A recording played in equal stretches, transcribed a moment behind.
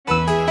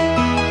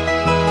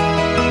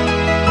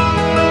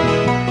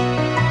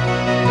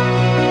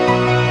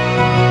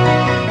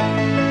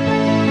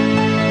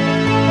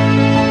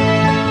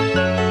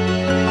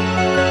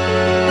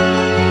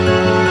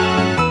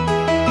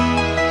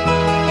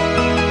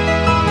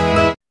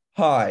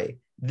Hi,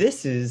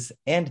 this is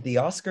And the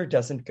Oscar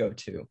Doesn't Go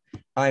To.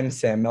 I'm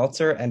Sam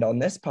Meltzer, and on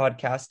this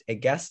podcast, a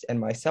guest and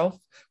myself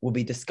will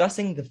be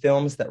discussing the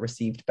films that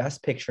received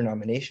Best Picture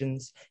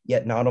nominations,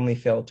 yet not only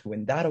failed to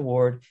win that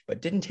award, but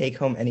didn't take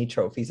home any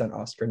trophies on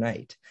Oscar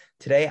night.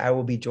 Today, I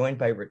will be joined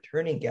by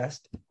returning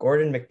guest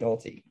Gordon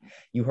McNulty.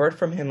 You heard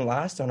from him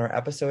last on our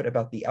episode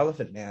about The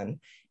Elephant Man,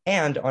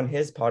 and on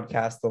his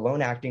podcast, The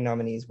Lone Acting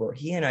Nominees, where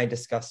he and I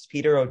discussed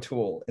Peter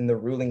O'Toole in The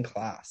Ruling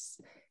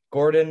Class.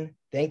 Gordon,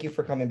 thank you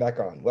for coming back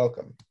on.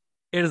 Welcome.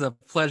 It is a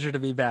pleasure to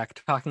be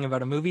back talking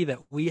about a movie that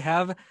we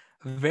have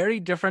very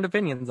different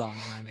opinions on,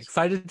 and I'm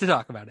excited to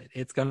talk about it.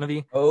 It's gonna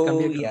be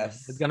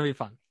Yes. It's gonna be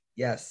fun.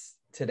 Yes.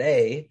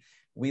 Today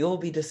we will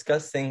be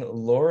discussing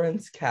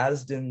Lawrence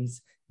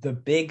Kasdan's The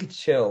Big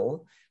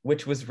Chill,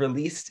 which was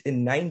released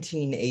in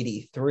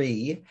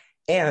 1983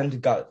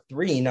 and got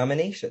 3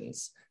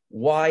 nominations.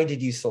 Why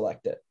did you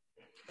select it?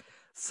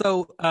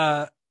 So,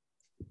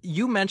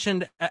 you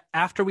mentioned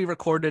after we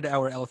recorded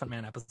our Elephant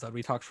Man episode,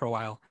 we talked for a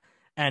while,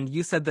 and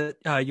you said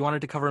that you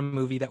wanted to cover a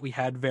movie that we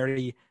had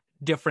very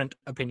different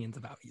opinions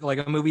about, like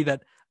a movie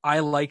that I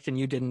liked and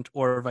you didn't,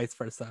 or vice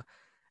versa.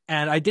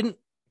 And I didn't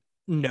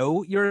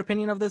know your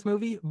opinion of this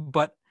movie,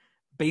 but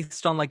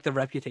based on like the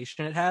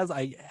reputation it has,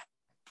 I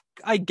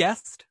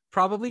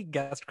probably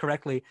guessed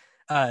correctly,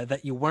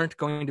 that you weren't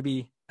going to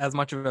be as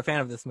much of a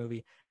fan of this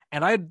movie.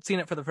 And I had seen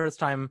it for the first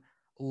time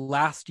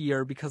last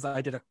year because I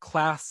did a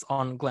class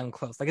on Glenn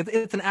Close. Like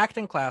it's an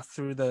acting class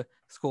through the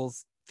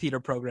school's theater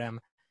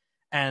program,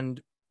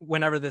 and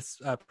whenever this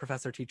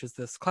professor teaches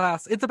this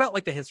class, it's about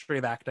like the history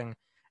of acting,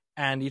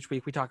 and each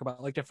week we talk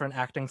about like different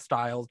acting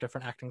styles,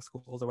 different acting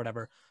schools or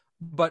whatever,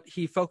 but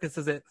he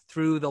focuses it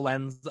through the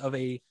lens of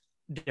a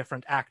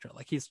different actor.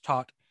 Like he's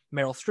taught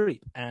Meryl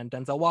Streep and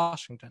Denzel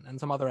Washington and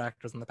some other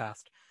actors in the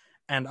past,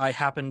 and I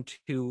happened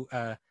to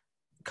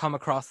come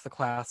across the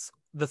class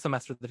the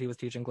semester that he was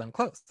teaching Glenn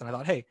Close, and I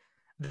thought, hey,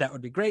 that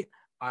would be great.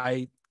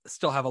 I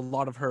still have a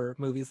lot of her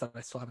movies that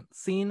I still haven't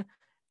seen.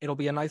 It'll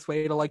be a nice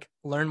way to like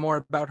learn more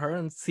about her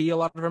and see a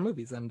lot of her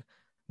movies. And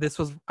this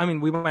was, I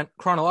mean, we went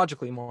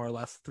chronologically more or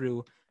less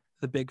through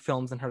the big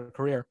films in her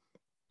career,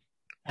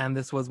 and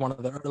this was one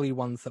of the early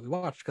ones that we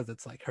watched because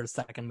it's like her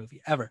second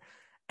movie ever.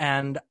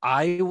 And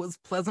I was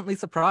pleasantly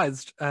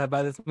surprised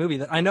by this movie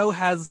that I know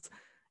has,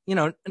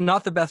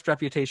 not the best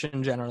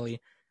reputation generally.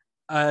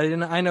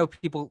 And I know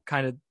people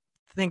kind of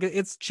think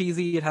it's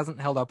cheesy. It hasn't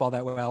held up all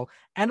that well,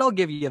 and I'll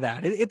give you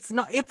that. It's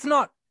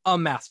not a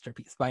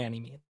masterpiece by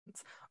any means,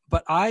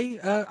 but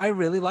I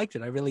really liked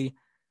it. I really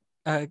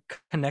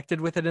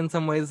connected with it in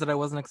some ways that I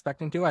wasn't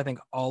expecting to. I think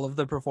all of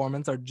the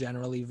performances are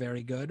generally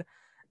very good,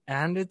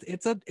 and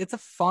it's a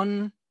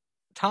fun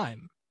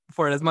time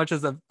for it, as much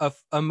as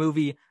a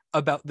movie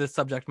about this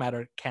subject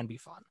matter can be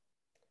fun.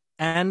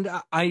 And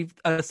I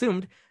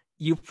assumed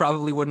you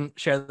probably wouldn't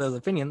share those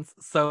opinions,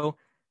 so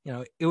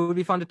it would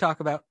be fun to talk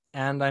about,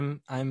 and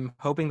I'm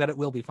hoping that it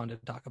will be fun to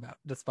talk about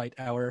despite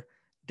our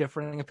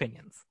differing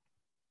opinions.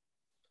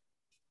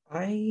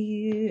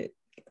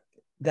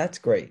 That's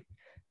great.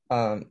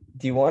 Do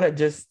you want to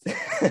just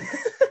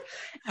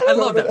I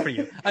love that for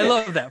you. I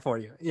love that for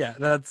you. Yeah,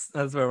 that's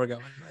where we're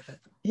going with it.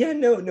 Yeah,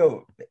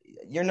 no,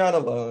 you're not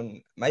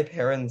alone. My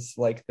parents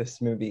like this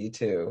movie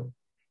too.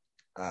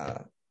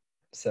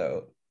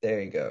 So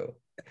there you go.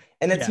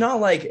 And it's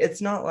not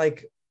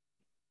like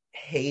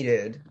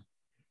hated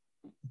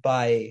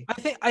by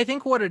I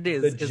think what it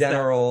is the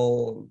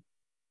general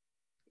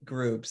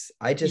groups.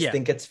 I just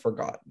think it's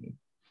forgotten.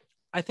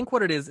 I think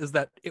what it is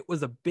that it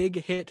was a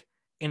big hit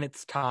in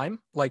its time.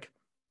 Like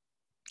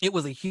it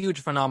was a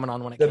huge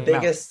phenomenon when it came out.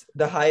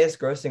 The highest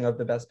grossing of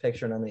the Best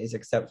Picture nominees,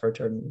 except for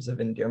Terms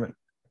of Endearment.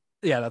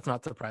 Yeah, that's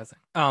not surprising.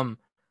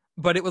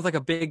 But it was like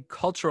a big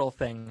cultural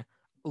thing,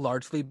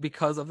 largely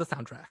because of the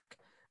soundtrack.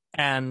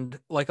 And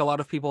like a lot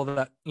of people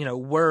that,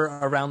 were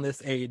around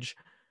this age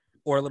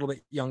or a little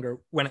bit younger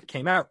when it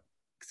came out,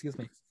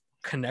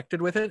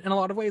 connected with it in a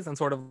lot of ways and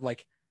sort of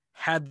like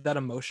had that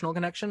emotional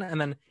connection. And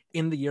then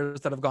in the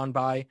years that have gone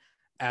by,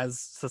 as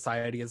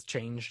society has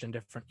changed and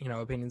different,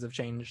 opinions have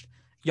changed,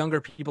 younger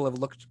people have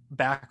looked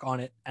back on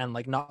it and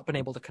like not been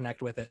able to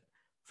connect with it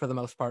for the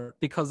most part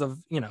because of,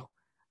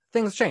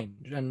 things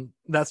change. And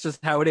that's just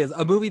how it is.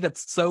 A movie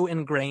that's so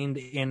ingrained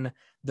in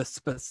the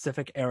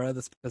specific era,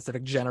 the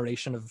specific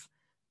generation of,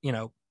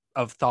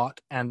 of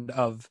thought and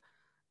of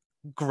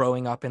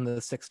growing up in the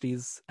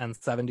 60s and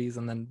 70s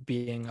and then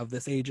being of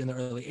this age in the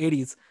early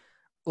 80s,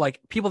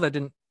 like people that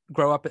didn't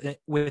grow up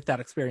with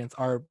that experience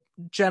are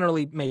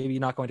generally maybe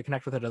not going to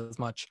connect with it as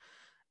much.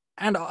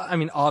 And I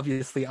mean,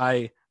 obviously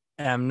I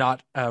am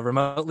not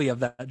remotely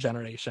of that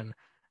generation,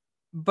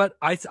 but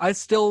I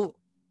still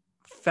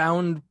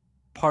found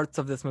parts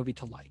of this movie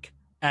to like.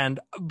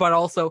 But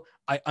also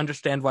I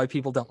understand why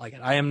people don't like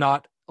it. I am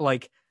not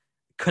like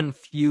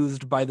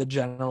confused by the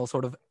general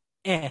sort of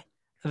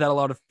that a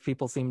lot of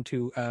people seem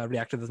to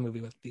react to this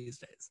movie with these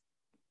days.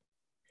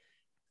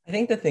 I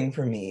think the thing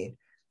for me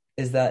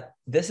is that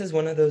this is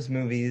one of those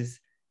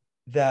movies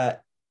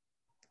that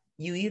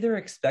you either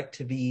expect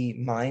to be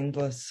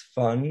mindless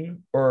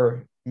fun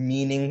or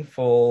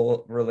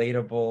meaningful,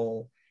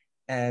 relatable,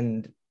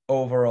 and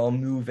overall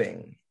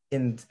moving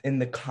in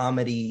the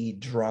comedy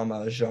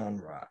drama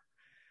genre.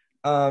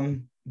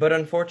 But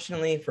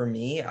unfortunately for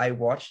me, I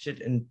watched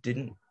it and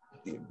didn't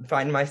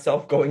find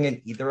myself going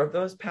in either of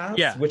those paths,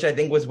 Yeah. which I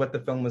think was what the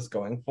film was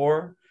going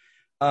for.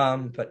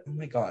 But oh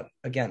my God,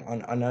 again,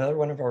 on another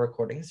one of our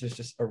recordings, there's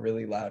just a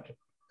really loud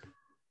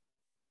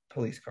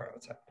police car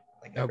outside,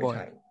 like Oh every boy.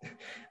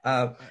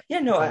 time. Yeah,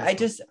 no,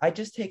 It's always fun. I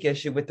just take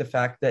issue with the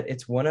fact that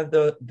it's one of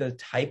the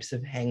types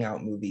of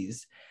hangout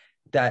movies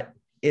that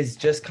is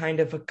just kind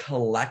of a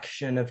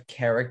collection of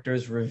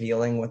characters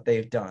revealing what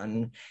they've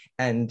done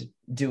and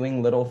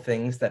doing little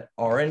things that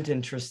aren't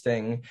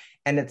interesting.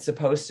 And it's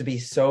supposed to be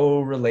so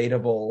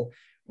relatable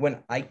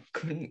when I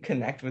couldn't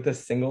connect with a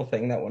single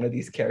thing that one of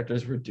these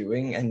characters were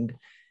doing. And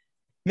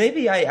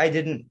maybe I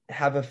didn't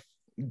have a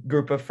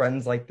group of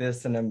friends like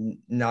this, and I'm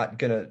not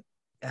gonna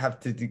have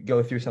to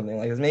go through something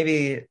like this.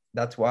 Maybe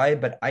that's why,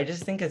 but I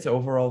just think it's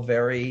overall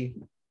very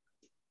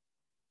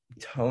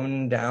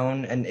toned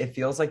down, and it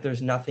feels like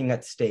there's nothing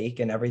at stake,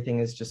 and everything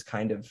is just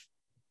kind of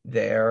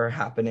there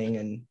happening,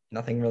 and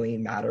nothing really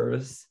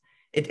matters.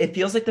 It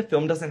feels like the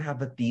film doesn't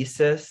have a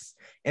thesis,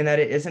 and that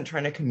it isn't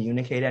trying to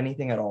communicate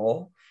anything at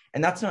all.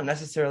 And that's not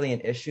necessarily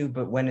an issue,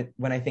 but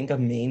when I think a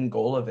main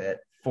goal of it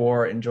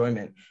for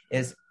enjoyment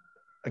is,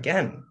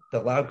 again, the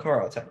loud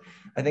car outside.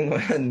 I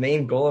think the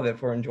main goal of it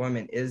for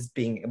enjoyment is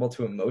being able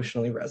to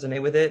emotionally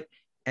resonate with it,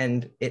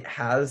 and it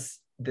has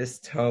this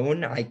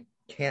tone. I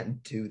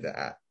can't do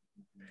that.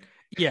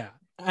 Yeah.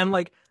 And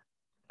like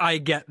I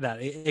get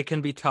that. It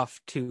can be tough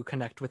to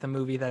connect with a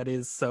movie that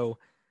is so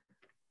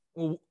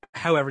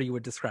however you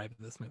would describe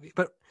this movie.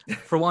 But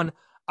for one,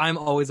 I'm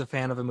always a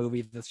fan of a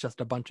movie that's just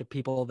a bunch of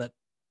people that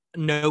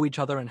know each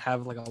other and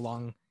have like a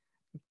long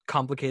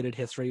complicated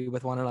history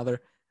with one another,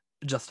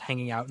 just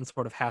hanging out and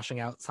sort of hashing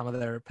out some of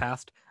their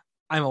past.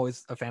 I'm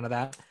always a fan of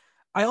that.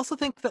 I also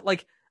think that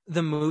like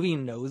the movie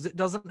knows it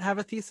doesn't have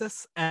a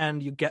thesis,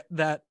 and you get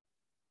that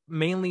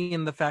mainly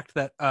in the fact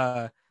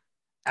that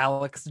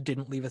Alex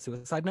didn't leave a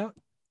suicide note,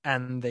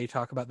 and they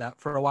talk about that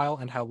for a while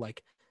and how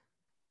like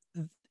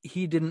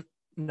he didn't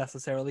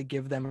necessarily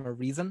give them a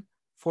reason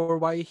for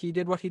why he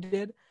did what he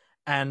did,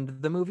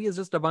 and the movie is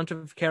just a bunch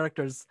of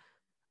characters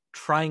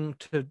trying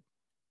to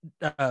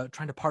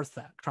parse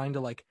that, trying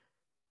to like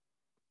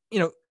you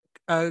know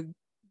uh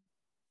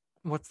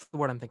what's the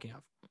word I'm thinking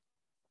of,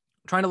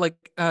 trying to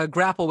like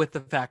grapple with the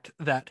fact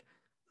that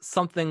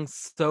something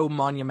so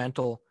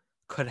monumental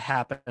could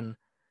happen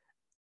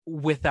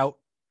without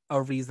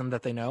a reason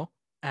that they know.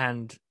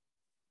 And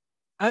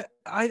I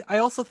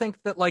also think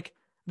that like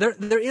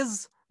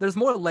there's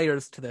more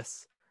layers to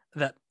this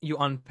that you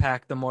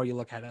unpack the more you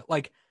look at it.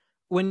 Like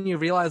when you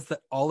realize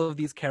that all of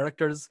these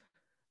characters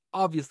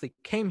obviously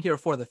came here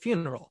for the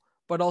funeral,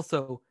 but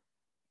also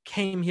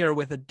came here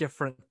with a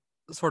different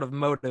sort of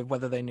motive,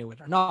 whether they knew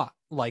it or not.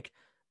 Like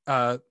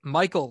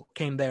Michael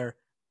came there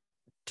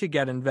to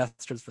get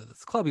investors for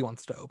this club he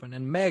wants to open,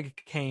 and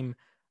Meg came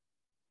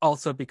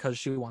also because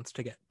she wants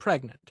to get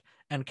pregnant,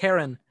 and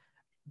Karen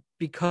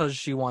because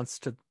she wants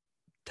to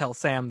tell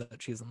Sam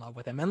that she's in love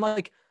with him. And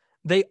like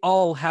they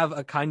all have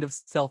a kind of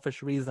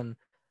selfish reason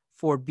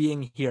for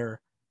being here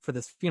for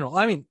this funeral.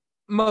 I mean,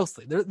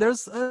 mostly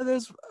there's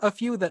a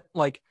few that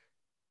like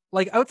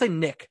I would say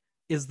Nick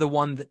is the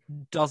one that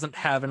doesn't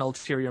have an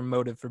ulterior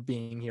motive for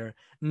being here.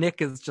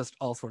 Nick is just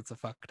all sorts of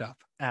fucked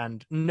up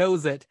and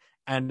knows it,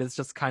 and is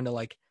just kind of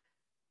like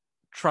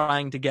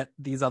trying to get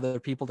these other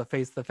people to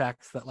face the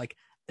facts that like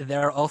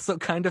they're also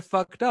kind of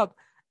fucked up,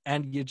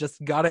 and you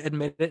just gotta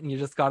admit it, and you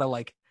just gotta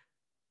like,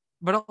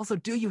 but also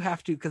do you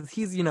have to, because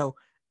he's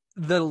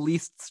the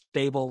least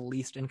stable,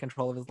 least in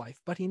control of his life,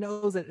 but he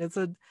knows it.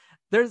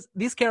 There's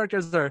these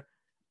characters are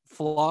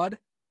flawed,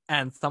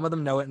 and some of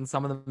them know it and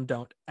some of them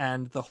don't,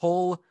 and the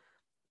whole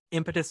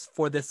impetus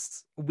for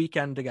this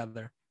weekend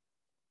together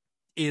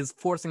is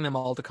forcing them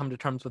all to come to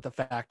terms with the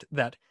fact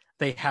that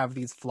they have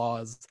these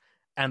flaws,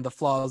 and the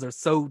flaws are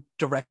so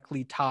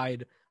directly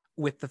tied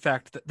with the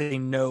fact that they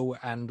know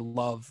and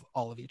love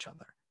all of each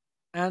other.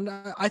 And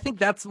I think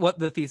that's what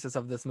the thesis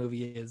of this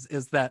movie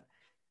is that,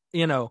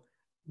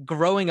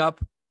 growing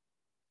up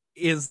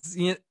is,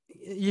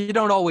 you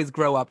don't always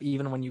grow up.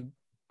 Even when you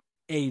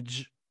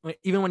age,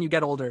 even when you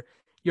get older,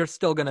 you're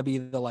still going to be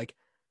the like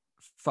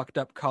fucked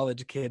up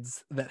college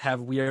kids that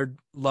have weird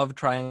love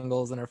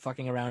triangles and are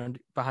fucking around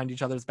behind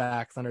each other's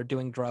backs and are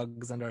doing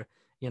drugs and are,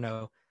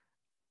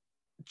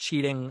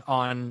 cheating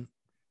on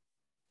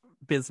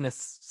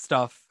business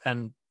stuff.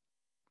 And,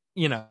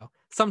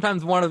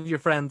 sometimes one of your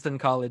friends in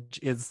college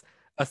is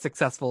a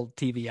successful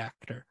TV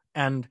actor.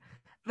 And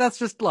that's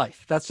just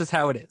life. That's just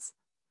how it is.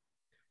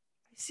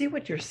 I see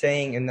what you're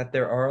saying, in that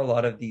there are a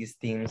lot of these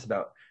themes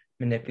about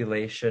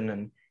manipulation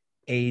and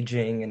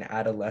aging and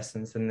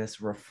adolescence, and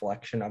this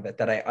reflection of it,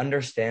 that I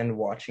understand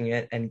watching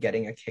it and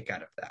getting a kick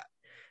out of that,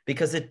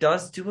 because it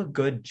does do a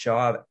good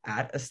job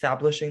at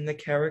establishing the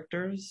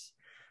characters.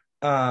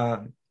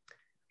 Um,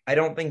 I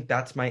don't think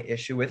that's my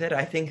issue with it.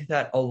 I think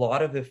that a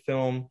lot of the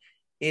film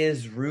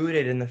is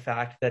rooted in the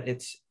fact that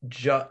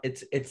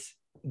it's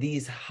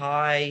these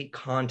high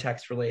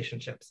context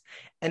relationships,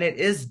 and it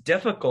is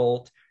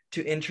difficult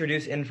to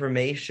introduce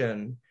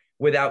information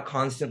without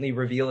constantly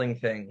revealing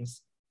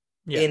things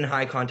Yeah. in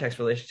high context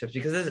relationships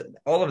because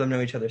all of them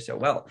know each other so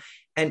well.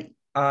 And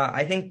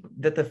I think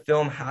that the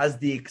film has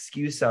the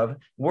excuse of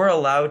we're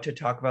allowed to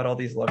talk about all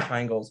these love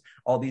triangles,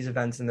 all these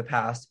events in the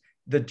past,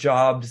 the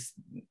jobs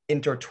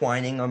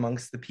intertwining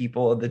amongst the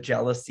people, the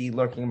jealousy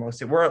lurking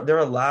amongst it. They're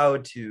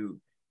allowed to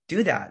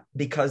do that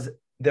because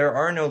there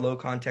are no low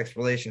context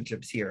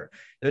relationships here.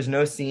 There's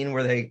no scene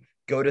where they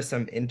go to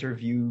some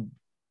interviewer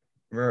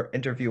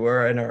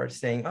and are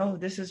saying, "Oh,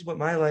 this is what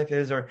my life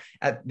is," or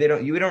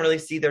you don't really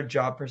see their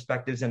job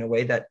perspectives in a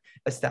way that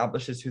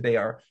establishes who they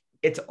are.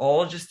 It's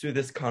all just through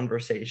this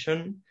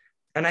conversation,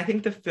 and I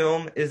think the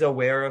film is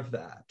aware of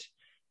that,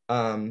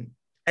 and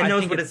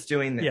knows what it's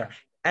doing there. Yeah.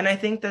 And I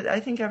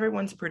think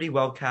everyone's pretty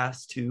well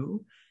cast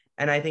too,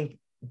 and I think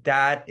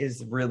that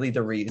is really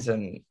the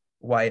reason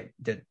why it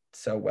did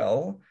so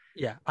well.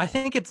 Yeah, I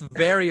think it's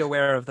very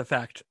aware of the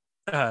fact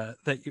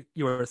that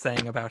you were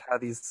saying about how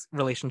these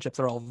relationships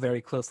are all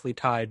very closely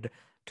tied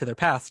to their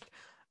past,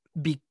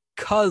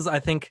 because I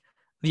think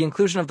the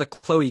inclusion of the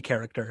Chloe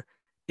character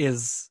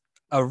is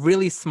a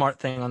really smart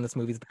thing on this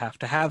movie's behalf,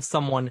 to have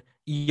someone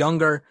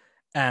younger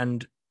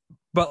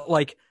but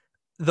like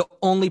the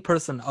only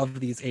person of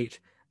these 8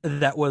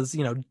 that was,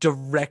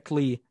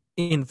 directly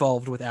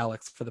involved with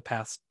Alex for the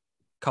past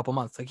couple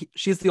months. Like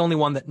she's the only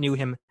one that knew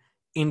him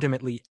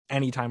intimately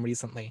anytime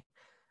recently.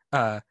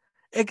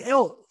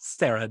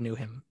 Sarah knew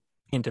him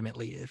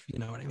intimately, if you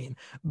know what I mean.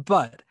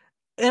 But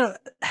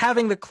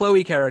having the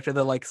Chloe character,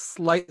 the like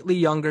slightly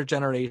younger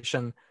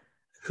generation,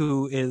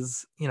 who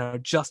is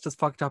just as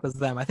fucked up as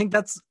them, I think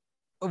that's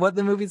what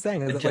the movie's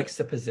saying. Is the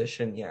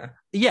juxtaposition,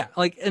 yeah,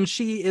 like, and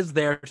she is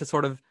there to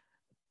sort of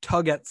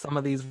tug at some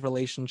of these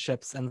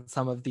relationships and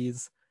some of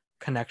these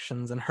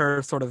connections, and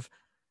her sort of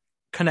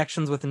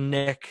connections with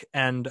Nick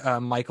and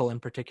Michael in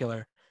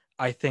particular,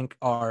 I think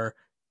are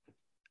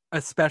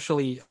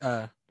especially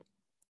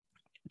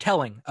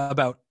telling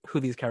about who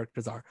these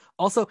characters are.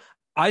 Also,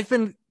 I've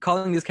been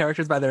calling these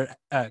characters by their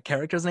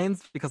characters'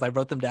 names because I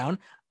wrote them down.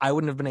 I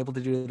wouldn't have been able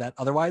to do that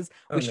otherwise.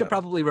 We should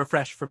probably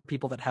refresh for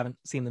people that haven't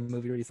seen the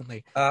movie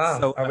recently.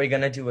 So, are we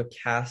gonna do a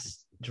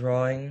cast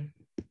drawing?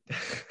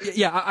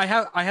 Yeah, I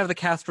have the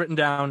cast written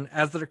down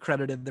as they're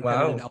credited. They're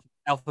credited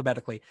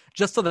alphabetically,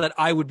 just so that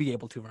I would be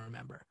able to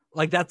remember.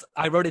 Like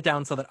I wrote it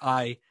down so that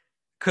I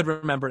could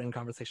remember in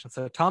conversation.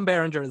 So Tom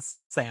Berenger is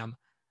Sam,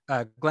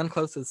 Glenn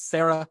Close is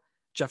Sarah,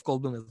 Jeff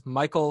Goldblum is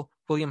Michael,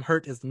 William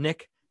Hurt is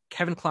Nick,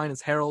 Kevin Kline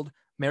is Harold,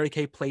 Mary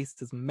Kay Place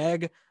is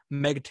Meg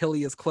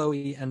Tilly is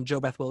Chloe, and Jo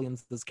Beth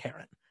Williams is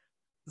Karen.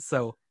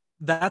 So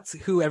that's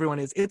who everyone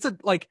is. It's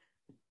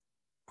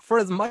for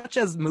as much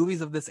as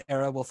movies of this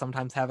era will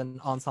sometimes have an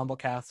ensemble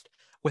cast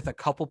with a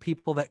couple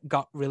people that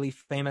got really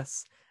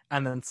famous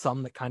and then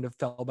some that kind of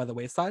fell by the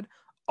wayside,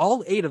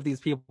 all 8 of these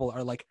people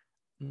are like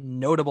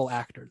notable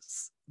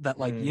actors that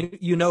like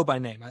by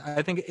name.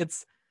 I think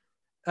it's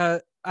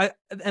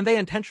and they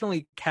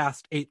intentionally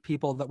cast 8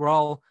 people that were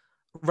all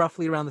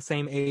roughly around the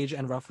same age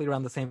and roughly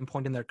around the same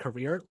point in their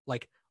career,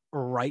 like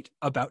right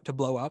about to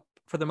blow up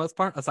for the most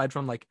part, aside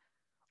from like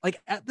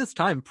at this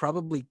time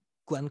probably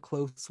Glenn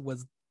Close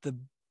was the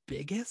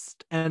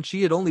biggest, and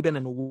she had only been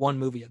in 1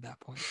 movie at that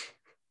point.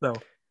 So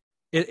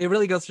it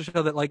really goes to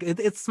show that like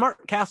it's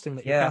smart casting,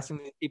 that you're casting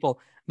these people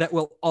that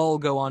will all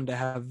go on to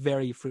have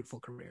very fruitful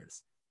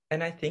careers.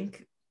 And I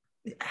think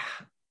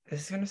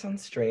this is going to sound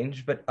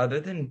strange, but other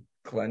than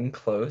Glenn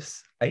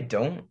Close, I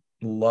don't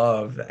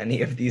love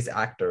any of these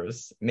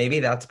actors. Maybe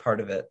that's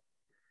part of it.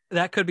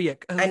 That could be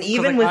it. And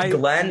even with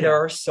Glenn, there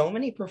are so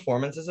many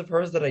performances of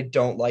hers that I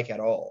don't like at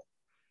all.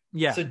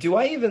 Yeah. So do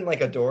I even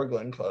like adore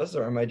Glenn Close,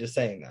 or am I just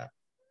saying that?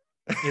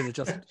 Is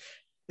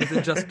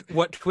it just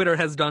what Twitter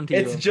has done to you?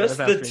 It's just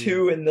the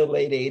 2 in the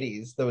late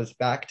 80s, those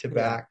back to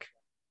back.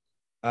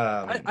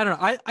 I don't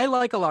know. I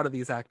like a lot of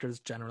these actors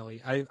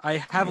generally.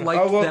 I have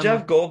liked them.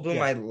 Jeff Goldblum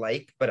I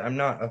like, but I'm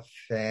not a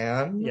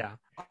fan. Yeah.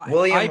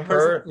 William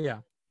Hurt. Yeah.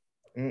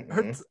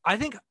 Hurt's, I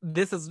think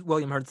this is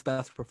William Hurt's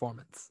best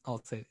performance.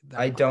 I'll say that.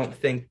 I don't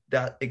think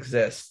that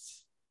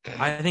exists.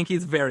 I think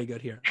he's very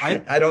good here. I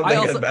don't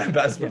think a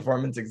best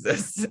performance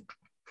exists.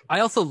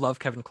 I also love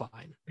Kevin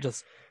Kline.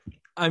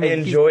 I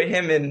enjoyed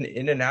him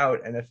in and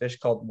Out and A Fish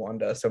Called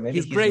Wanda. So maybe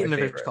he's great in A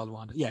Fish Called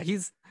Wanda. Yeah,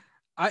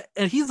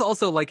 and he's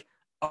also like,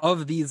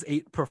 of these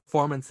 8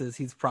 performances,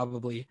 he's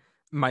probably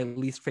my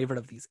least favorite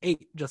of these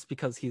 8, just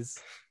because he's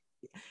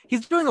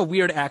doing a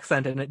weird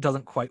accent and it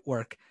doesn't quite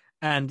work.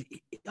 And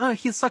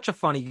he's such a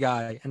funny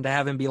guy, and to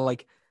have him be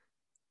like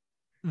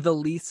the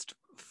least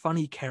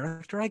funny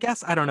character, I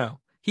guess, I don't know.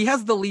 He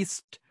has the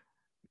least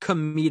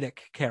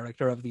comedic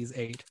character of these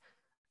 8.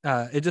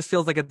 It just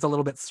feels like it's a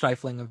little bit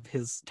stifling of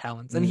his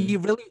talents. And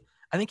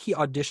I think he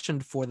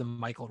auditioned for the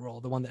Michael role,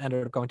 the one that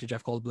ended up going to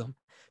Jeff Goldblum,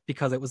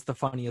 because it was the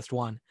funniest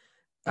one.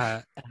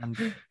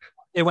 And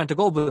it went to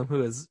Goldblum,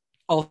 who is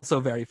also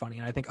very funny,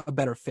 and I think a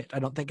better fit. I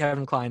don't think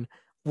Kevin Kline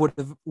would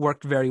have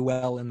worked very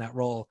well in that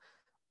role,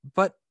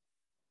 but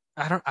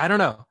I don't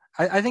know.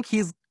 I think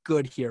he's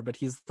good here, but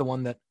he's the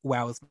one that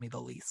wows me the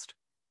least.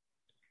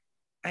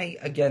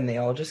 Again, they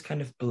all just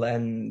kind of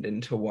blend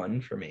into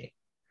one for me.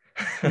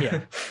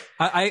 Yeah.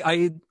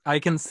 I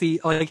can see,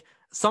 like,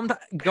 some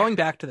going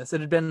back to this,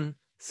 it had been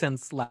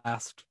since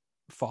last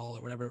fall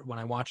or whatever when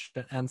I watched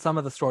it, and some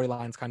of the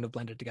storylines kind of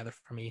blended together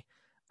for me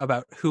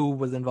about who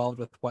was involved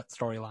with what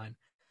storyline.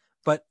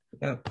 But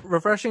Yeah.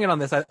 refreshing it on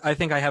this, I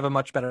think I have a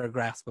much better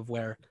grasp of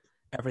where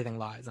everything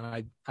lies,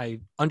 and I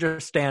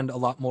understand a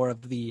lot more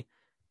of the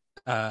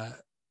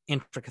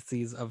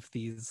intricacies of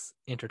these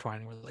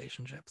intertwining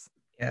relationships.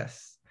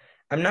 Yes.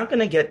 I'm not going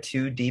to get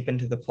too deep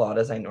into the plot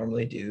as I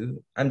normally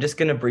do. I'm just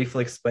going to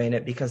briefly explain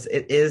it because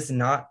it is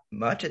not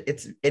much.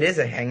 It is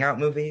a hangout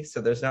movie,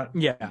 so there's not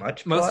Yeah,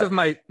 much most plot.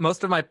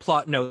 of my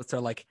plot notes are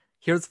like,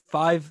 here's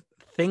 5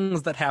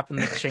 things that happen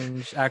that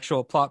change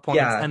actual plot points,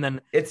 Yeah, and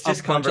then it's a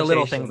just bunch of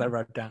little things I conversation.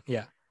 wrote down.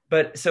 Yeah,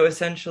 But so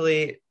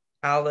essentially,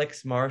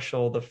 Alex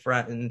Marshall, the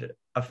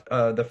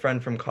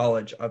friend from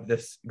college of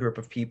this group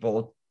of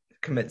people,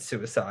 commits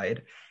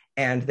suicide,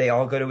 and they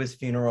all go to his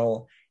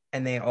funeral,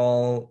 and they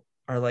all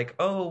are like,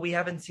 "Oh, we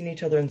haven't seen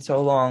each other in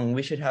so long.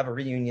 We should have a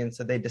reunion."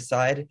 So they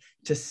decide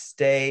to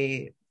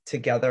stay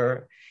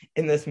together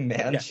in this yeah.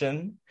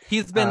 mansion.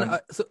 He's been Um,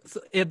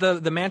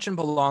 the mansion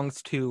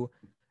belongs to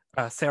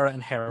Sarah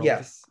and Harold,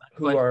 yes,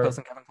 who Glenn Close are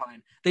and Kevin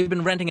Kline. They've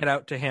been renting it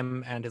out to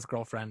him and his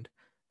girlfriend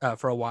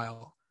for a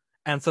while,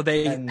 and so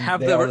they and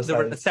have they all the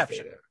decided to stay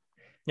reception. there.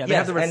 Yeah, they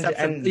have Yes, the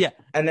reception. Yeah, yeah.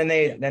 and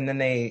then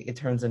they it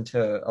turns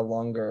into a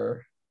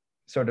longer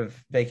sort of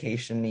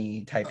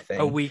vacation-y type A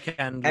thing.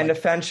 weekend, And like,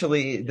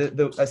 eventually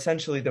the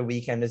essentially the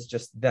weekend is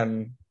just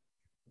them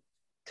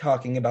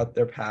talking about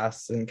their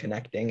past and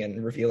connecting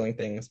and revealing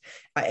things.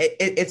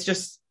 It's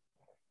just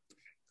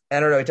I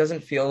don't know, it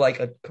doesn't feel like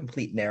a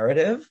complete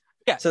narrative.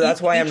 yeah. So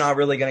that's why I'm Each not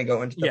really going to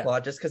go into the yeah,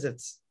 plot just because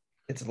it's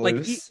like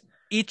loose.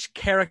 each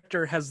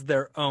character has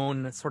their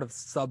own sort of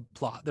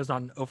subplot. There's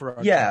not an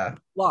overarching Yeah.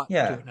 plot to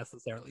Yeah. it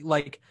necessarily.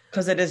 Like,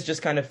 Because it is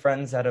just kind of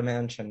friends at a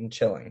mansion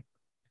chilling.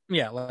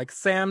 yeah, like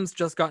Sam's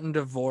just gotten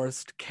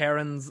divorced.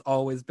 Karen's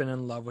always been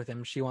in love with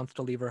him. She wants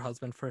to leave her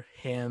husband for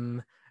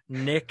him.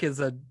 Nick is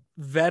a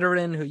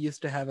veteran who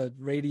used to have a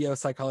radio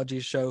psychology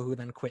show who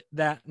then quit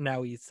that.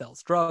 Now he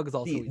sells drugs.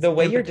 Also, he's The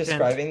way you're impotent.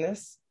 describing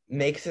this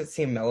makes it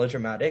seem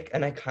melodramatic,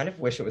 and I kind of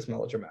wish it was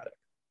melodramatic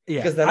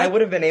Yeah, because then I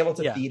would have been able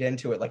to yeah, feed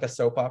into it like a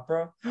soap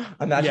opera.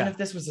 Imagine yeah. if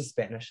this was a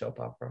Spanish soap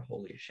opera.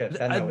 Holy shit! Th-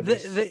 Then uh, that would be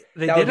They, they,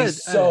 they that would did be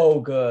so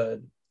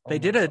good. Oh they my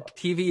did a god!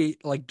 TV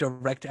like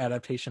direct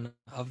adaptation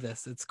of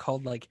this. It's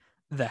called like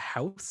The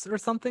House or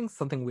something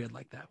weird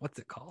like that. What's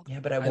it called? Yeah,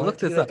 but I I want it looked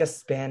to be this like up. a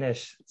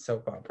Spanish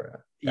soap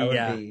opera. That would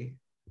Yeah. be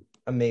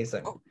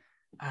amazing. Oh,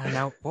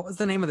 now what was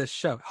the name of this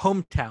show?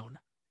 Hometown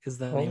is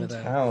the name of the.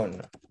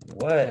 Hometown. Yeah,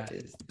 What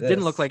is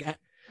didn't look this? like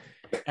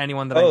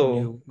anyone that I Oh,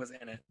 knew was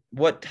in it.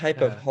 what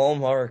type of Uh,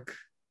 Hallmark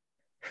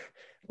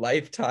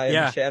Lifetime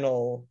yeah,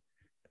 channel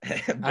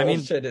I mean,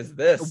 bullshit is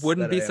this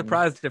wouldn't that be I am?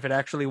 surprised if it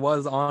actually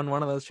was on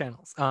one of those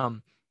channels.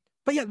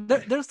 But yeah,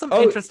 there's some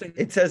Oh, interesting.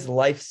 it says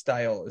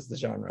lifestyle is the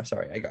genre.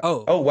 Sorry, I got.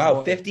 Oh, Oh oh wow,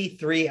 boy,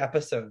 53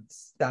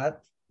 episodes.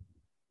 That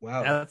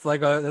wow. that's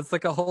like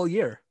a whole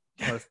year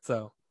or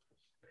so.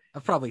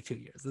 Probably 2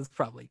 years. It's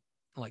probably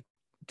like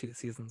 2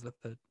 seasons with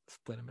the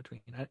split in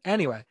between.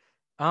 Anyway,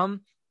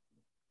 um,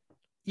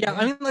 yeah,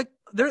 I Yeah. mean, like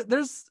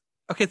there's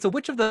okay. So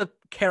which of the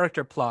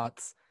character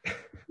plots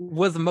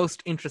was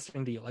most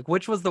interesting to you? Like,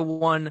 which was the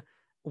one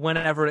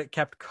whenever it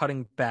kept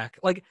cutting back?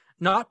 Like,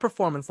 not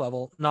performance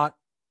level, not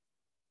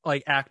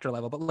like actor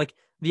level, but like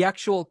the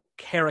actual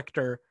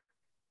character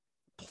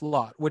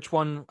plot. Which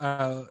one,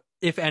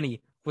 if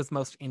any, was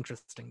most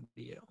interesting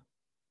to you?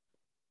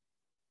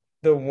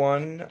 The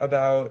one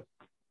about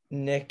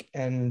Nick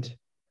and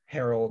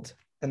Harold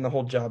and the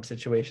whole job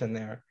situation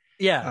there.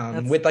 Yeah,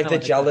 that's With like I the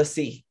like that.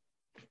 jealousy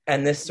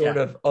and this sort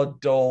Yeah, of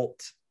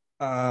adult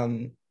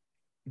um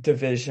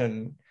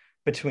division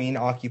between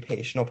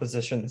occupational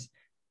positions.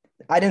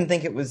 I didn't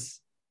think it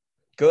was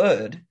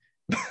good,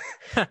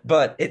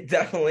 but it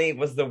definitely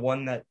was the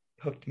one that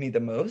hooked me the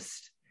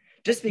most.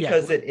 Just yeah,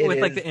 because it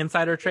with like is the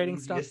insider the trading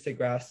stuff. easiest to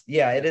grasp.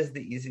 Yeah, it Yeah, is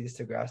the easiest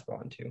to grasp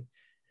onto.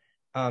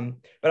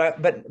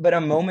 But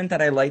a moment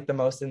that I liked the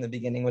most in the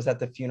beginning was at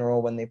the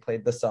funeral when they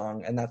played the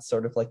song, and that's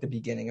sort of like the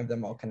beginning of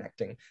them all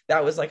connecting.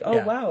 That was like, oh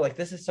yeah, wow, like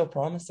this is so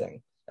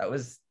promising. That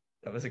was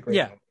a great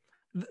yeah.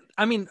 moment.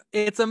 I mean,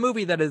 it's a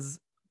movie that is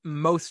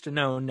most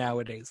known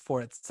nowadays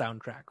for its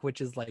soundtrack,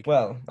 which is like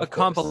Well, a of course.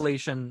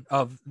 compilation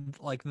of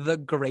like the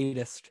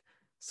greatest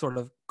sort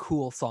of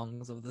cool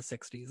songs of the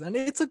 60s. And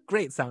it's a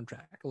great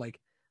soundtrack. Like,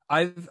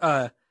 I've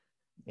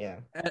Yeah.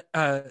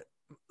 uh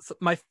so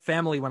my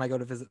family, when I go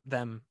to visit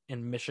them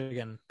in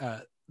Michigan,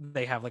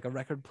 they have like a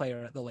record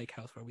player at the lake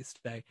house where we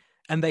stay,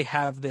 and they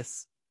have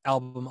this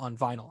album on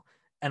vinyl,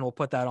 and we'll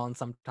put that on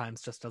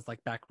sometimes just as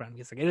like background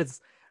music. It is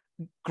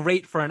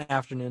great for an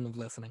afternoon of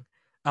listening.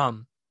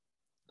 Um,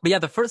 but yeah,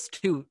 the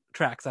first two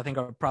tracks I think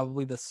are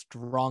probably the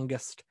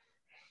strongest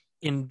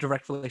in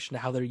direct relation to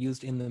how they're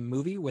used in the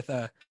movie. With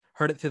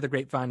Heard It Through the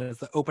Grapevine as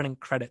the opening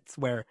credits,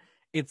 where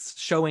it's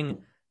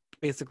showing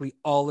basically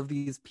all of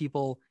these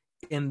people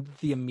in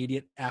the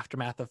immediate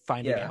aftermath of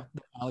finding Yeah. out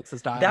that Alex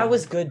has died. That in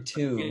was the good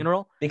too,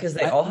 funeral. because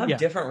they all have Yeah,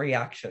 different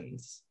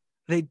reactions.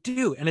 they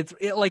do, and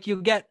like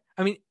you get.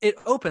 I mean, it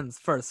opens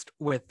first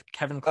with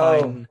Kevin Oh,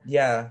 Kline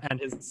yeah. and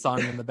his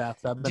son in the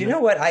bathtub. Do And you then,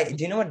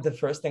 know what the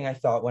first thing I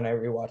thought when I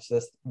rewatched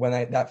this, when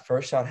that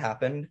first shot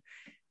happened?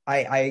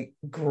 I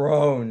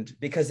groaned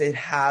because it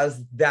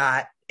has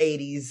that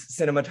 80s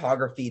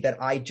cinematography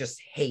that I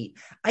just hate.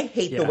 I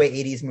hate the yeah, way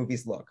 80s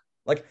movies look.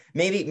 Like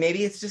maybe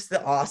it's just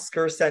the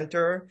Oscar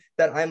Center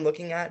that I'm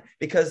looking at,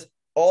 because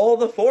all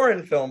the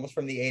foreign films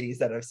from the 80s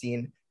that I've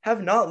seen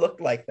have not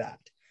looked like that.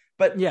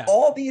 But yeah,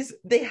 all these,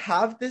 they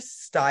have this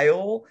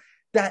style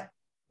that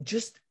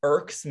just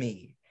irks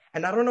me.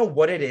 And I don't know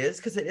what it is,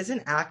 because it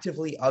isn't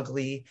actively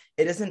ugly.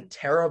 It isn't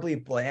terribly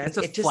it's bland.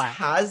 just It just flat.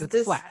 has It's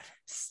this flat.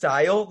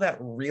 style that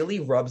really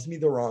rubs me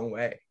the wrong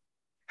way.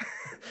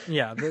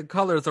 Yeah, the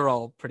colors are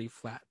all pretty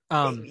flat.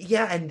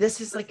 Yeah, and this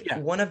is like Yeah,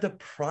 one of the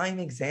prime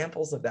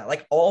examples of that.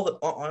 Like all the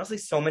honestly,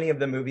 so many of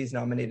the movies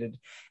nominated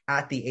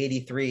at the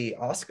 83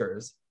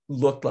 Oscars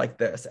looked like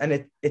this,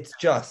 and it's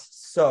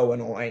just so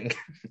annoying.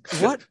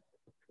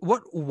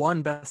 what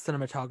won best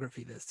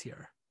cinematography this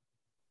year?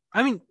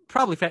 I mean,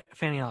 probably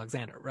Fanny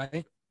Alexander,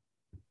 right?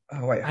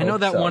 Oh, I I know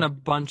hope that won a so.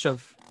 bunch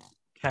of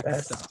tech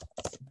Best. stuff.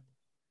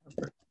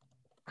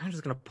 I'm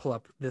just gonna pull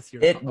up this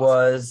year's It Oscar.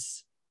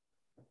 was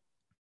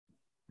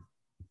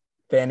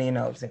Fanny and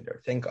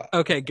Alexander. Thank God.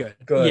 Okay, good.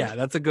 Good. Yeah,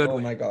 that's a good Oh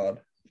win. my God.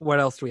 What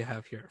else do we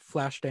have here?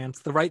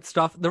 Flashdance, The Right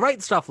Stuff. The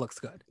Right Stuff looks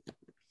good,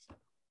 right?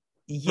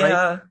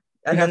 Yeah.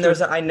 We And have then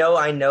to.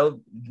 I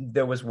know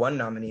there was one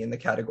nominee in the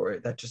category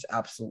that just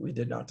absolutely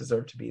did not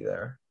deserve to be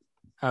there.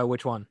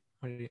 Which one?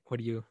 What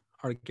are you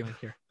arguing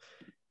here?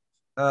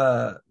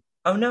 Uh,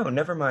 oh no,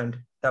 never mind.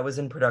 That was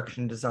in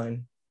production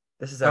design.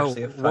 This is Oh,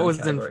 actually a fun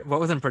category. what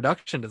was in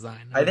production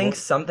design? I think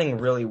something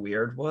really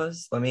weird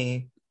was. Let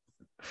me.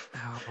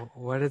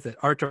 What is it?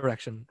 Art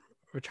direction.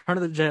 Return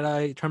of the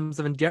Jedi. Terms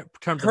of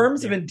Terms of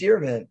Endearment.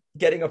 Endearment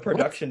getting a What?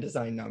 production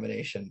design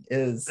nomination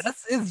is.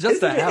 That's it's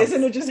just a house.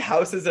 Isn't it just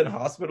houses and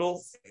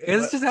hospitals?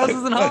 It's just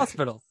houses and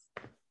hospitals.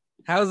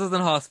 Houses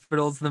and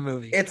Hospitals, the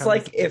movie. It's Terms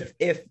like of Endearment.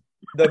 if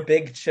The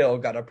Big Chill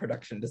got a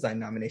production design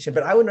nomination,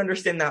 but I would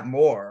understand that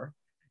more.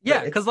 But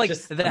Yeah, because it's like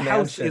just the a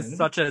house mansion.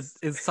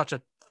 is such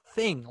a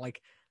thing.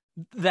 Like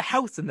the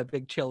house in The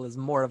Big Chill is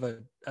more of a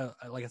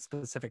like a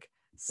specific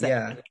set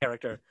Yeah,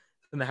 character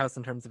than the house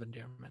in Terms of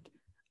Endearment.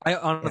 I yeah.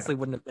 honestly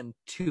wouldn't have been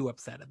too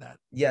upset at that.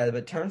 Yeah,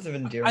 but Terms of I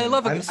Endearment,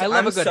 love a I love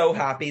I'm a good so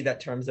happy that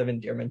Terms of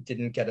Endearment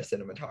didn't get a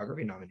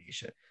cinematography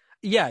nomination.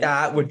 yeah.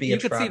 That would be a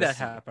You could see that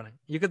travesty. happening.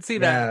 You could see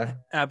that Yeah. Oh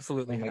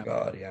absolutely my happening.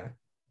 God, yeah.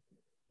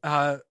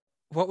 Uh,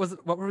 what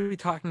were we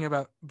talking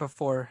about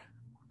before?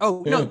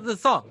 Oh no, Mm. the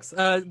songs. The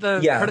Heard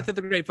It Yeah. Through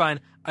the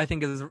Grapevine, I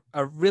think is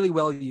a really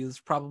well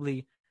used.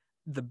 Probably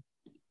the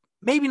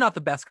maybe not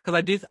the best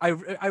because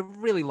I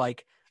really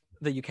like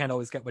that You Can't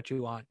Always Get What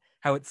You Want.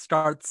 How it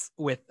starts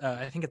with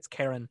I think it's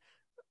Karen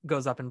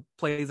goes up and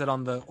plays it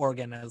on the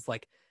organ as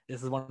like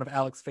this is one of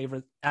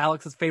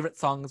Alex's favorite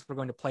songs. We're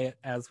going to play it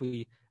as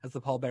the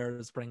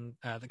pallbearers bring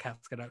the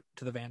casket out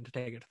to the van to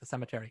take it to the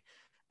cemetery.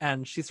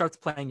 And she starts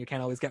playing You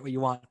Can't Always Get What You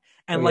Want. Oh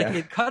And like yeah.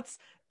 it cuts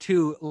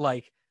to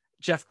like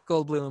Jeff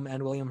Goldblum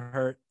and William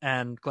Hurt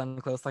and Glenn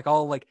Close, like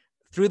all like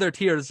through their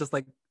tears, just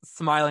like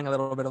smiling a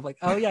little bit of like,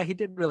 oh yeah, he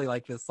did really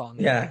like this song.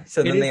 And Yeah.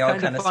 So it then is they all kind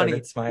of kind of funny. started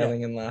Yeah.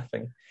 smiling and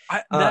laughing. Uh,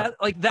 That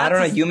like I don't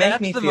know. You make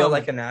that's me the feel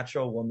like moment. a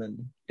natural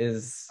woman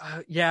is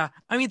Yeah,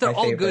 I mean my they're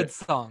all good favorite.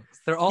 songs.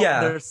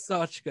 Yeah. They're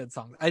such good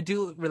songs. I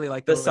do really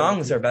like The the Heard It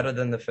songs Through are the better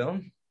than Grapevine. the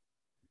film.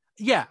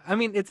 Yeah, I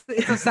mean it's a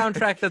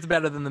soundtrack that's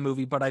better than the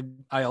movie, but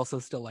I also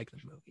still like the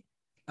movie.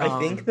 I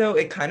think though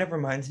it kind of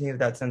reminds me of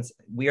that sense.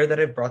 Weird that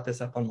I've brought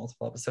this up on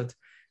multiple episodes.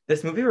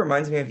 This movie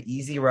reminds me of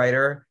Easy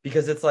Rider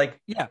because it's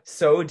like Yeah,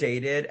 so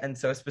dated and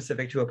so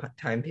specific to a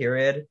time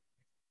period,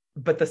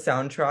 but the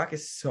soundtrack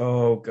is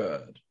so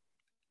good.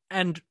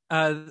 and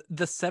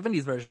the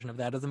 '70s version of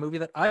that is a movie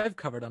that I've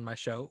covered on my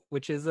show,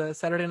 which is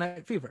Saturday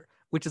Night Fever,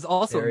 which is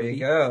also a There you movie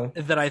go.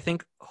 that I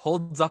think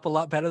holds up a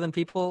lot better than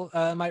people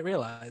might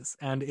realize,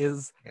 and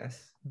is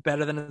Yes.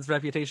 better than its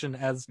reputation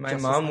as My just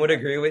a mom would soundtrack.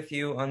 agree with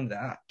you on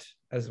that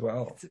as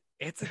well.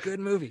 It's a good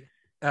movie.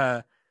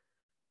 Uh,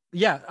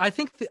 yeah, I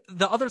think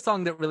the other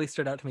song that really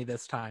stood out to me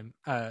this time,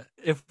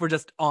 if we're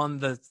just on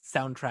the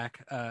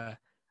soundtrack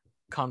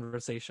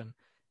conversation,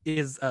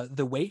 is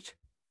 "The Weight,"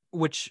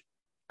 which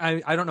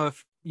I don't know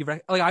if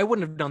like I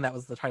wouldn't have known that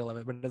was the title of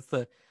it, but it's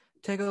the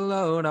 "Take a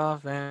Load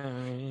Off."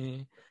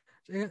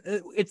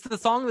 It's the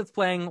song that's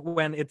playing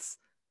when it's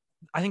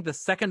I think the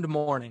second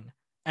morning,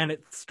 and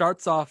it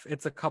starts off.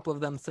 It's a couple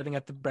of them sitting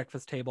at the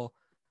breakfast table,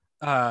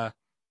 uh,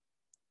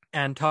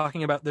 and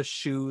talking about the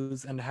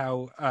shoes and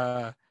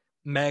how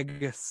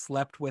Meg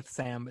slept with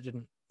Sam but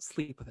didn't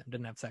sleep with him,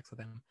 didn't have sex with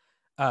him.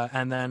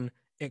 And then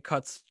it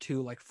cuts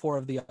to like four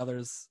of the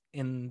others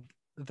in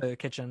the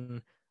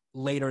kitchen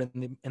later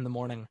in the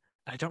morning.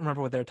 I don't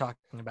remember what they're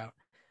talking about.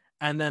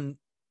 And then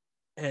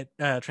it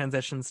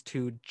transitions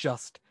to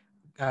just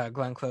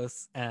Glenn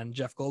Close and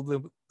Jeff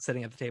Goldblum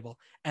sitting at the table,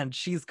 and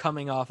she's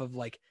coming off of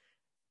like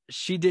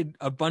she did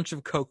a bunch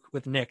of coke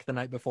with Nick the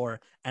night before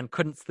and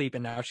couldn't sleep,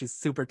 and now she's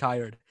super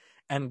tired.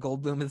 And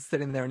Goldblum is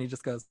sitting there, and he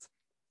just goes,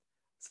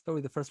 "So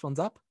the first one's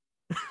up."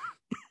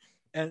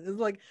 And it's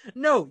like,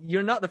 no,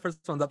 you're not the first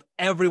one's up.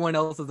 Everyone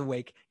else is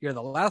awake. You're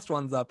the last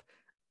one's up.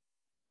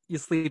 You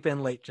sleep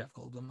in late, Jeff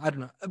Goldblum. I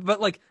don't know.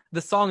 But like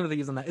the song that they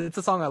use in that, it's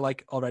a song I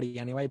like already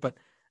anyway, but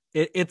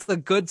it's a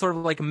good sort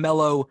of like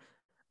mellow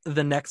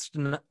the next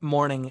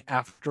morning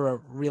after a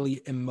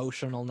really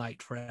emotional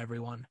night for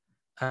everyone.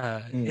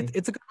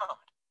 It's a good moment.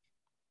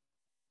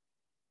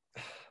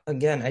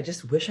 Again, I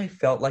just wish I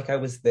felt like I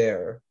was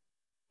there.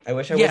 I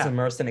wish I was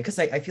immersed in it because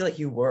I feel like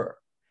you were.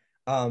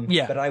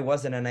 But I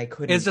wasn't, and I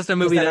couldn't. It's just a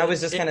movie that I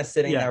was just kind of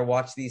sitting there,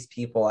 watch these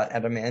people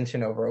at a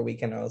mansion over a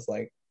weekend. I was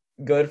like,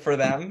 good for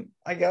them,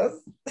 I guess.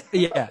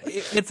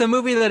 It's a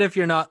movie that if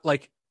you're not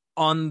like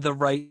on the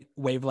right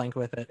wavelength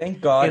with it, thank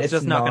God it's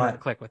just not going to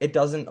click with it.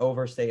 Doesn't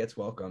overstay its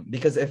welcome,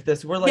 because if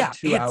this were like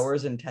 2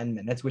 hours and 10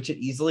 minutes, which it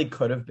easily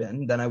could have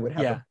been, then I would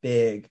have a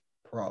big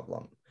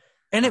problem.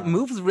 And it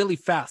moves really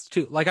fast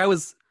too. Like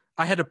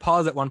I had to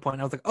pause at one point,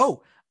 and I was like,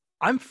 oh,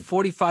 I'm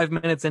 45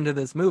 minutes into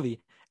this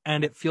movie,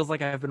 and it feels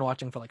like I've been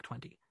watching for like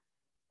 20.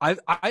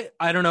 I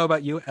don't know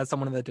about you, as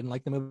someone that didn't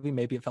like the movie,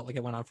 maybe it felt like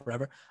it went on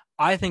forever.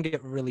 I think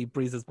it really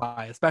breezes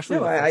by, especially.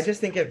 No, I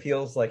just think it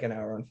feels like an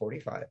hour and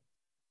 45.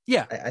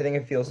 Yeah. I think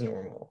it feels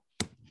normal,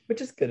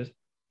 which is good.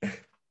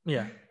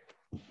 Yeah.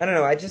 I don't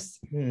know.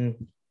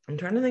 I'm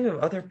trying to think of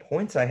other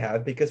points I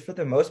have, because for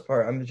the most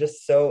part, I'm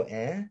just so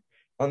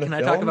on the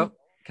film.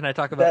 Can I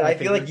talk about that? I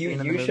feel like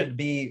you should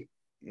be.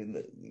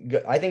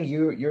 I think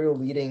you're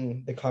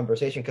leading the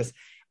conversation, because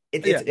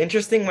it's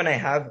interesting when I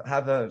have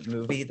a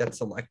movie that's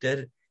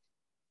selected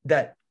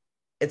that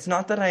it's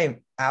not that I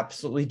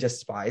absolutely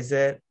despise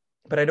it,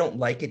 but I don't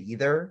like it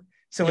either.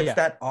 So it's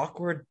that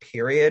awkward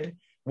period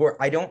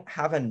where I don't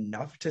have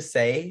enough to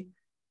say,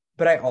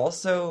 but I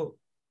also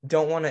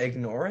don't want to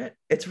ignore it.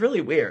 It's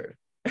really weird.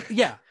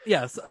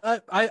 Yes.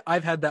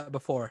 I've had that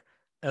before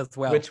as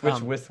well. Which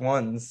with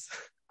ones?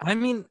 I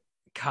mean,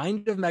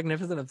 kind of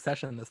Magnificent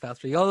Obsession this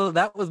past week, although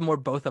that was more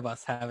both of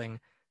us having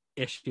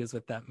issues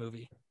with that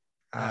movie.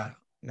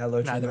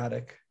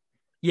 Melodramatic.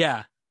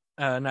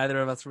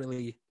 Neither of us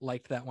really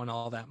liked that one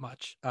all that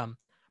much.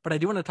 But I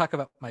do want to talk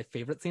about my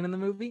favorite scene in the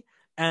movie,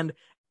 and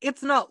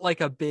it's not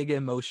like a big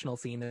emotional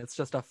scene. It's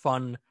just a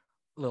fun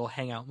little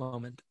hangout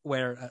moment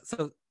where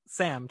so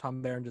Sam,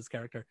 Tom Berenger's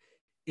character,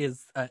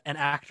 is an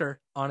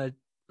actor on a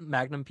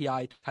Magnum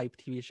PI type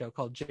TV show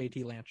called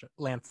JT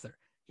Lancer.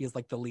 He is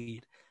like the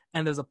lead,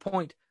 and there's a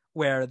point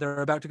where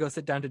they're about to go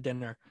sit down to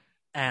dinner,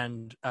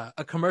 and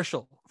a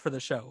commercial for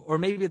the show, or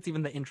maybe it's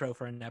even the intro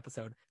for an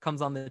episode,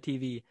 comes on the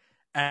TV,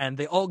 and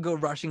they all go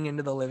rushing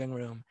into the living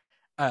room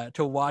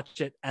to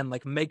watch it and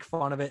like make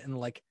fun of it and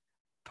like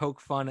poke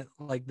fun at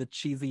like the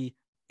cheesy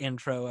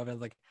intro of it,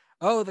 like,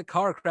 oh, the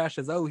car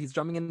crashes, oh, he's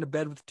jumping into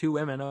bed with two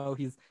women, oh,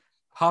 he's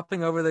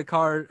hopping over the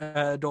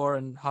car door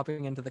and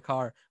hopping into the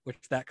car, which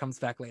that comes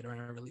back later in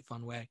a really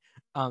fun way.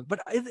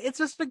 But it's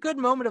just a good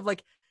moment of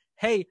like,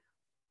 hey,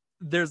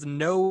 there's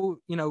no,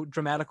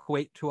 dramatic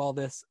weight to all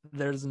this.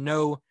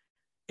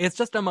 It's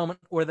just a moment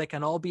where they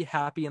can all be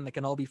happy and they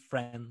can all be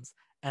friends,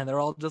 and they're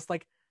all just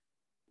like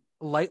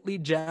lightly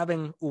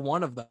jabbing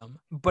one of them,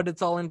 but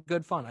it's all in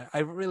good fun. I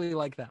really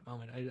like that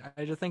moment.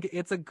 I just think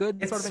it's a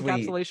good sort of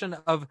encapsulation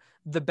of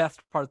the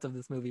best parts of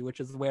this movie, which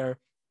is where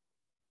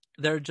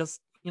they're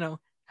just,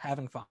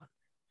 having fun.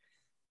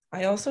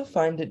 I also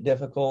find it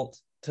difficult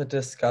to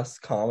discuss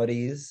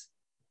comedies.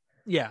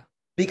 Yeah.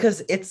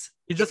 Because it's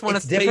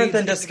different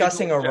than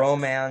discussing a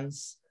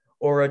romance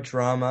or a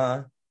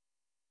drama,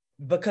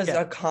 because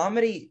a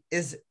comedy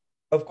is,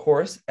 of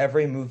course,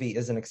 every movie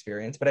is an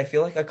experience, but I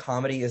feel like a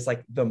comedy is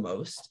like the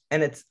most,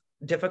 and it's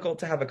difficult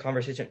to have a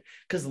conversation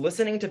because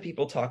listening to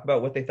people talk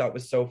about what they thought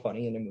was so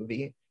funny in a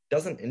movie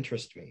doesn't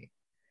interest me.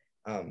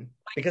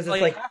 Because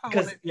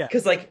it's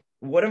because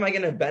what am I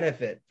going to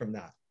benefit from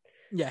that?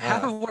 Yeah,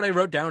 half of what I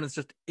wrote down is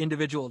just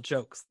individual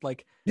jokes.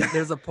 Like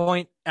there's a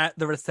point at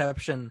the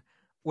reception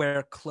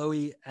where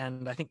Chloe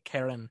and I think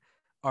Karen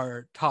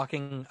are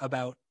talking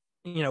about,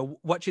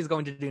 what she's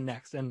going to do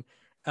next. And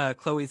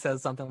Chloe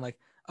says something like,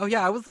 oh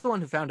yeah, I was the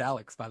one who found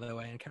Alex, by the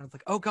way. And Karen's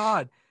like, oh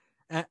God,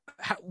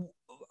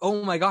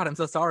 oh my God, I'm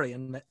so sorry.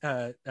 And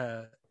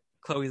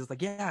Chloe's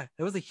like, yeah,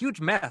 it was a huge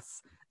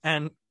mess.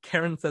 And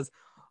Karen says,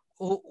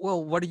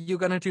 well, what are you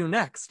going to do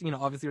next?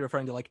 Obviously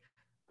referring to like,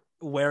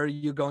 where are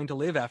you going to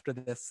live after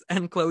this?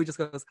 And Chloe just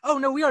goes, oh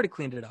no, we already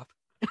cleaned it up.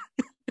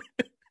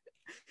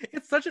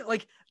 It's such a,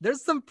 like,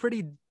 there's some for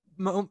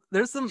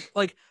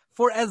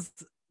as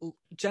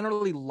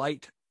generally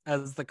light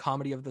as the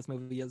comedy of this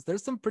movie is,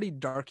 there's some pretty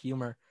dark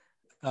humor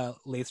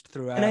laced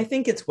throughout. And I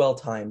think it's well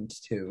timed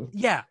too.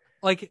 Yeah.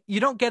 Like you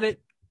don't get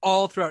it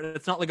all throughout.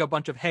 It's not like a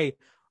bunch of, hey,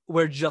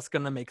 we're just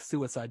going to make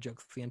suicide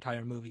jokes the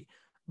entire movie.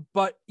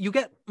 But you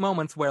get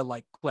moments where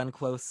like Glenn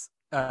Close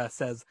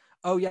says,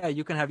 oh yeah,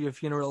 you can have your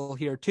funeral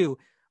here too.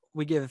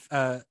 We give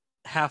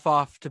half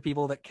off to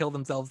people that kill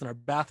themselves in our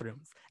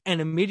bathrooms.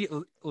 and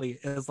immediately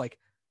is like,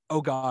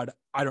 oh God,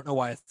 I don't know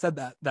why I said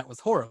that. That was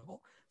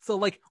horrible. So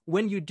like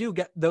when you do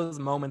get those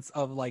moments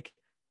of like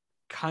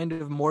kind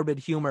of morbid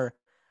humor,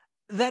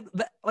 that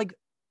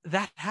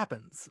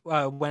happens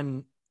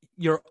when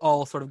you're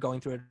all sort of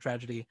going through a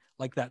tragedy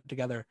like that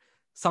together.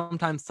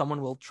 Sometimes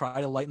someone will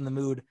try to lighten the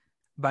mood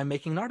by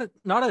making not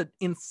a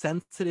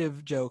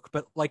insensitive joke,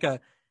 but like a,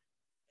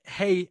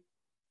 hey,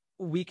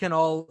 we can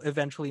all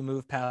eventually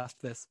move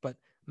past this, but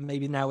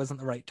maybe now isn't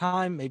the right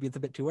time. Maybe it's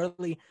a bit too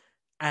early.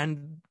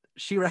 And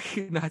she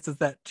recognizes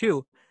that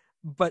too.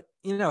 But,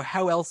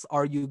 how else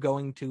are you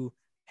going to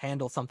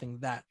handle something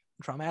that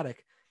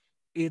traumatic?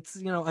 It's,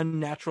 a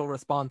natural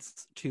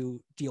response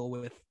to deal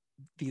with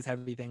these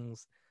heavy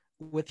things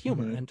with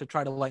humor Mm-hmm. and to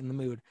try to lighten the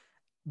mood.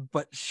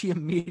 But she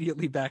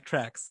immediately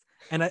backtracks.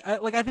 And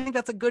I think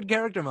that's a good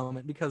character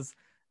moment because,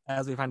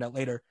 as we find out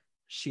later,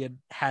 she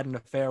had an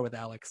affair with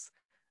Alex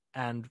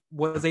and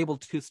was able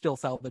to still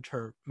salvage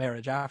her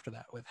marriage after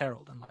that with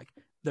Harold. And like,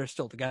 they're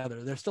still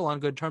together. They're still on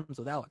good terms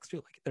with Alex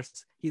too. Like,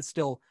 he's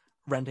still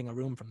renting a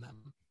room from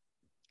them.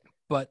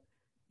 But,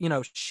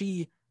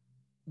 she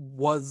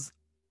was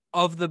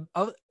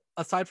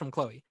aside from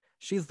Chloe,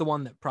 she's the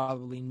one that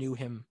probably knew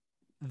him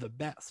the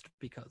best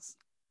because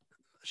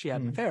she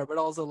had an affair, but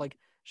also like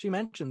she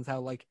mentions how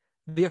like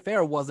the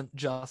affair wasn't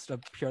just a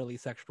purely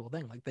sexual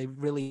thing. Like they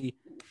really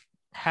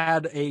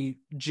had a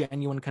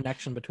genuine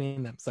connection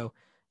between them. So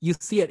you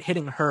see it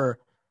hitting her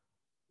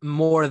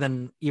more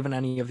than even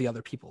any of the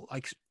other people.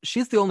 Like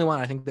she's the only one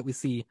I think that we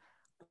see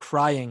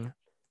crying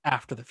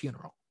after the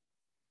funeral.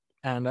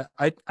 And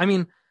I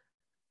mean,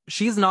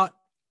 she's not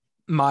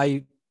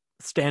my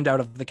standout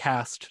of the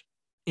cast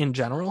in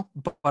general,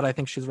 but I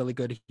think she's really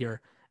good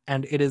here,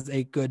 and it is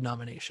a good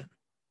nomination.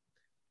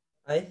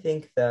 I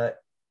think that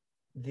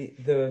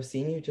the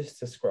scene you just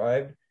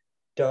described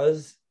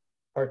does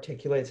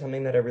articulate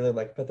something that I really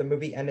like about the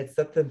movie, and it's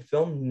that the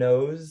film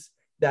knows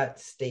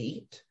that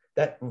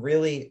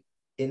really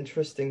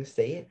interesting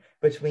state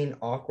between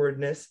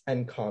awkwardness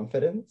and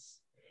confidence,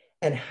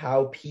 and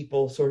how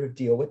people sort of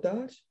deal with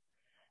that.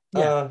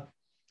 Yeah.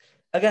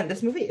 Again,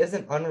 this movie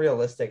isn't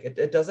unrealistic.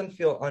 It doesn't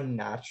feel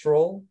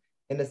unnatural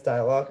in its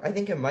dialogue. I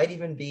think it might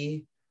even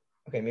be,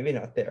 okay, maybe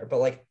not there, but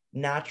like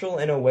natural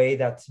in a way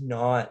that's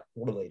not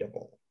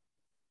relatable.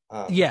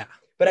 Yeah.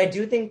 But I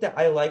do think that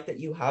I like that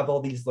you have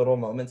all these little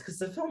moments because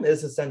the film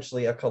is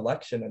essentially a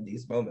collection of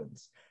these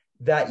moments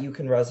that you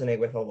can resonate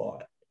with a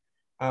lot.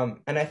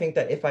 And I think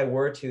that if I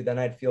were to, then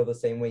I'd feel the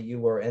same way you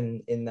were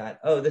in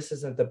that, oh, this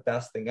isn't the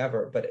best thing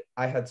ever, but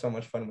I had so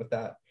much fun with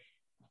that.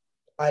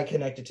 I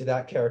connected to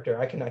that character.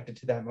 I connected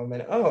to that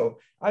moment. Oh,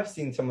 I've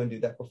seen someone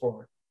do that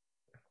before.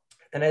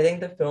 And I think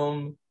the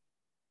film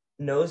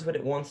knows what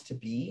it wants to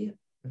be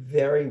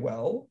very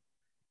well.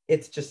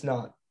 It's just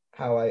not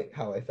how I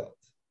felt.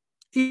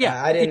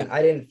 Yeah. I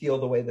didn't feel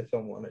the way the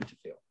film wanted to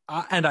feel.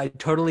 And I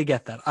totally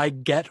get that. I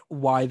get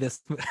why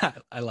this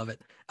I love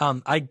it.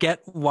 I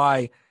get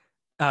why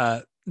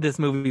this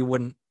movie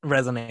wouldn't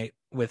resonate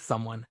with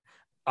someone.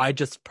 I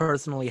just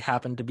personally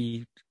happen to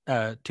be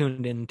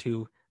tuned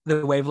into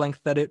the wavelength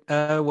that it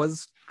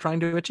was trying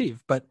to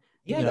achieve. But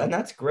yeah, and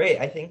that's great.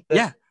 I think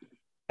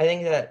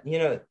that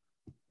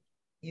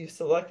you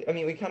select. I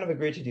mean, we kind of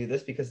agreed to do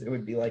this because it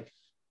would be like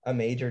a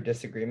major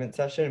disagreement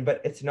session,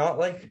 but it's not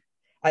like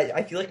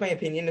I feel like my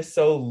opinion is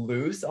so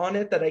loose on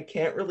it that I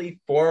can't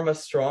really form a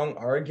strong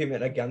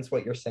argument against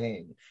what you're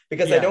saying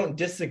because I don't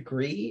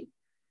disagree.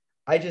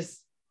 I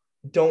just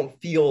don't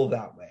feel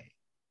that way.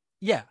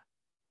 Yeah.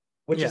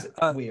 Which is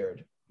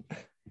weird.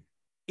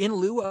 In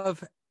lieu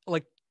of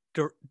like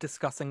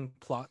discussing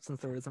plot,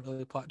 since there isn't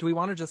really a plot, do we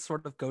want to just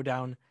sort of go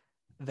down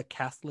the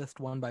cast list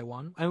one by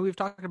one? I mean, we've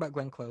talked about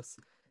Glenn Close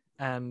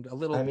and a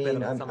little bit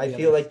about some of the I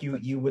feel others,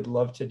 like you would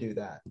love to do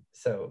that.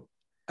 So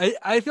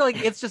I feel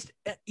like it's just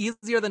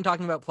easier than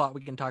talking about plot.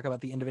 We can talk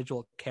about the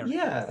individual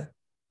characters.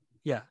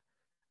 Yeah.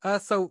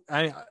 So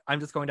I'm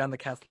just going down the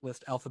cast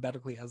list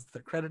alphabetically as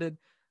they're credited.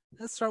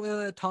 Let's start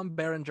with Tom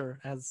Berenger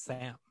as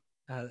Sam,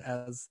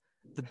 as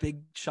the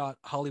big shot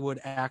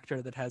Hollywood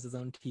actor that has his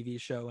own TV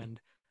show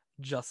and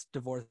just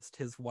divorced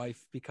his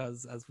wife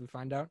because, as we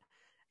find out,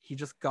 he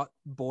just got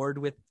bored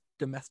with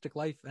domestic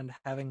life and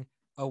having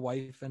a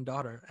wife and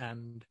daughter,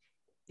 and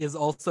is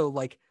also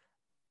like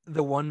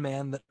the one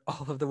man that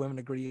all of the women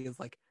agree is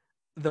like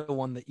the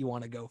one that you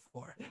want to go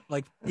for.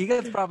 Like he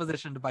gets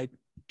propositioned by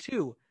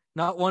two,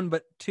 not one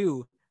but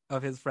two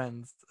of his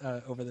friends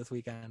over this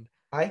weekend.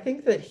 I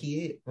think that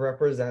he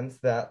represents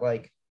that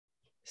like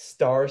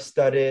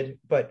star-studded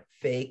but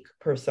fake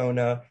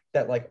persona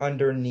that like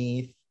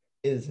underneath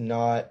is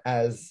not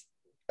as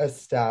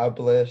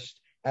established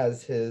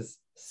as his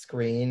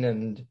screen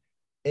and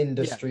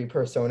industry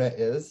persona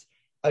is.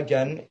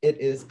 Again,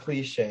 it is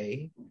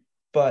cliche,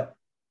 but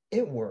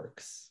it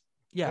works.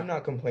 Yeah, I'm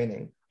not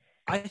complaining.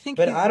 I think,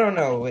 but I don't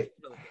know.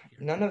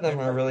 None of them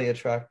are really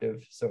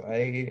attractive, so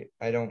I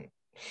don't.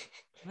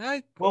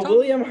 Well,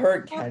 William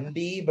Hurt can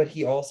be, but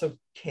he also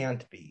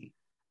can't be.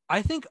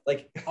 I think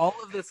like all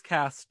of this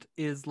cast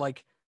is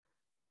like,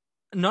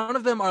 none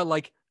of them are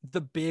like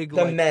the big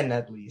The like men,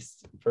 at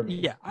least for me.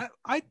 yeah,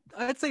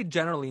 I'd say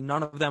generally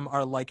none of them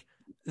are like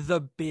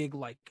the big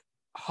like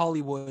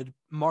Hollywood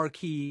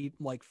marquee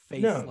like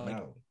face No,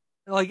 like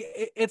no.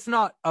 it's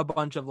not a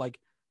bunch of like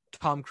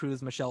Tom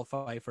Cruise, Michelle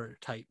Pfeiffer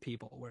type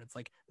people where it's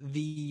like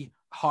the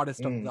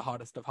hottest of the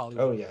hottest of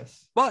Hollywood. Oh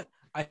yes. But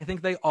I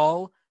think they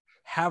all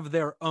have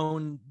their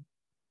own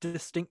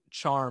distinct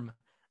charm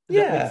that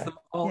makes Yeah. them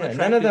all Yeah. attractive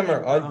None of them in are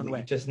their own ugly.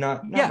 way. Just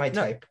not Yeah, my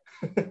no, type.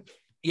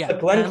 yeah,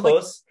 But Glenn and like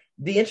Close,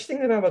 the interesting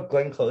thing about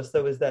Glenn Close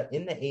though is that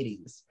in the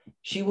 80s,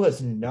 she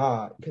was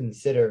not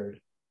considered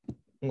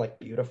like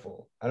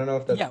beautiful. I don't know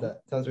if yeah,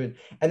 that sounds weird.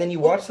 And then you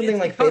well, watch something it's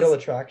like because Fatal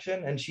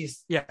Attraction and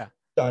she's yeah,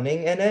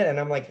 stunning in it, and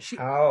I'm like, she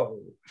how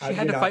she do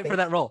had you to not fight for think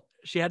that role.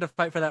 She had to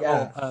fight for that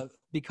role yeah.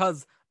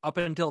 because up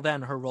until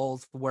then her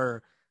roles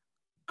were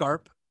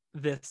Garp,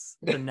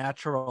 the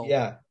natural,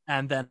 Yeah.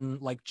 and then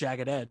like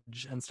Jagged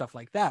Edge and stuff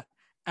like that.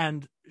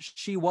 And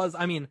she was,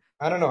 I mean,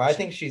 I don't know. I she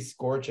think she's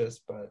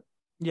gorgeous, but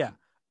yeah,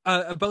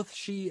 both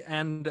she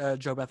and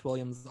Jo Beth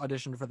Williams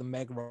auditioned for the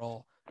Meg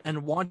role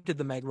and wanted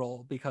the Meg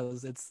role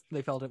because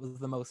they felt it was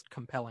the most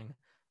compelling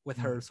with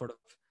her sort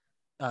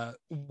of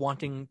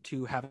wanting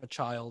to have a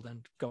child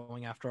and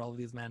going after all of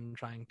these men,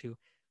 trying to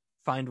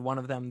find one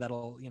of them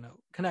that'll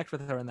connect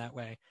with her in that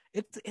way.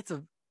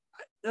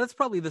 That's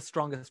probably the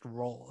strongest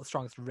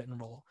written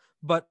role.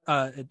 But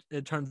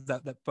it turns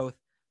out that both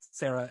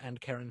Sarah and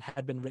Karen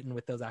had been written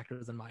with those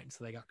actors in mind,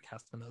 so they got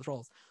cast in those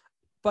roles.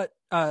 But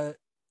so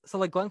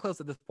like Glenn Close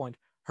at this point,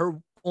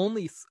 her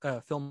only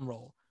film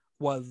role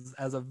was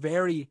as a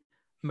very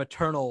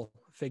maternal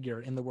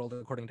figure in The World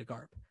According to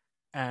Garp.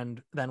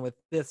 And then with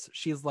this,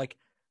 she's like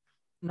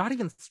not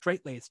even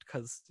straight-laced,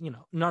 because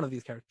none of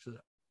these characters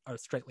are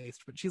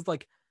straight-laced, but she's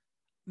like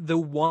the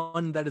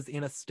one that is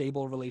in a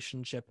stable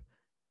relationship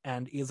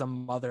and is a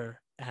mother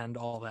and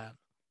all that.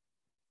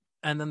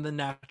 And then the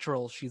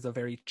natural, she's a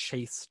very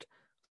chaste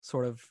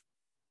sort of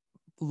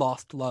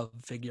lost love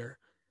figure.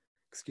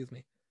 Excuse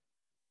me.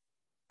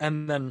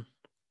 And then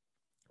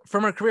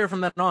from her career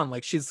from then on,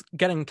 like she's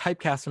getting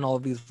typecast in all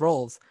of these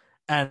roles,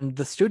 and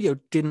the studio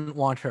didn't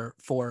want her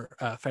for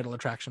Fatal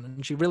Attraction,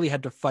 and she really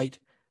had to fight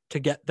to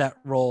get that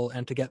role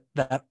and to get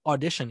that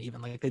audition.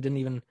 Even like they didn't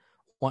even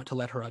want to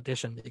let her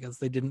audition because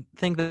they didn't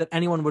think that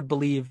anyone would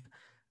believe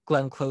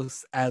Glenn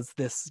Close as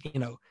this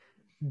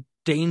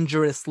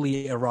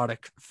dangerously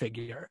erotic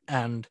figure.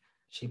 And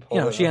she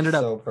pulled it she off ended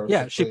up so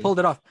perfectly. she pulled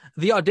it off.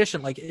 The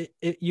audition, like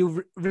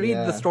you read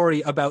the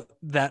story about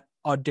that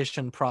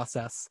audition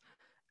process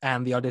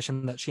and the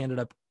audition that she ended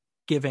up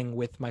giving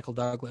with Michael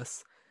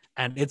Douglas,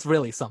 and it's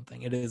really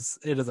something. It is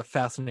a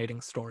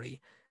fascinating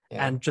story.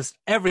 Yeah. And just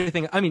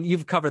everything. I mean,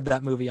 you've covered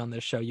that movie on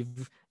this show.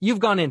 You've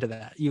gone into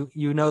that.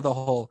 You know the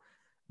whole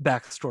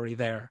backstory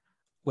there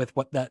with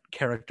what that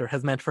character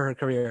has meant for her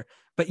career.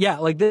 But yeah,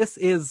 like this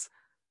is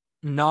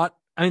not.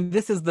 I mean,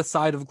 this is the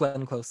side of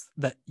Glenn Close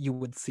that you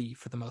would see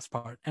for the most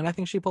part, and I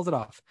think she pulls it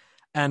off.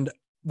 And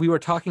we were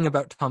talking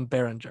about Tom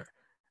Berenger,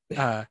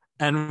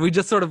 and we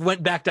just sort of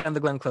went back down the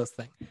Glenn Close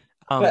thing.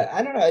 But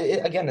I don't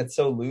know. Again, it's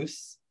so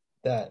loose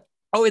that.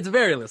 Oh, it's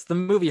very loose. The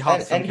movie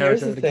hops from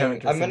character to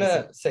character. I'm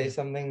gonna say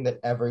something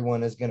that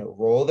everyone is gonna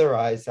roll their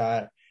eyes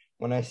at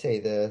when I say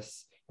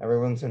this.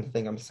 Everyone's gonna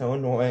think I'm so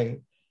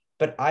annoying,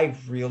 but I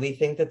really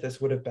think that this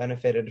would have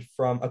benefited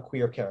from a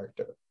queer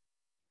character.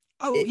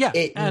 Oh, yeah.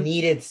 It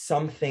needed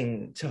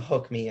something to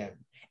hook me in,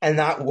 and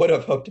that would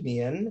have hooked me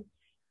in.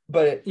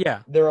 But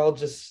they're all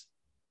just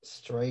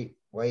straight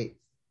white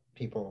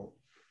people.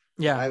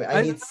 Yeah,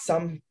 I need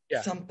something.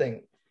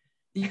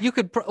 You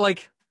could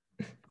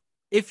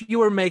if you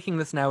were making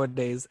this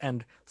nowadays,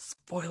 and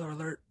spoiler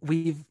alert,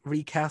 we've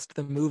recast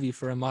the movie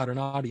for a modern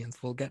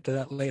audience. We'll get to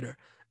that later.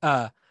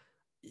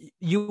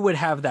 You would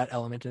have that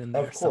element in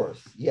there. Of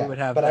course, yeah. Would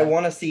have but I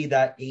want to see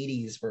that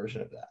 80s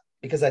version of that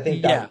because I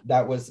think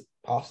that was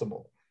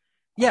possible.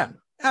 Yeah,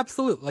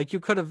 absolutely. Like you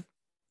could have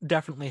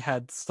definitely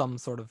had some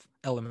sort of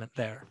element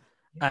there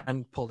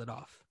and pulled it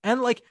off.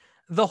 And like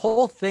the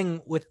whole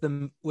thing with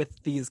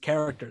these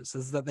characters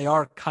is that they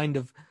are kind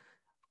of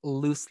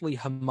loosely,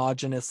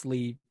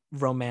 homogeneously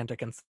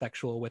romantic and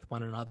sexual with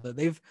one another.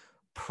 They've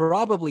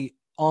probably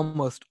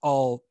almost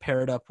all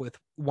paired up with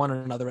one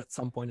another at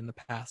some point in the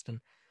past and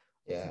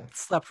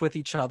slept with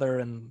each other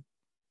and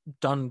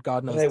done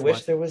God knows what. I wish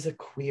what. there was a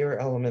queer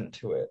element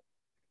to it.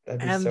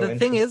 That'd be and so the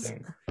thing is,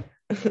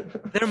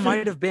 there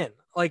might have been.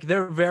 Like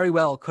there very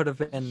well could have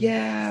been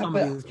some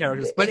of these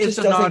characters, but it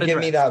just doesn't give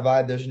me that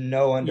vibe. There's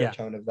no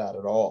undertone of that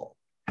at all.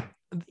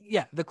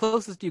 Yeah, the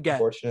closest you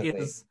get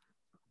is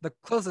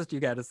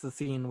the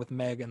scene with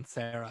Meg and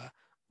Sarah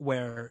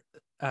where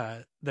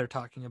they're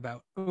talking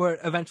about where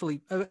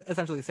essentially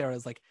Sarah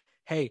is like,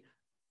 hey,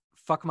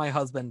 fuck my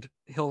husband,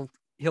 he'll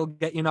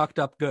get you knocked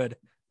up good,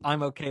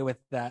 I'm okay with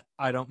that,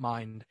 I don't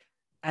mind.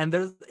 And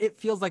it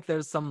feels like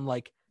there's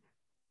something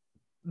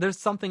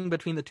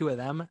between the two of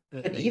them.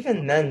 But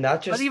even then,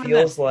 that just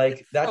feels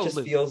like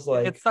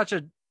it's such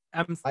a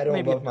I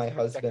don't love my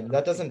husband.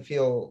 That doesn't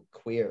feel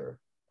queer.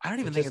 I don't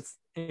even think it's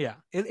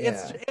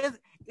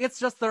it's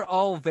just they're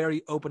all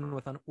very open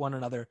with one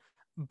another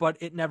but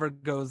it never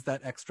goes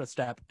that extra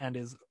step and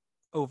is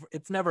over.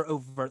 It's never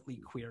overtly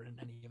queer in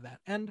any of that,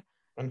 and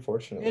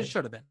Unfortunately. it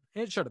should have been.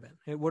 It should have been.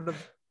 It would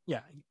have.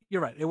 Yeah,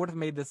 you're right. It would have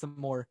made this a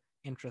more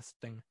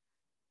interesting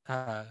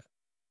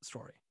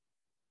story.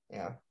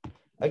 Yeah.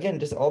 Again,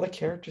 just all the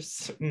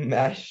characters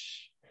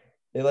mesh.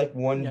 They like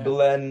one Yeah.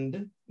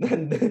 blend.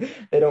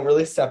 They don't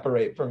really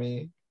separate for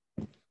me.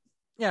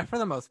 Yeah, for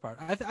the most part.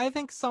 I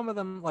think some of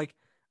them, like,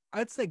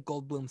 I'd say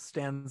Goldblum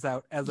stands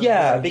out as a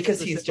Yeah, very because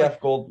he's specific,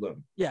 Jeff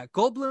Goldblum. yeah,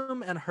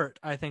 Goldblum and Hurt,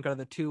 I think, are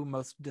the two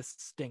most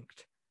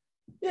distinct.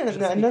 Yeah, Just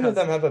none because- of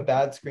them have a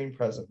bad screen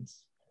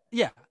presence.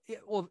 Yeah,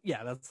 well,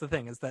 yeah, that's the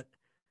thing, is that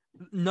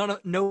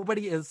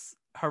nobody is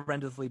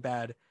horrendously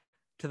bad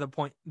to the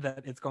point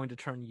that it's going to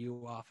turn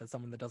you off as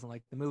someone that doesn't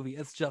like the movie.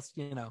 It's just,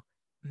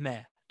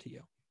 meh to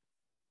you.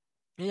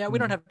 And yeah, we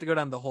don't have to go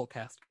down the whole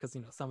cast because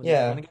some of these are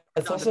Yeah, gonna get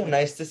it's also redundant.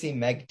 nice to see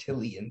Meg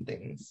Tilly in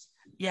things.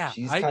 Yeah,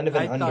 She's kind of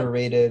an I thought-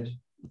 underrated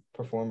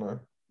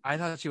performer. I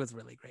thought she was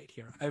really great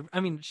here. I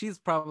mean, she's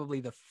probably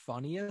the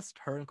funniest.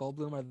 Her and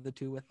Goldblum are the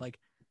two with like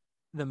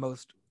the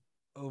most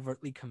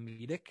overtly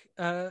comedic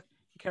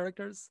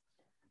characters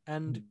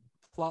and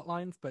plot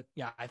lines. But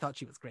yeah, I thought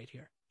she was great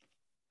here.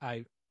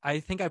 I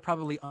think I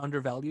probably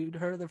undervalued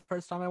her the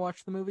first time I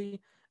watched the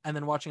movie, and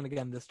then watching it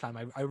again this time,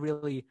 I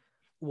really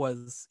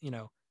was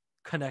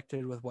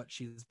connected with what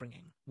she's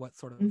bringing, what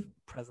sort of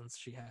presence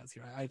she has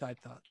here. I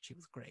thought she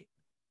was great.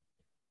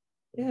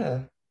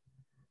 Yeah.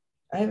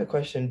 I have a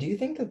question. Do you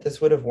think that this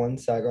would have won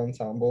SAG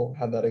Ensemble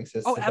had that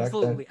existed Oh, back then?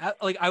 absolutely.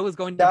 I was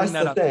going to That's bring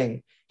that the up.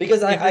 thing.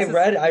 Because If I this is-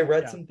 read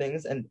yeah. some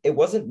things and it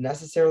wasn't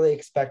necessarily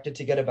expected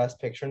to get a Best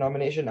Picture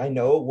nomination. I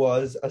know it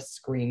was a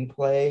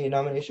screenplay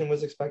nomination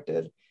was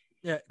expected.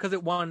 Yeah, because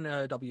it won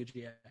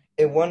WGA.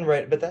 It won,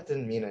 right, but that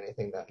didn't mean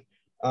anything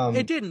then.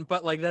 It didn't,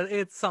 but like that,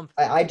 it's something.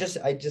 I just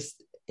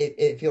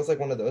it feels like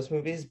one of those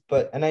movies,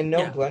 and I know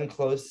Yeah. Glenn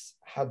Close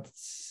had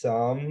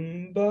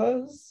some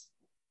buzz.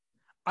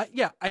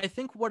 I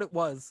think what it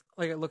was,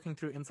 like looking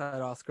through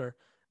Inside Oscar,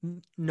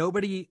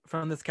 nobody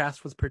from this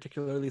cast was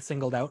particularly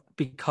singled out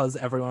because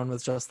everyone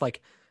was just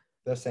like,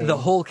 The same. the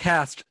whole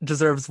cast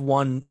deserves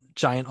one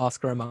giant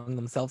Oscar among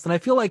themselves. And I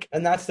feel like,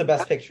 And that's the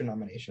Best Picture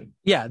nomination.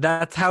 yeah,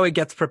 that's how it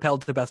gets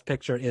propelled to Best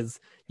Picture, is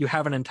you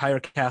have an entire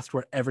cast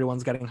where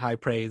everyone's getting high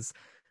praise.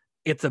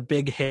 It's a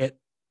big hit,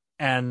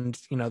 and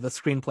the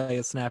screenplay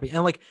is snappy.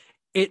 And like,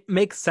 it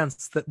makes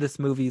sense that this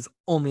movie's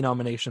only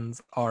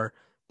nominations are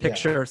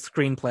picture,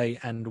 screenplay,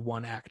 and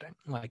one acting.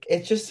 Like,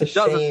 It's just a it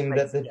doesn't shame make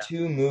that the sense,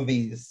 two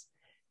movies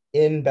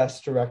in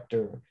Best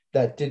Director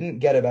that didn't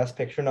get a Best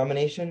Picture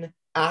nomination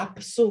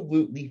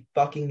absolutely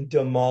fucking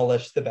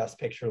demolished the Best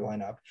Picture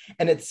lineup.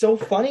 And it's so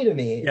funny to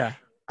me. yeah,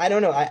 I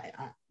don't know.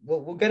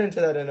 We'll get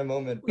into that in a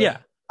moment. But yeah.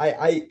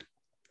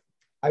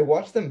 I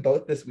watched them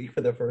both this week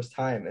for the first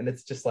time, and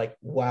it's just like,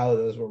 wow,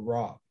 those were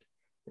robbed.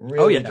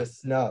 Really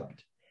just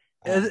snubbed.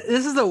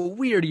 This is a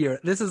weird year.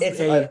 This is It's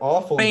a an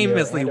awful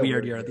famously year and a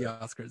weird year at the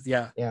Oscars.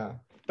 Yeah. Yeah.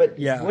 But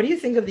Yeah. what do you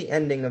think of the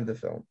ending of the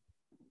film?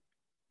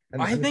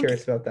 I I'm think-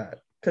 curious about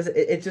that. Because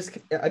it just,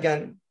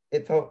 again,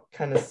 it felt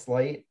kind of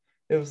slight.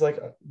 It was like,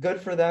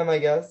 good for them, I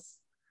guess.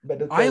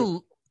 But it's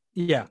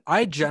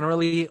I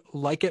generally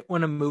like it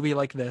when a movie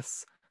like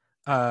this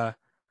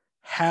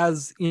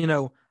has,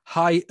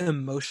 high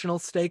emotional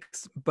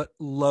stakes but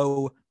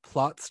low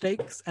plot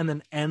stakes, and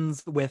then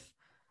ends with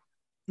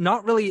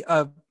not really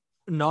a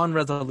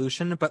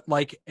non-resolution, but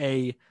like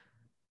things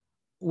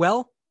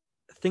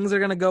are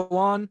going to go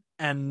on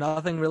and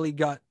nothing really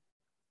got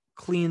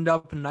cleaned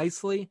up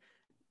nicely,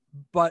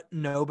 but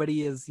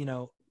nobody is,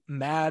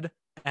 mad,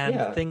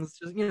 and things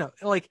just,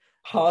 like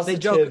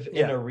positive in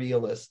yeah. a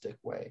realistic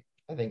way,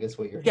 I think is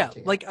what you're yeah,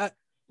 hinting like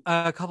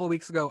a couple of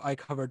weeks ago, I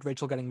covered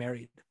Rachel Getting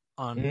Married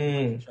on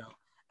the show,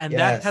 and Yes.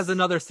 that has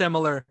another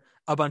similar,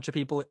 a bunch of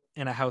people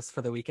in a house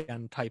for the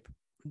weekend type.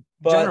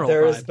 But general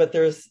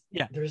vibe.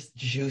 there's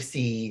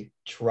juicy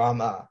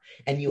drama,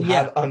 and you Yeah.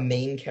 have a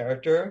main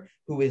character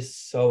who is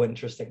so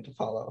interesting to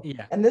follow.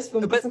 Yeah. And this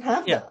film But- doesn't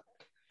have yeah. that.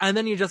 And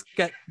then you just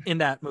get, in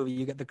that movie,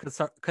 you get the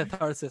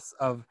catharsis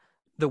of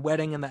the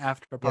wedding and the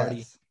after party,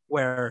 Yes.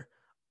 where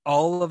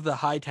all of the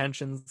high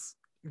tensions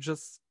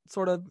just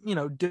sort of,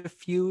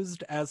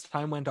 diffused as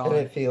time went on. And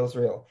it feels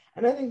real.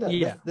 And I think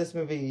that this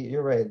movie,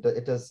 you're right, that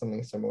it does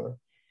something similar.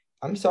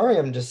 I'm sorry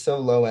I'm just so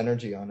low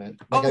energy on it.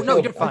 Like,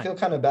 you're fine. I feel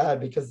kind of bad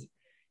because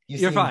You're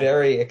seem fine.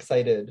 very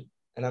excited.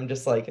 And I'm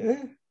just like,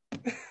 eh.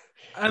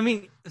 I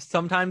mean,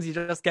 sometimes you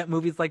just get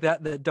movies like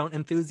that don't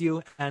enthuse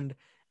you, and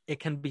it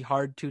can be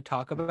hard to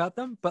talk about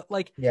them. But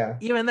like, Yeah.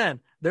 even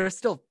then, there's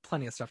still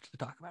plenty of stuff to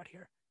talk about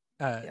here,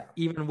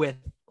 even with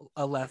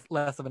a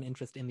less of an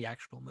interest in the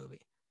actual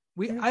movie.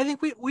 I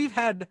think we've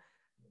had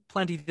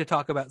plenty to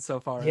talk about so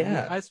far.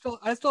 Yeah. I still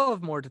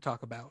have more to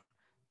talk about.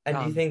 And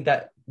do you think do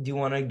you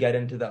want to get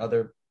into the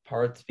other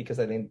parts? Because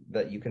I think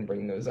that you can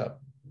bring those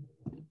up.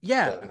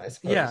 Yeah. Then, I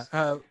suppose.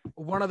 Yeah.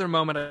 One other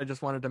moment I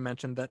just wanted to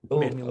mention that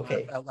made me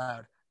laugh out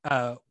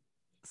loud.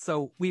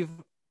 So we've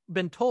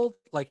been told,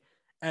 like,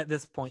 at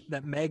this point,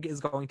 that Meg is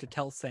going to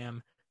tell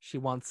Sam she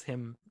wants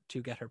him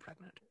to get her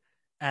pregnant.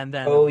 And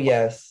then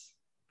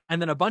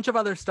And then a bunch of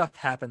other stuff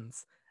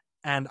happens.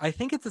 And I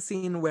think it's a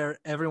scene where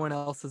everyone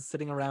else is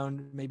sitting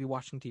around, maybe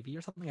watching TV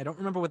or something. I don't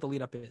remember what the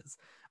lead up is.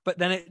 But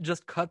then it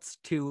just cuts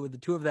to the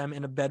two of them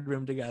in a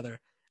bedroom together.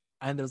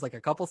 And there's like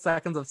a couple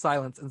seconds of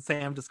silence, and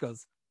Sam just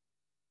goes,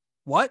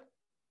 "What?"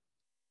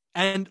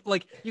 And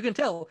like you can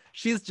tell,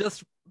 she's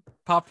just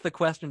popped the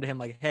question to him,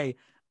 like, "Hey,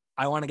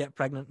 I want to get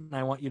pregnant and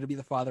I want you to be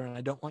the father, and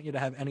I don't want you to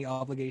have any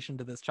obligation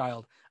to this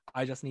child.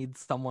 I just need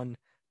someone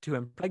to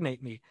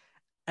impregnate me."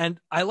 And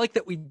I like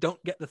that we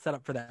don't get the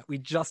setup for that. We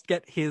just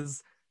get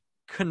his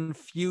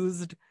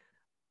confused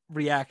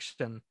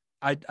reaction.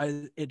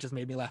 It just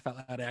made me laugh out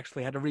loud. I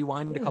actually had to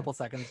rewind a couple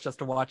seconds just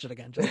to watch it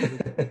again.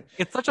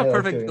 It's such a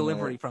perfect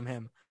delivery from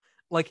him.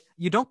 Like,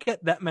 you don't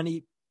get that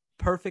many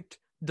perfect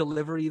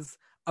deliveries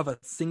of a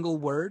single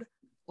word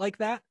like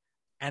that,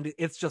 and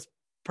it's just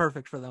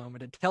perfect for the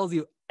moment. It tells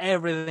you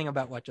everything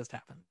about what just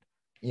happened.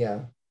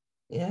 Yeah.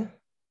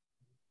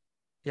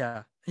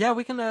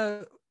 We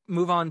can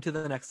move on to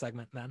the next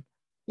segment then.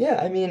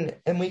 Yeah, I mean,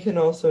 and we can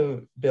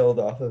also build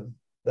off of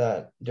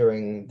that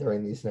during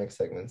these next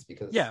segments,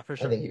 because for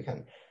sure. I think you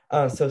can.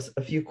 So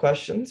a few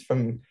questions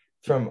from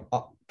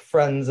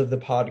friends of the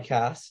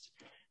podcast.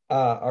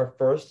 Our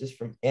first is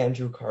from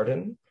Andrew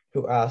Carden,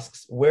 who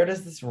asks, "Where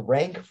does this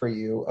rank for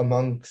you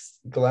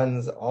amongst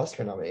Glenn's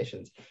Oscar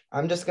nominations?"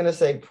 I'm just gonna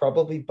say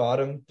probably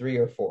bottom 3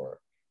 or 4.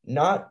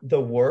 Not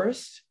the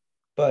worst,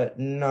 but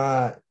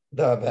not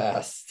the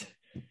best.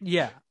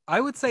 Yeah,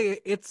 I would say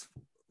it's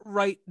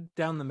right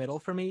down the middle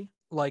for me.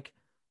 Like,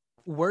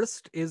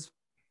 worst is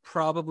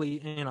probably,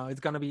 it's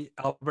going to be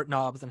Albert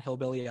Nobbs and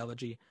Hillbilly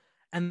Elegy.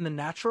 And The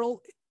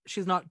Natural,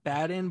 she's not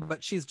bad in,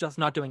 but she's just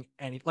not doing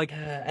anything. Like,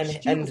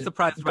 and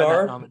surprised by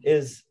Garp that nomination.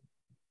 is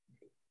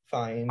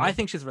fine. I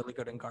think she's really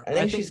good in Garp. I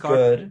think she's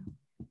good.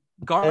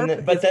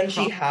 Garp, but then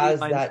she has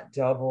that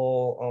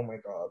double. Oh my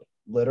god!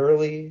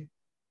 Literally,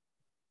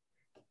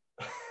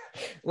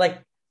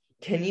 like,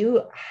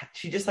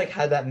 she just like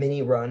had that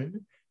mini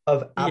run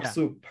of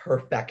absolute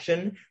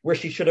perfection where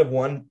she should have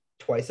won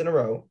twice in a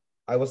row.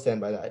 I will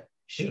stand by that.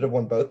 She should have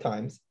won both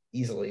times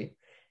easily,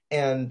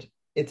 and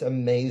it's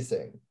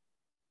amazing.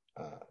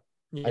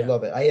 I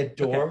love it. I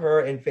adore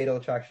her in Fatal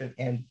Attraction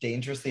and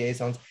Dangerous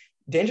Liaisons.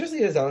 Dangerous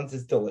Liaisons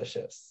is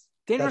delicious.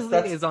 Dangerous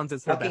Liaisons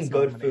is her best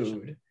good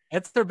food.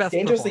 It's their best.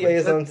 Dangerous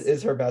Liaisons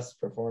is her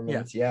best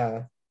performance.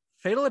 Yeah.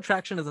 Fatal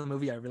Attraction is a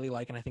movie I really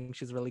like, and I think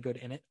she's really good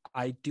in it.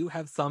 I do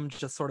have some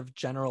just sort of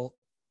general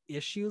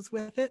issues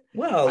with it.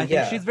 Well, I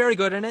think she's very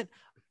good in it.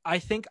 I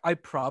think I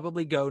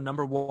probably go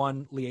number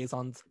 1,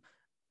 Liaisons.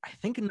 I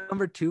think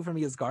number 2 for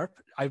me is Garp.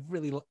 I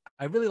really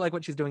like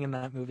what she's doing in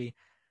that movie.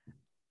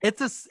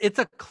 It's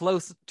a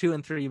close 2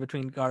 and 3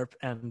 between Garp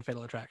and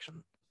Fatal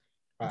Attraction.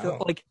 Wow.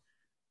 So,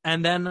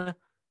 and then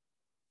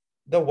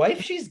The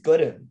Wife, she's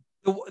good in.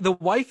 The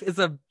Wife is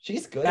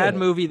she's good bad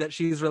movie that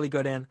she's really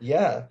good in.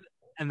 Yeah.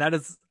 And that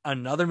is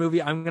another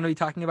movie I'm going to be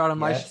talking about on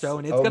my show,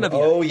 and it's going to be.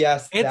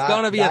 It's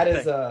going to be that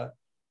is a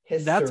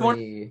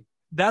history.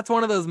 That's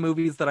one of those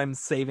movies that I'm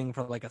saving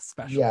for like a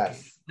special.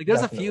 Yes, like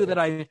there's definitely a few that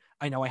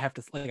I know I have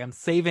to I'm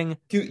saving.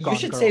 Dude, you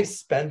should save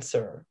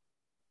Spencer.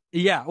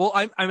 Yeah, well,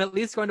 I'm at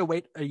least going to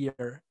wait a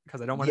year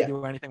because I don't want to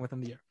do anything within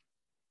the year.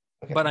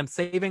 Okay. But I'm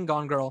saving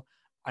Gone Girl.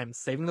 I'm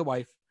saving The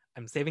Wife.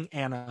 I'm saving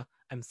Anna.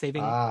 I'm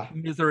saving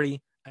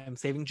Misery. I'm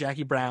saving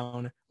Jackie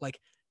Brown. Like,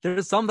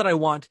 there's some that I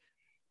want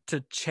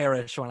to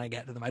cherish when I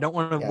get to them. I don't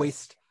want to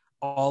waste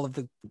all of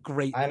the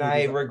great and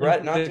I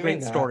regret not doing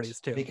great stories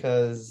too,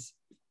 because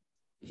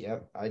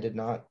I did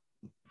not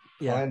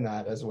plan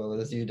that as well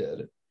as you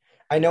did.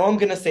 I know I'm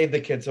gonna save The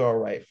Kids Are All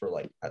Right for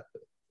like a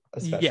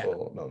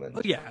special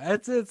moment. Yeah,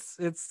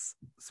 it's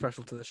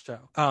special to the show.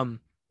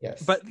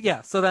 Yes, but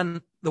so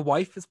then The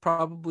Wife is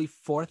probably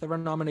 4th of our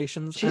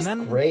nominations. She's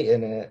and then, great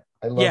in it.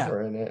 I love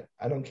her in it.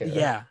 I don't care.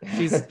 Yeah,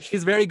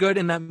 she's very good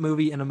in that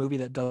movie, in a movie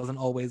that doesn't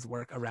always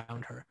work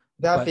around her.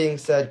 That being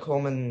said,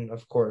 Coleman,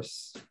 of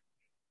course.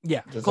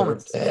 Yeah,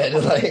 Coleman.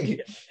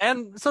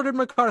 And so did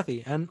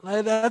McCarthy, and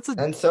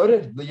and so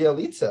did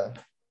Yalitza.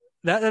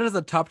 That is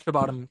a top to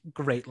bottom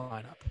great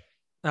lineup.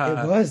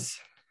 It was.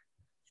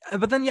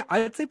 But then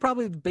I'd say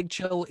probably Big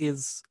Chill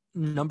is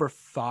number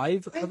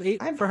 5 of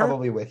 8 I'm for her.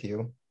 Probably with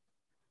you.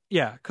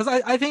 Yeah, because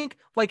I think,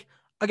 like,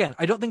 again,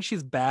 I don't think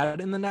she's bad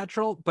in The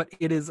Natural, but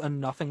it is a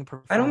nothing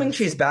performance. I don't think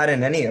she's bad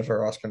in any of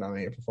her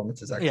Oscar-nominated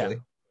performances,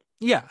 actually.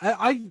 Yeah,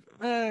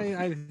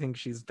 I think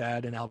she's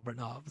bad in Albert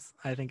Nobbs.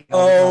 I think.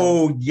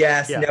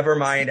 Never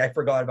mind. I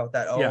forgot about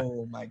that.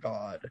 Oh my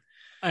god.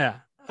 Yeah,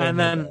 and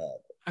then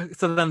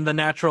so then The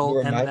Natural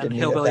and then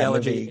Hillbilly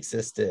Elegy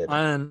existed,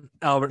 and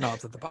Albert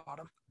Nobbs at the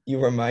bottom.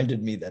 You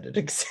reminded me that it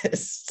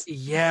exists.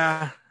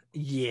 Yeah,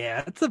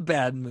 it's a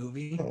bad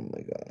movie. Oh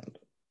my god,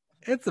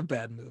 it's a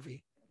bad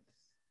movie.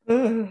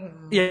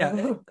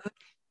 Yeah.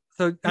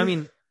 So I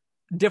mean,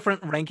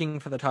 different ranking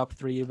for the top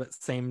 3, but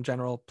same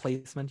general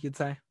placement, you'd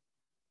say.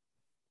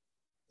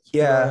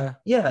 Yeah.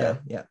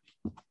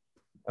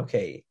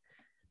 Okay.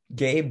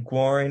 Gabe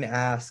Gorin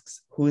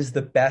asks, "Who's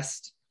the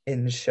best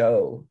in the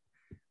show?"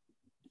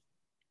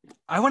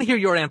 I want to hear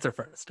your answer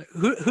first.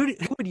 Who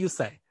would you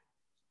say?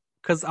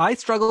 because I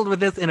struggled with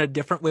this in a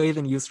different way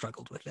than you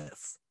struggled with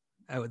this,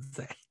 I would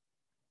say.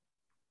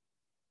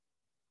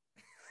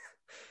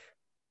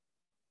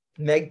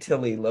 Meg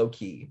Tilly, low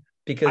key, I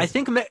because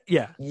think,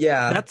 yeah,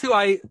 yeah, that's who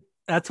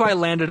I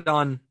landed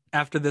on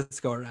after this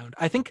go around.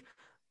 I think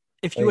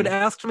if you had like,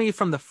 asked me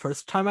from the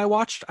first time I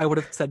watched, I would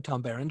have said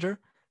Tom Berenger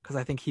because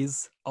I think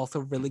he's also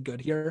really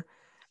good here.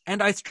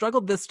 And I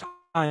struggled this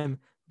time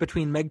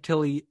between Meg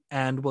Tilly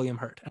and William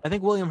Hurt. And I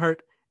think William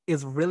Hurt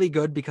is really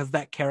good because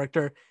that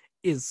character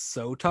is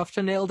so tough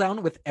to nail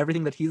down with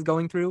everything that he's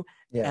going through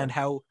yeah, and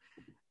how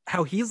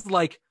he's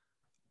like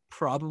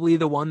probably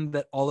the one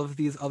that all of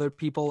these other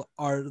people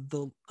are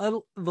the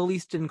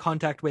least in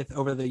contact with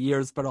over the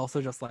years, but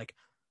also just like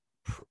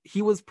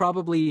he was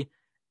probably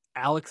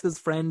Alex's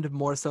friend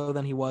more so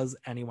than he was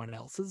anyone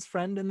else's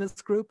friend in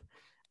this group.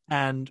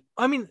 And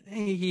I mean,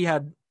 he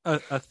had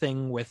a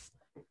thing with,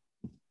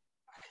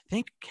 I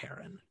think,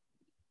 Karen.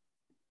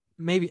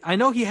 Maybe I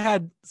know he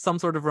had some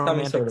sort of some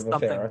romantic sort of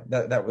something affair.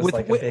 That was with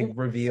like a big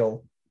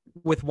reveal.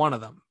 with one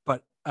of them,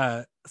 but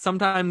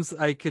sometimes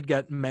I could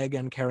get Meg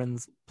and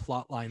Karen's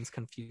plot lines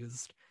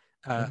confused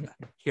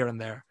here and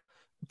there.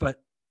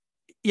 But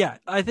yeah,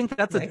 I think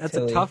that's Meg a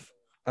Tilly, tough,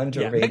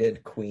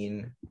 underrated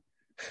queen.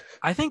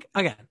 I think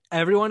again,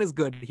 everyone is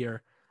good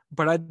here,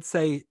 but I'd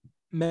say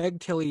Meg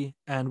Tilly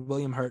and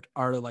William Hurt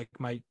are like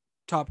my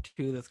top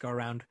two that go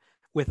around,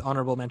 with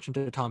honorable mention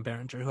to Tom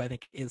Berenger, who I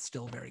think is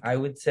still very good. I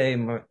would say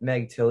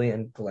Meg Tilly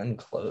and Glenn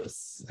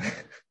Close.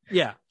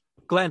 Yeah,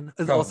 Glenn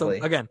is also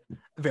again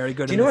very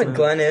good. Do you know what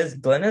Glenn is?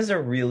 Glenn is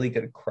a really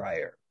good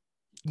crier.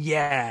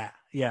 Yeah.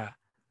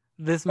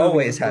 This movie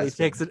Always really has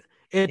takes it.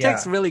 It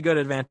takes really good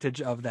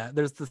advantage of that.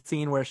 There's the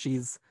scene where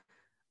she's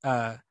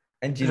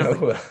and you know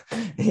who?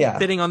 Yeah,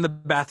 sitting on the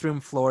bathroom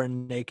floor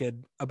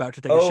naked, about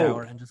to take a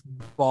shower, and just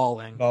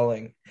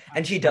bawling.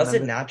 And she does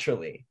it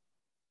naturally.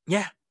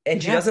 Yeah.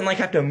 And she doesn't like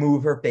have to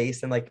move her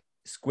face and like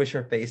squish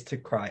her face to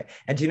cry.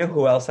 And do you know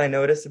who else I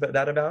noticed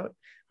about?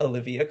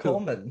 Olivia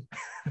Colman.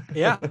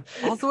 Yeah.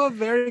 Also a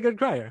very good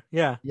crier.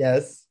 Yeah.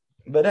 Yes.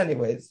 But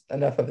anyways,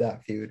 enough of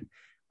that feud.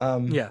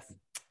 Yes.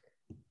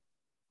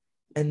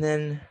 And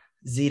then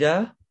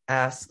Zeta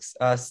asks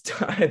us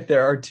if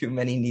there are too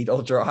many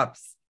needle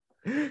drops.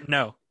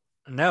 No,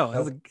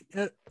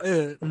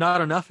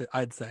 not enough,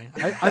 I'd say.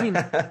 I mean,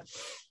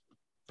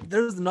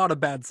 there's not a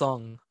bad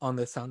song on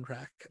this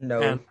soundtrack.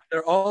 No. And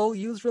they're all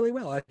used really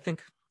well.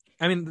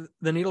 I mean,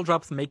 the needle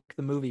drops make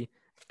the movie,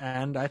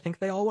 and I think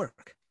they all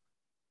work.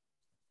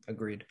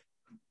 Agreed.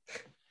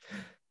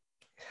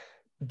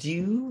 I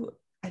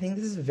think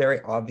this is a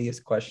very obvious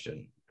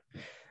question.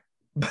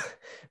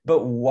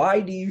 But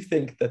why do you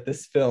think that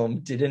this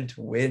film didn't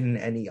win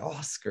any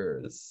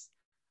Oscars?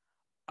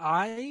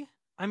 I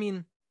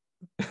mean,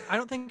 I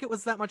don't think it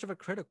was that much of a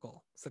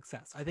critical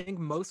success. I think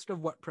most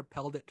of what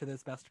propelled it to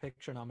this Best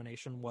Picture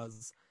nomination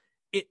was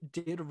it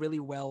did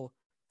really well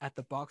at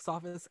the box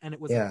office, and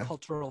it was a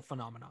cultural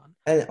phenomenon.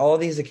 And all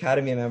these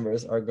Academy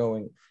members are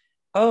going,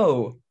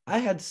 oh, I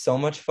had so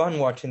much fun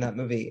watching that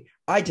movie.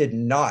 I did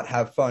not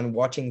have fun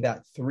watching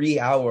that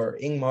 3-hour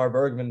Ingmar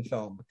Bergman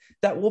film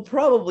that will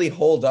probably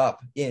hold up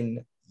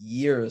in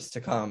years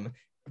to come.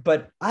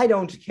 But I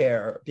don't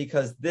care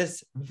because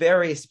this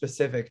very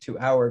specific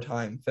 2-hour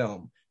time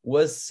film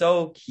was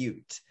so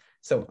cute.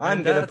 So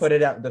I'm going to put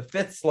it at the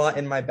 5th slot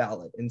in my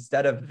ballot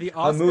instead of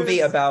a movie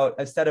about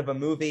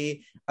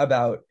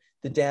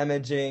the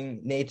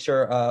damaging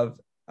nature of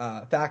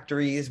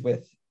factories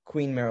with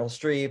Queen Meryl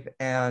Streep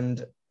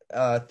and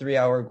a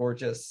 3-hour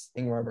gorgeous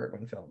Ingmar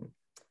Bergman film.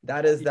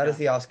 That is the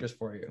Oscars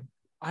for you.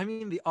 I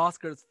mean, the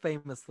Oscars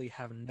famously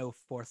have no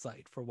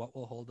foresight for what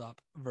will hold up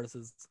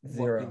versus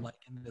Zero. What we like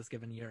in this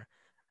given year.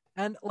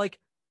 And like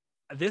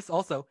this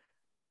also,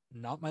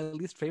 not my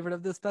least favorite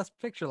of this Best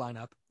Picture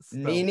lineup. So,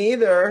 me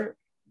neither.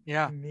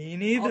 Yeah. Me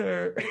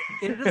neither.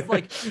 It is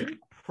like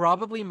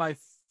probably my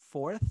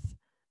 4th,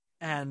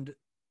 and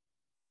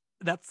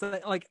that's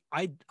like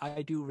I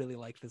do really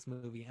like this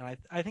movie, and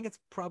I think it's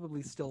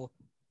probably still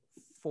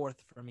 4th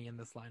for me in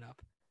this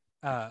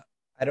lineup.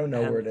 I don't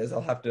know where it is.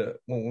 I'll have to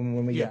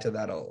when we get to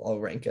that. I'll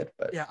rank it.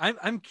 But yeah,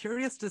 I'm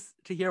curious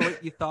to hear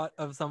what you thought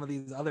of some of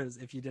these others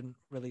if you didn't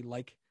really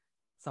like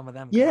some of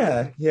them.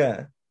 Yeah.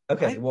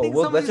 Okay.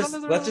 Well, let's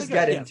just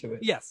get into it.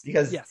 Yes.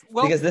 Because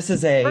this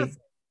is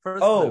first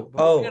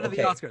before we get to the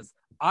okay. Oscars,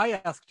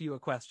 I asked you a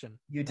question.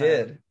 You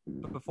did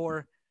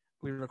before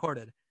we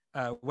recorded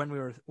when we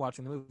were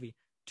watching the movie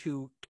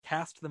to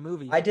cast the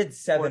movie. I did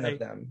 7 of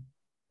them.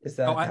 Is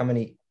that how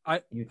many?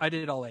 I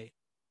did all 8.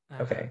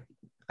 Okay.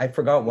 I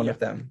forgot one of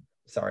them.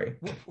 Sorry.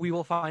 We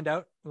will find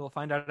out. We will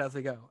find out as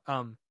we go.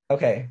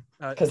 Okay.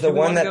 Because the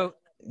one that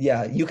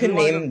you can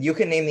name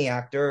the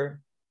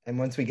actor, and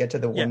once we get to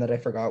the one that I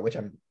forgot, which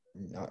I'm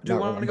not. Do you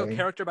want to go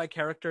character by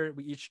character?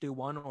 We each do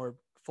one, or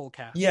full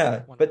cast?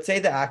 Yeah, but say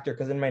the actor,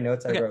 because in my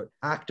notes I wrote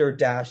actor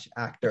 -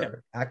 actor. Okay.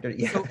 Actor.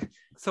 Yeah.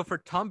 So for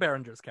Tom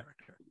Berenger's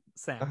character,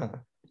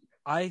 Sam,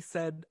 I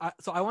said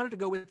so I wanted to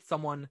go with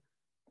someone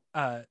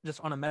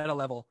just on a meta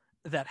level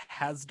that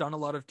has done a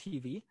lot of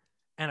TV.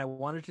 And I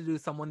wanted to do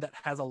someone that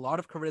has a lot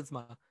of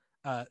charisma,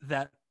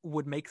 that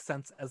would make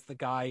sense as the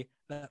guy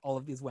that all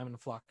of these women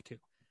flock to.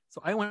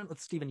 So I went with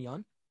Steven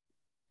Yeun,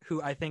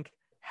 who I think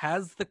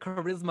has the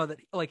charisma that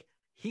like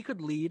he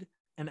could lead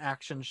an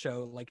action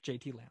show like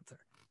JT Lancer.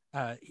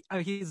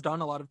 He's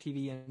done a lot of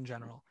TV in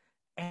general,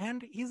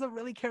 and he's a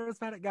really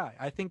charismatic guy.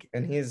 I think,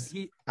 And he's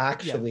he,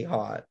 actually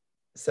hot.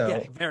 So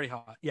yeah, very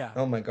hot. Yeah,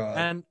 oh my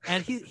God.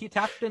 and he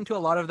tapped into a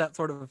lot of that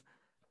sort of,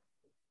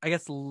 I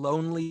guess,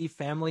 lonely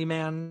family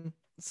man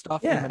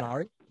stuff in Yeah.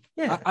 Minari.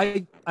 Yeah.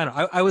 I don't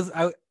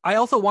know. I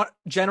also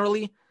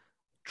generally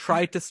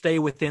try to stay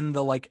within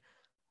the like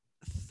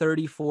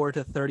 34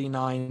 to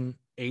 39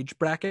 age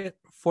bracket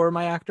for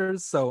my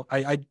actors, so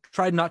I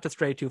tried not to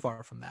stray too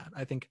far from that.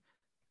 I think,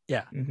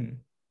 yeah. Mhm.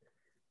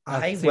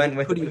 I So went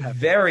with who do you a have?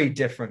 very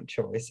different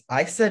choice.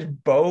 I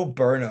said Bo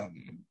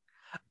Burnham.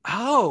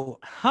 Oh,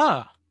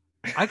 huh.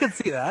 I could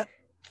see that. I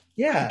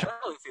Yeah, could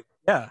totally see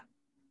that. Yeah.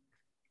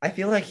 I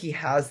feel like he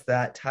has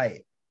that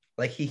type.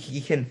 Like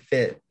he can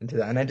fit into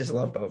that, and I just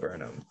love Bo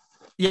Burnham.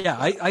 Yeah,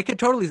 I could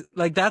totally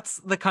like that's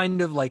the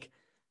kind of like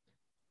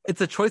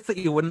it's a choice that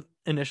you wouldn't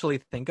initially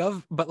think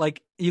of, but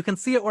like you can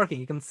see it working.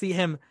 You can see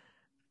him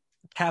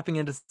tapping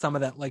into some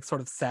of that like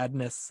sort of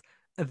sadness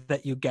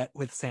that you get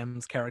with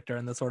Sam's character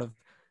and the sort of,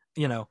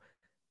 you know,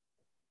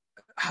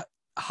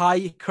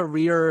 high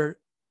career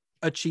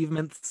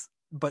achievements,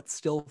 but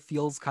still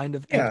feels kind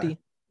of Yeah, empty.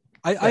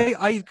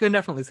 I can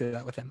definitely see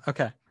that with him.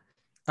 Okay.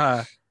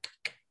 Uh,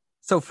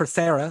 so for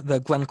Sarah, the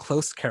Glenn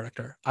Close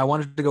character, I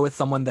wanted to go with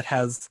someone that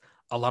has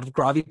a lot of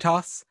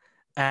gravitas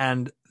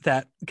and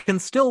that can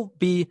still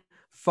be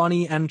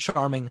funny and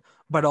charming,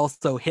 but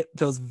also hit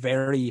those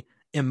very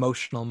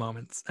emotional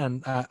moments.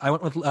 And I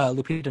went with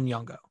Lupita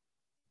Nyong'o.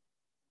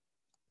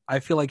 I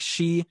feel like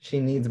she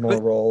she needs more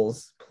could,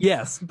 roles.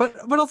 yes, but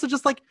also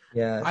just like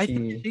Yeah, I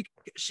think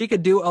she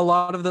could do a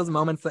lot of those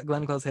moments that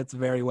Glenn Close hits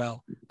very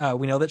well.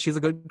 We know that she's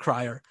a good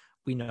crier.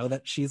 We know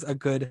that she's a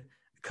good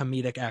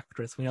comedic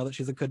actress. We know that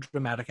she's a good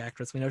dramatic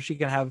actress. We know she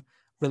can have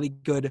really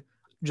good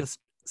just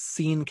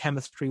scene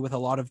chemistry with a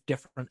lot of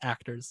different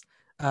actors.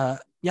 Yeah,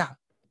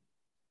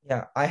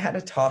 yeah. I had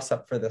a toss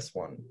up for this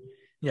one,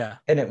 yeah,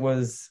 and it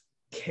was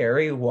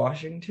Kerry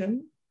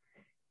Washington,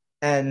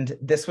 and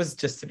this was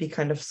just to be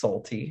kind of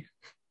salty,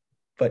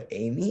 but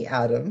Amy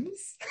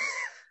Adams.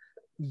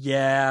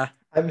 yeah.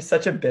 I'm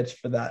such a bitch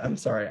for that. I'm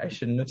sorry. I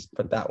shouldn't have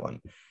put that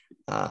one.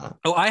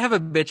 Oh, I have a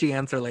bitchy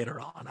answer later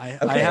on. I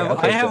Okay, have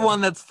okay, I have good.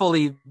 one that's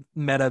fully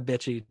meta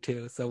bitchy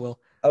too. So we'll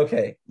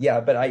Okay, yeah,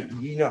 but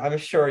I'm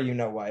sure you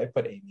know why I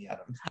put Amy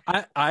Adams.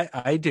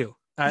 I do.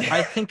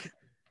 I think,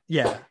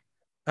 yeah.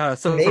 And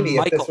So for maybe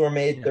if this Michael, were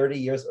made yeah. 30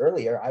 years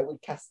earlier, I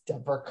would cast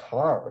Deborah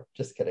Carr.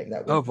 Just kidding,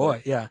 that Oh wouldn't boy,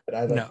 work. yeah. But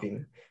I like No.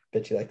 being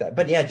bitchy like that.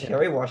 But yeah, Yeah.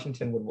 Kerry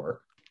Washington would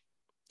work.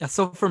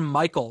 So for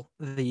Michael,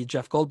 the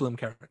Jeff Goldblum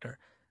character,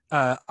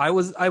 I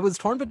was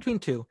torn between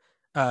two.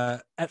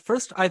 At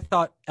first, I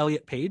thought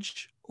Elliot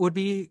Page would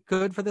be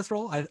good for this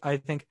role. I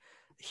think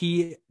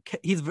he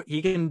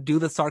can do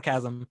the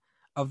sarcasm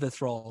of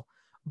this role,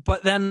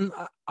 but then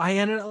I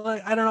ended up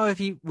like I don't know if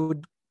he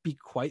would be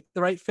quite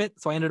the right fit.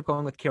 So I ended up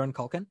going with Kieran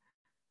Culkin,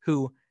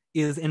 who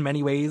is in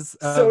many ways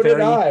So did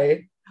very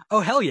I. oh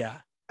hell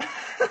yeah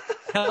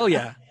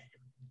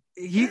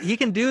he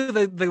can do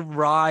the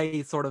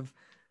wry sort of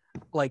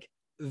like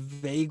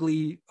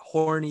vaguely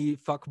horny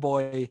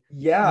fuckboy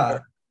Yeah.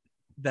 humor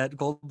that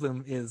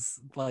Goldblum is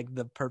like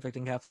the perfect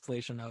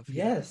encapsulation of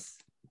here. Yes.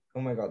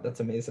 Oh my God, that's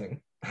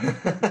amazing.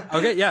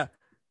 Okay, yeah.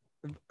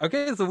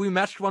 Okay, so we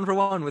matched one for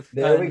one with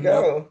There we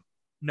go.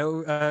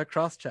 no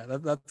cross chat.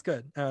 That's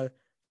good.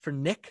 For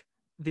Nick,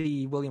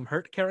 the William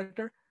Hurt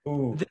character,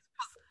 Ooh.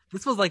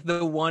 this was like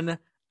the one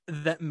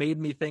that made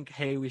me think,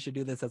 hey, we should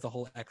do this as a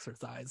whole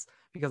exercise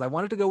because I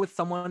wanted to go with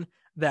someone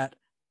that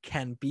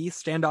can be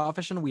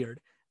standoffish and weird.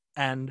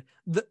 And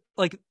the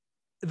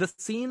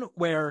scene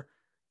where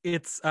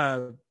it's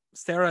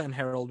Sarah and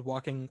Harold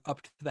walking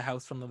up to the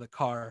house from the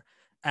car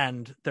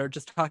and they're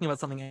just talking about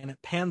something and it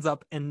pans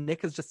up and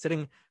Nick is just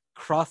sitting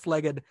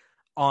cross-legged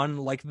on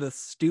like the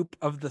stoop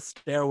of the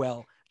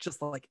stairwell,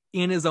 just like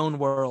in his own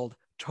world,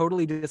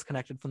 totally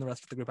disconnected from the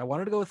rest of the group. I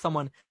wanted to go with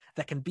someone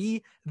that can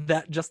be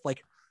that just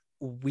like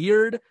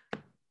weird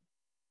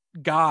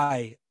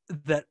guy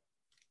that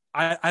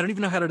I don't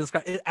even know how to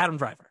describe it. Adam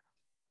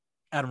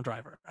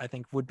Driver, I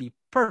think, would be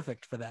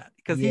perfect for that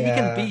because he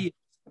can Yeah. be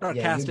Yeah, you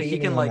sarcastic. He beat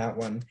me can on like that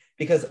one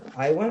because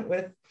I went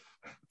with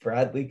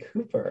Bradley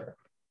Cooper.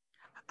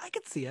 I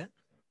could see it.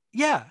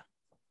 Yeah,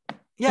 I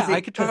could Because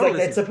like totally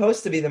see it's it.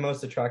 supposed to be the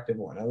most attractive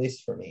one, at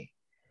least for me.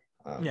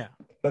 Yeah,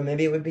 But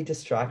maybe it would be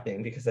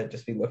distracting because I'd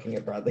just be looking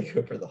at Bradley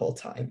Cooper the whole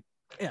time.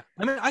 yeah.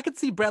 I mean, I could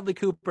see Bradley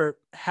Cooper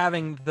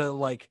having the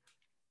like.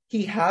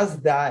 He has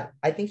that.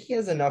 I think he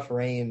has enough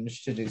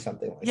range to do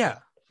something like Yeah,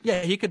 that.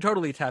 yeah. He could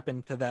totally tap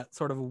into that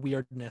sort of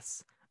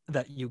weirdness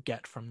that you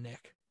get from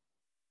Nick.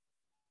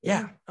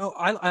 Yeah. Oh,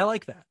 I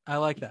like that. I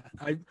like that.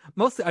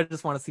 I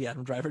just want to see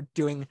Adam Driver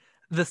doing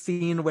the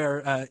scene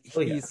where Oh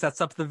he yeah.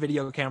 sets up the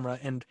video camera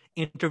and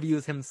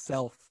interviews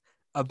himself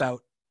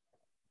about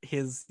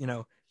his,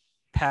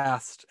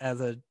 past as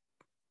a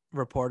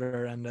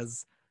reporter and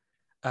as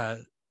Uh,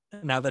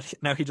 now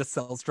he just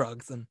sells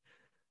drugs, and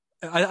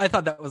I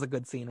thought that was a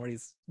good scene where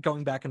he's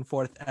going back and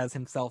forth as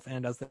himself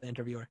and as the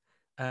interviewer.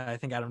 I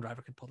think Adam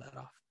Driver could pull that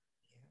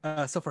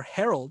off. So for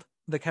Harold,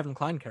 the Kevin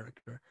Kline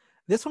character,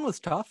 this one was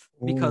tough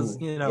because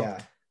Ooh, yeah.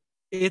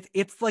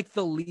 it's like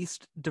the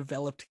least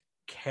developed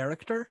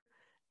character,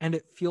 and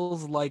it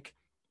feels like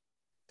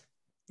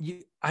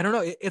I don't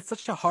know, it's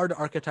such a hard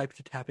archetype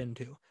to tap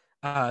into.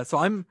 So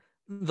I'm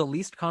the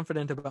least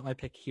confident about my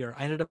pick here.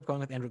 I ended up going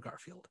with Andrew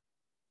Garfield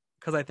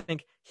because I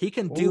think he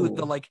can do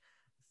the Ooh. like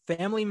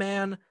family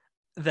man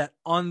that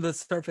on the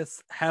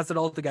surface has it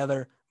all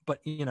together, but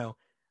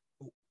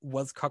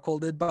was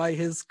cuckolded by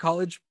his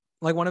college,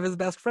 like one of his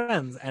best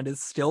friends, and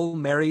is still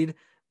married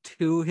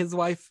to his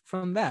wife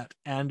from that,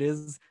 and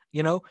is,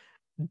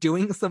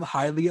 doing some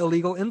highly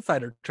illegal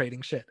insider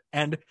trading shit,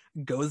 and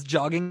goes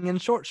jogging in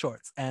short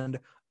shorts, and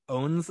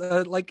owns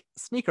a like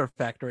sneaker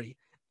factory.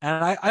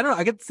 And I don't know,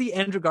 I could see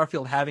Andrew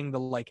Garfield having the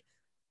like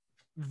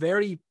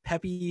very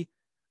peppy,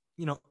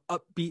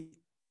 upbeat,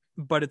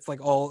 but it's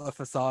like all a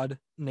facade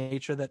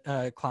nature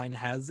that Kline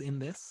has in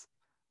this.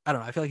 I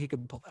don't know. I feel like he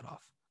could pull that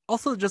off.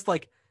 Also, just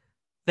like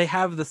they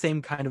have the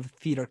same kind of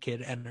theater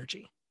kid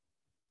energy.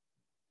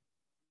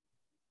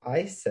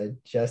 I said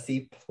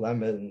Jesse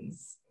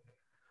Plemons.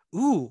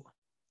 Ooh,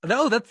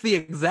 no, that's the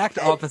exact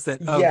opposite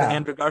of the Yeah,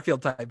 Andrew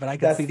Garfield type, but I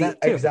could that's see the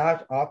that too.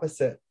 exact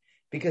opposite.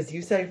 Because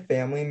you said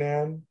Family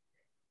Man,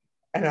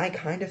 and I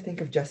kind of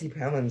think of Jesse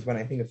Plemons when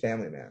I think of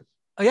Family Man.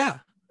 Oh yeah,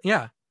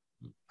 yeah,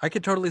 I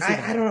could totally see I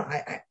that. don't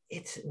know.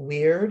 It's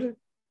weird,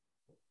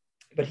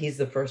 but he's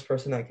the first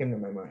person that came to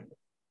my mind. That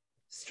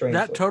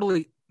Strangely.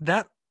 totally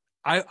that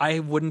I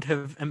wouldn't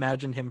have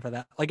imagined him for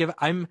that. Like if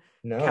I'm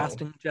No.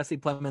 casting Jesse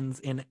Plemons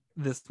in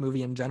this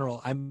movie in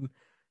general, I'm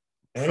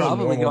Any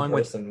probably normal going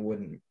with, person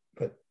wouldn't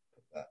put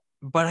that.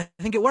 but I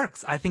think it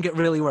works. I think it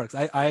really works.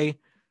 And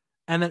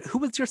then who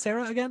was your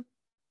Sarah again?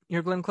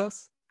 Your Glenn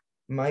Close?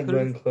 My Who did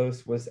Glenn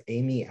Close was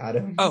Amy Oh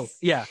Adams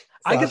yeah,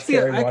 I could slash see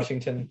it. Kerry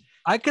Washington.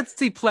 I could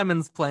see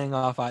Plemons playing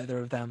off either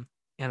of them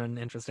in an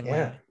interesting Yeah.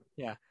 way.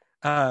 Yeah.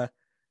 Uh,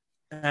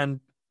 and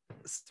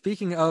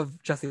speaking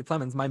of Jesse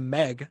Plemons, my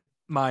Meg,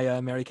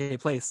 my Mary Kay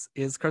Place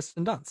is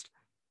Kirsten Dunst.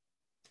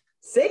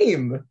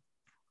 Same.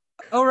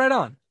 Oh, right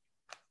on.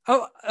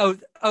 Oh.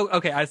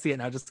 Okay, I see it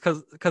now. Just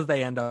because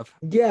they end up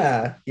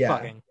Yeah. Yeah.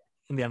 fucking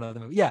in the end of the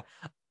movie. Yeah,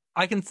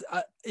 I can.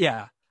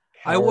 Yeah,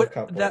 I Power would.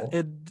 That couple.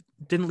 it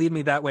didn't lead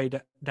me that way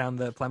down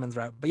the Plemons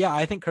route, but yeah,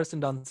 I think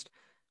Kirsten Dunst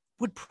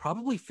would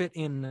probably fit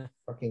in.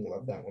 Fucking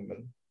love that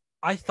woman.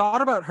 I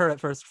thought about her at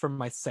first for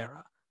my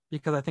Sarah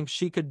because I think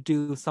she could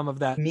do some of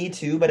that Me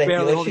too, but I feel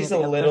barely like holding she's it a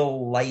together.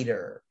 little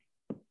lighter.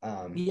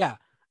 Um, Yeah,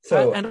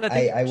 so and I I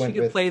think I she went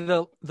could with play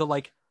the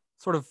like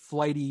sort of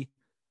flighty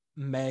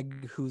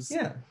Meg, who's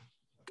yeah.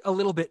 a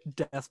little bit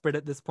desperate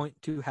at this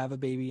point to have a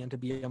baby and to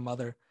be a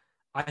mother.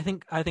 I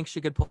think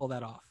she could pull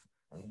that off.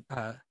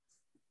 Uh,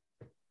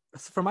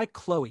 so for my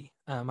Chloe,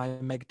 my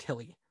Meg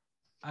Tilly,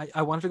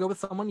 I wanted to go with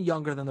someone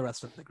younger than the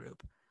rest of the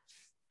group,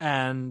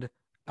 and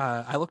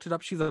I looked it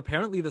up. She's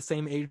apparently the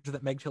same age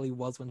that Meg Tilly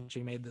was when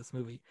she made this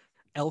movie.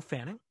 Elle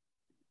Fanning.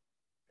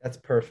 That's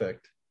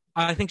perfect.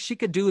 I think she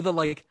could do the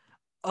like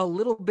a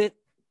little bit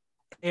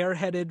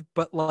airheaded,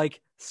 but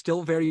like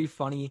still very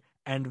funny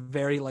and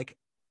very like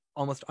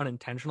almost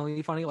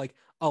unintentionally funny. Like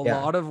a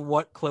Yeah. lot of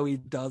what Chloe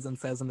does and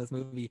says in this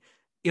movie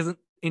isn't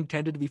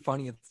intended to be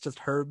funny. It's just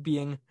her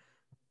being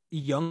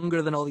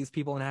younger than all these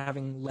people and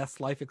having less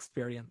life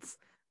experience.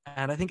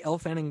 And I think Elle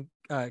Fanning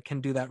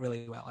can do that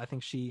really well. I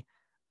think she,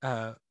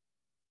 uh,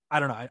 I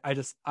don't know.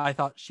 I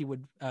thought she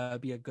would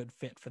be a good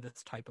fit for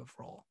this type of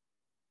role.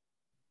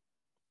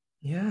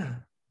 Yeah.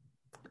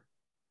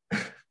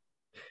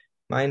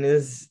 Mine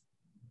is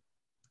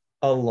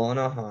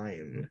Alana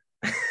Haim.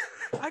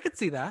 I could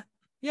see that.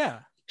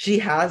 Yeah. She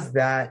has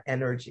that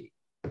energy.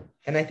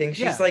 And I think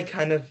she's Yeah. like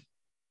kind of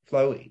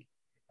flowy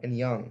and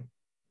young.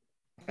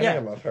 And I Yeah.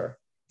 love her.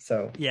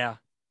 So Yeah.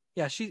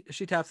 Yeah. She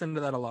taps into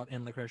that a lot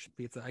in Licorice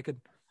Pizza. I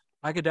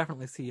could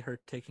definitely see her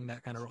taking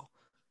that kind of role.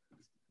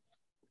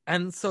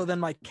 And so then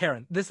my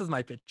Karen, this is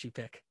my bitchy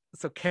pick.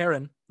 So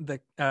Karen,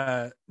 the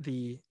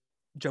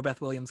Jo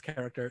Beth Williams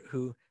character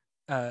who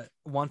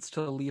wants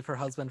to leave her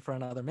husband for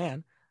another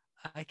man,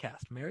 I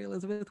cast Mary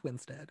Elizabeth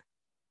Winstead.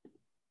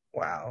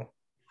 wow.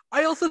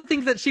 I also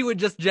think that she would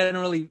just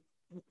generally,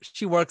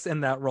 she works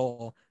in that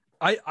role.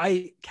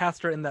 I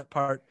cast her in that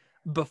part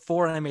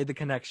before I made the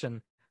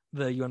connection,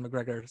 the Ewan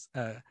McGregor's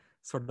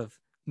sort of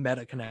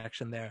meta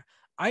connection there.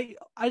 I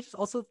just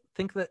also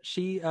think that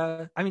she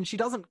I mean she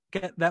doesn't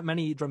get that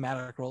many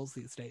dramatic roles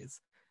these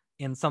days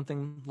in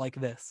something like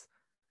this.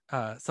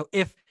 So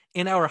if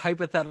in our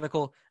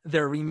hypothetical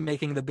they're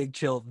remaking The Big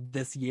Chill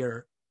this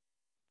year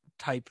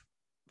type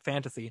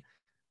fantasy,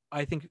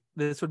 I think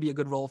this would be a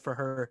good role for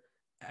her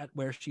at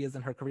where she is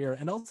in her career,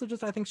 and also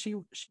just I think she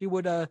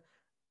would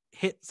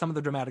hit some of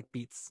the dramatic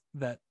beats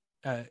that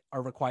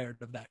are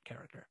required of that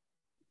character.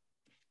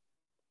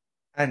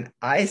 And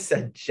I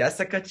said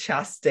Jessica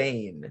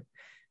Chastain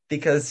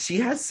because she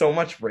has so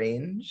much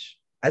range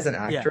as an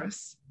Yeah,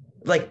 actress.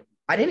 Like,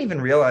 I didn't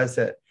even realize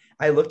it.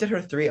 I looked at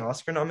her 3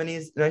 Oscar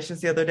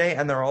nominations the other day,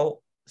 and they're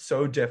all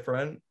so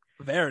different.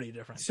 Very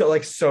different.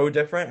 So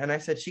different. And I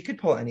said she could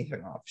pull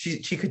anything off.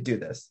 She could do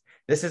this.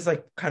 This is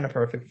like kind of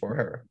perfect for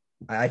her.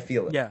 I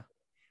feel it. Yeah.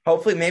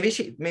 Hopefully, maybe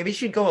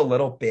she'd go a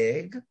little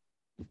big,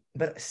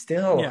 but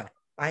still, Yeah.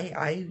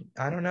 I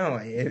don't know.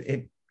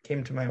 It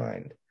came to my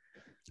mind.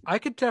 I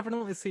could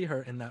definitely see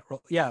her in that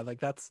role. Yeah,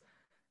 like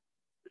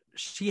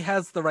she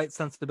has the right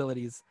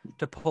sensibilities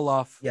to pull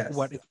off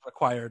what is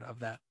required of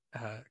that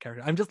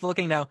character. I'm just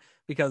looking now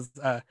because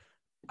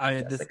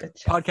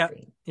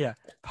podcasting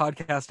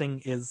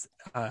is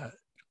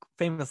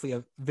famously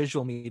a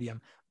visual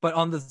medium, but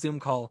on the Zoom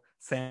call,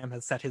 Sam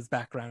has set his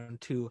background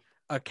to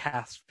a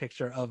cast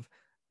picture of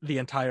the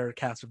entire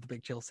cast of The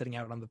Big Chill sitting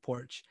out on the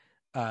porch.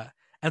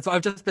 And so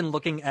I've just been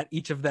looking at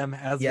each of them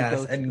as we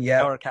go through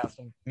our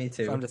casting. Me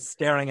too. So I'm just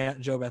staring at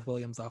JoBeth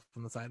Williams off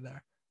on the side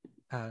there.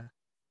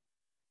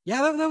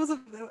 That was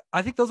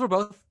I think those were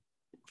both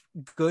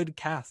good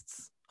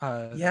casts.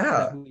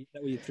 That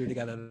we threw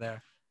together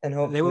there. And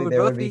hopefully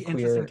there would be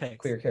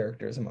queer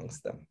characters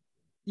amongst them.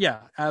 Yeah,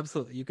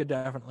 absolutely. You could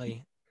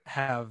definitely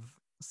have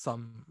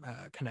some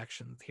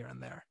connections here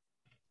and there.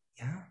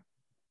 Yeah.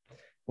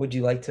 Would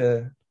you like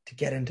to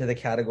get into the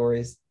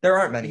categories? There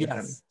aren't many of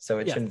them, so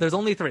it shouldn't. There's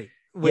only 3.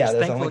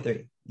 There's only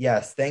 3.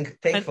 Yes,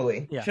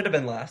 thankfully. Should have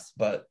been less,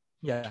 but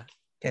can't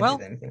do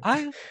anything.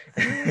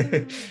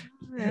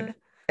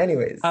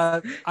 Anyways,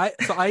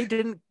 I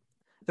didn't.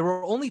 There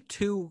were only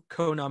 2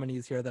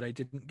 co-nominees here that I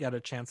didn't get a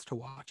chance to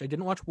watch. I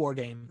didn't watch War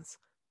Games,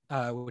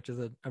 which is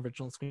an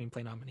original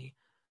screenplay nominee,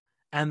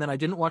 and then I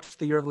didn't watch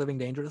The Year of Living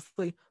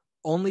Dangerously,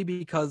 only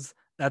because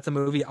that's a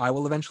movie I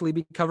will eventually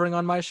be covering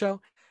on my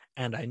show,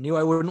 and I knew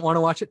I wouldn't want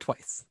to watch it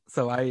twice,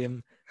 so I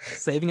am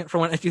saving it for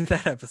when I do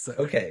that episode.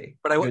 Okay,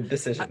 but good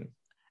decision.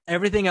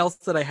 Everything else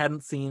that I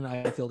hadn't seen,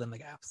 I filled in the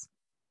gaps.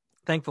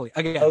 Thankfully,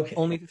 again,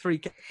 only 3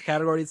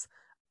 categories,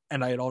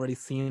 and I had already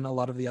seen a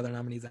lot of the other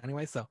nominees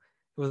anyway, so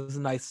it was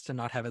nice to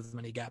not have as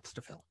many gaps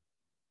to fill.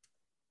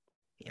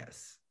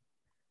 Yes.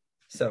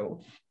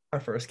 So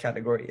our first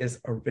category is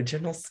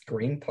original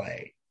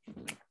screenplay.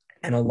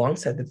 And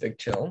alongside The Big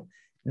Chill,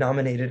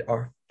 nominated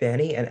are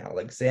Fanny and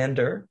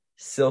Alexander,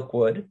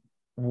 Silkwood,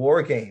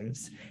 War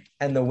Games,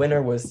 and the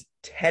winner was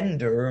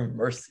Tender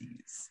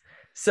Mercies.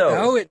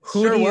 So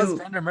who do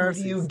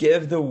you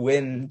give the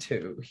win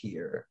to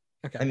here?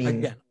 Okay, I mean,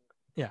 again,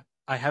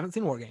 I haven't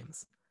seen War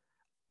Games.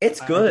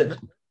 It's good.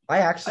 I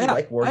actually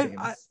like War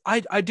Games.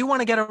 I do want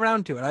to get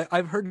around to it.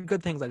 I've heard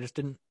good things. I just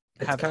didn't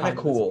have time. It's kind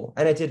of cool,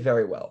 and it did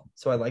very well.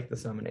 So I like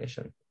this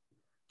nomination.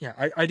 Yeah,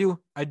 I do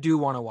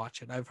want to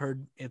watch it. I've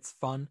heard it's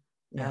fun,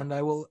 and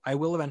I will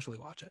eventually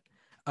watch it.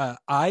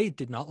 I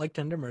did not like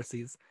Tender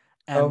Mercies.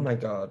 And oh my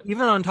god!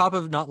 Even on top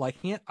of not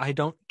liking it, I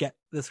don't get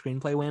the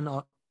screenplay win.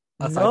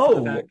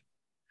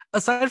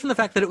 Aside from the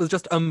fact that it was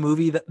just a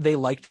movie that they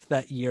liked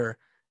that year,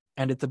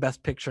 and it's a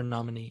Best Picture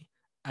nominee,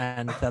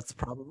 and that's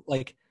probably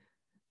like.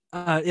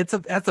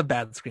 That's a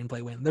bad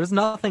screenplay win. There's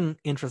nothing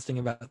interesting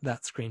about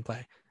that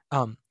screenplay.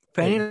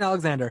 Fanny and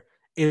Alexander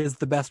is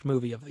the best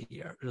movie of the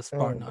year. Just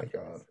far my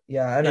god.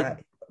 Yeah,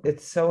 and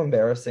it's so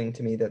embarrassing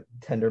to me that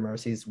Tender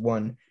Mercies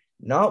won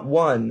not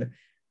 1,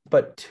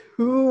 but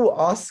 2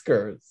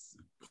 Oscars.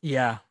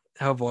 Yeah.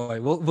 Oh boy.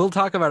 We'll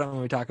talk about it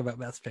when we talk about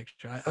Best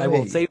Picture. I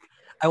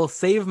will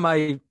save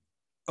my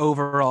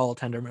overall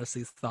Tender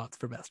Mercies thoughts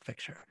for Best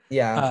Picture.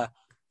 Yeah.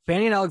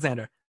 Fanny and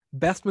Alexander,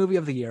 best movie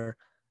of the year.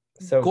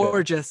 So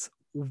gorgeous.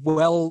 Good.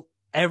 Well,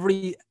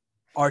 every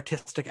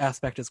artistic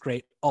aspect is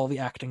great. All the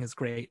acting is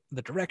great.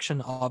 The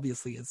direction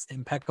obviously is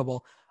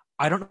impeccable.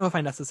 I don't know if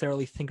I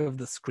necessarily think of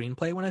the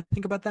screenplay when I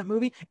think about that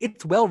movie.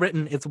 It's well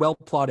written. It's well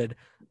plotted.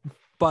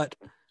 But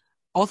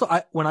also,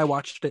 when I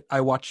watched it, I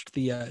watched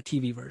the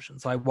TV version.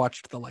 So I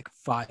watched the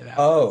 5 hours.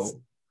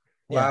 Oh,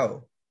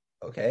 wow.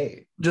 Yeah.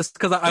 Okay. Just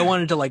because I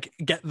wanted to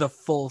get the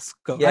full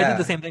scope. Yeah. I did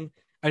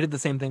the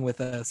same thing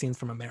with Scenes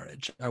from a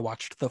Marriage. I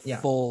watched the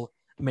full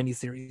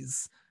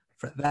miniseries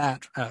for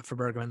that, for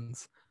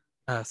Bergman's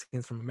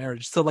Scenes from a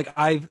Marriage. So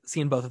I've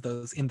seen both of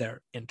those in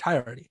their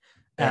entirety.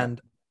 Yeah. And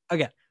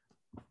again,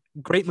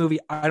 great movie.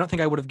 I don't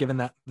think I would have given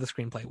that the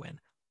screenplay win.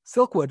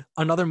 Silkwood,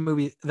 another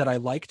movie that I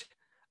liked.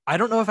 I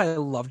don't know if I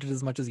loved it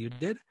as much as you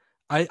did.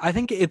 I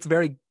think it's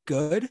very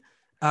good.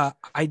 I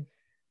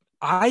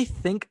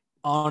think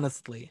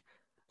honestly,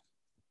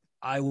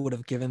 I would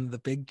have given The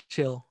Big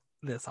Chill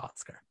this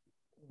Oscar.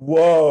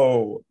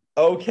 Whoa.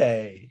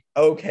 Okay.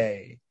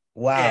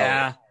 Wow.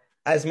 Yeah.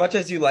 As much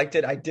as you liked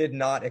it, I did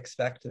not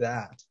expect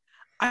that.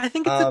 I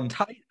think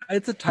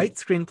it's a tight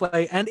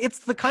screenplay, and it's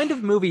the kind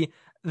of movie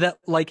that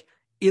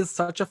is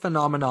such a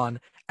phenomenon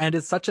and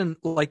is such an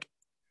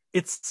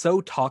it's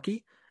so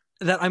talky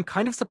that I'm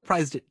kind of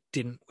surprised it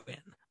didn't win.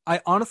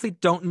 I honestly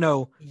don't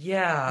know.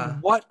 Yeah.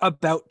 What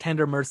about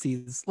Tender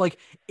Mercies?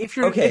 If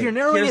you're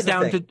narrowing it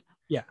down to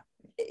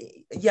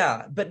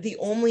yeah, but the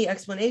only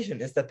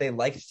explanation is that they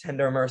liked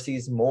Tender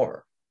Mercies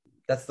more.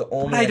 That's the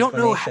only I don't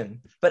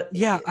explanation. But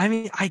yeah,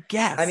 I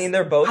guess.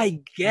 They're both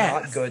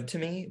not good to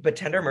me, but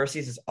Tender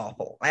Mercies is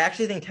awful. I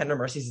actually think Tender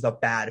Mercies is a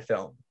bad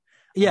film.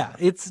 Yeah,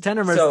 it's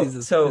Tender So Mercies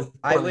is so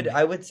I poorly would made.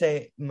 I would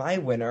say my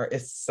winner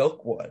is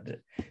Silkwood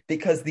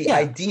because the Yeah,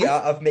 idea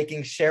of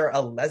making Cher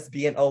a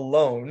lesbian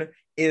alone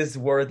is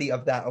worthy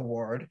of that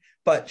award.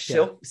 But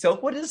yeah,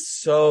 Silkwood is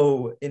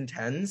so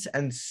intense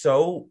and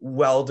so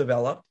well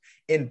developed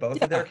in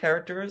both of their yeah,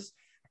 characters.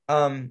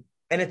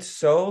 And it's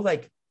so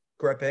like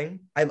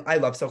gripping. I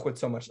love Silkwood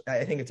so much.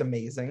 I think it's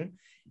amazing.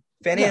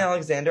 Fanny and yeah,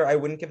 Alexander, I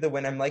wouldn't give the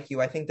win. I'm like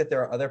you. I think that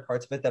there are other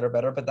parts of it that are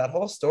better, but that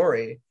whole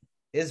story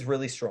is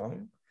really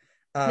strong.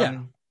 yeah.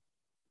 Um,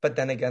 but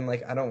then again,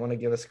 like I don't want to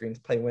give a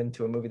screenplay win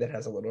to a movie that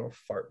has a little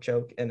fart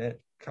joke in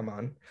it. Come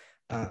on.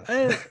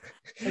 Eh,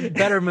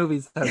 better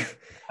movies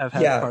have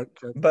had Yeah, fart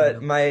jokes in but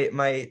them.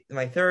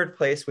 my third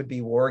place would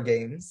be War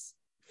Games.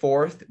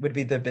 Fourth would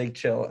be The Big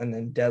Chill, and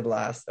then dead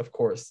last, of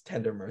course,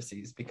 Tender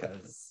Mercies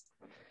because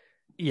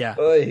Yeah,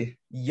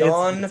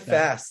 yawn it's bad.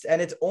 fast,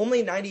 and it's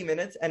only 90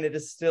 minutes, and it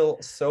is still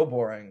so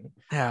boring.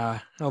 Yeah.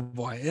 Oh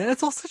boy. And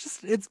it's also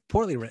just it's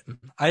poorly written.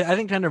 I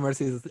think Tender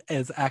Mercies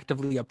is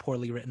actively a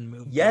poorly written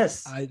movie.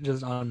 Yes, I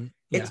just on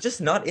it's yeah.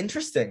 just not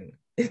interesting.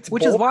 It's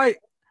Which is boring. why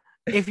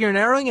if you're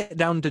narrowing it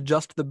down to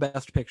just the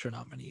best picture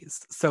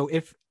nominees. So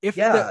if the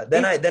Yeah, if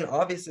then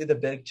obviously The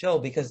Big Chill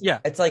because yeah,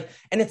 it's like,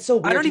 and it's so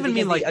I weird don't too even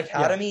because mean the like yeah.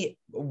 Academy,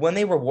 when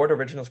they reward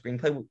original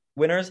screenplay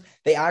winners,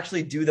 they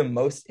actually do the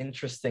most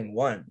interesting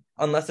one,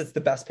 unless it's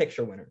the best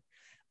picture winner.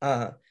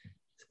 Uh,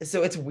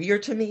 so it's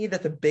weird to me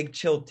that The Big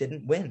Chill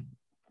didn't win.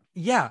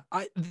 Yeah,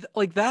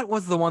 like that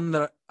was the one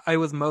that I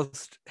was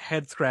most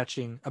head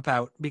scratching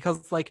about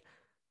because like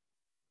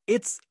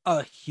it's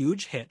a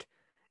huge hit.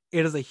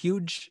 It is a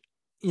huge,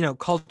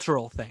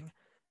 cultural thing.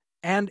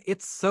 And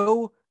it's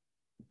so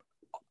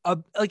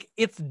like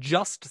it's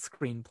just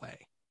screenplay.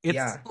 It's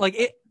Yeah, like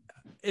it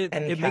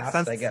and it makes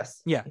cast, I sense.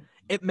 guess. Yeah.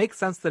 It makes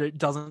sense that it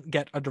doesn't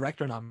get a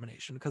director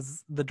nomination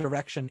because the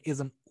direction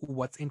isn't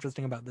what's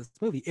interesting about this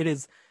movie. It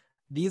is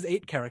these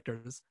 8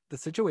 characters, the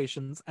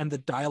situations, and the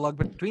dialogue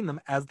between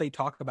them as they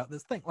talk about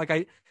this thing. Like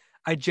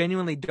I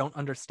genuinely don't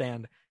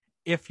understand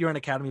if you're an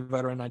Academy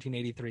voter in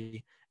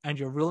 1983 and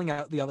you're ruling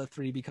out the other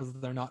 3 because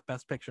they're not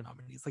Best Picture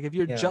nominees. Like if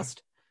you're Yeah,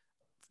 just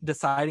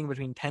deciding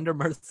between Tender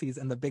Mercies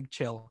and The Big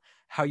Chill,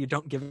 how you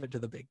don't give it to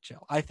The Big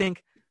Chill. I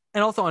think,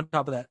 and also on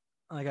top of that,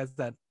 like I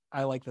said,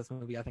 I like this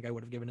movie. I think I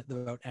would have given it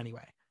the vote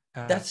anyway.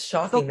 that's So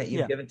shocking that you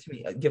yeah, give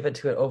it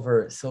to it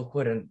over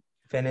Silkwood and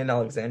Fanny and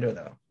Alexander,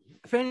 though.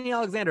 Fanny and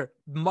Alexander,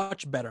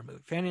 much better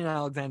movie. Fanny and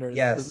Alexander is the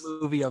Yes,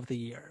 movie of the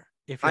year.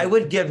 If I you're,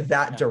 would give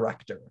that yeah,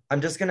 director.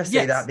 I'm just gonna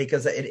say that yes,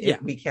 because yeah,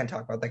 we can't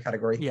talk about that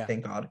category, yeah,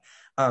 thank God.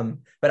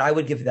 But I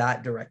would give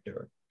that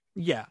director.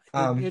 yeah.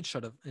 Um, It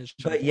should have,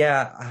 but won.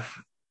 yeah,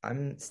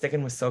 I'm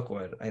sticking with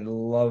Silkwood. I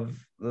love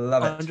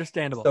it.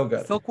 Understandable. So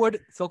good.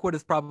 Silkwood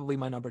is probably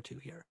my number 2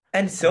 here.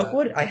 And Uh,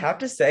 Silkwood, I have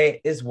to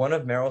say, is one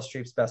of Meryl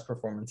Streep's best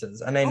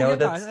performances. And I oh know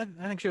yeah, that's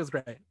I think she was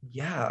great.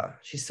 yeah,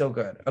 she's so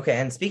good. Okay,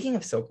 and speaking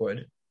of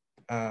Silkwood,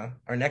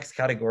 our next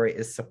category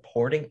is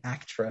supporting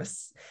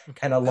actress, Okay.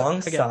 and Again,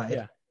 alongside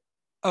yeah.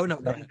 Oh no,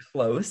 go Glenn ahead.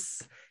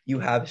 Close, you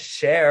have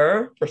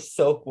Cher for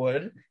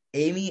Silkwood,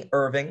 Amy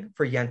Irving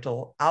for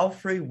Yentl,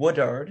 Alfre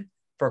Woodard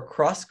for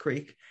Cross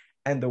Creek,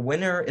 and the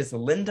winner is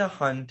Linda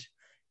Hunt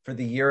for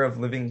The Year of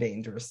Living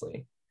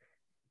Dangerously.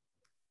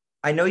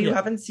 I know you Yeah,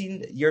 haven't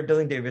seen You're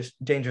Living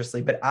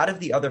Dangerously, but out of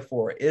the other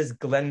 4, is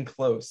Glenn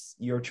Close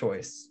your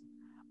choice?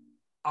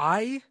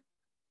 I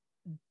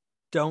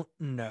don't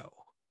know.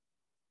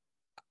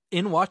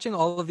 In watching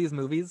all of these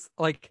movies,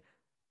 like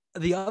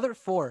the other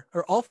 4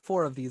 or all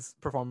 4 of these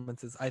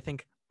performances, I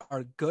think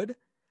are good,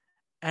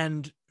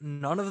 and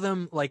none of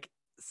them like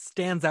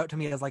stands out to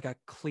me as like a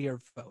clear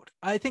vote.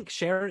 I think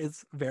Cher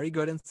is very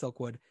good in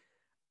Silkwood,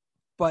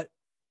 but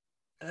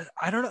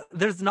I don't know.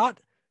 There's not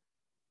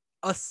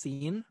a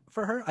scene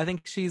for her. I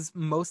think she's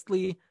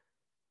mostly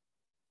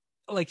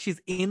like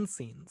she's in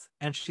scenes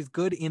and she's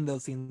good in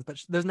those scenes,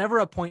 but there's never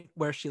a point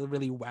where she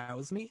really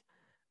wows me.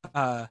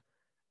 Uh,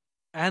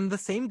 and the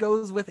same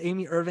goes with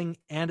Amy Irving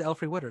and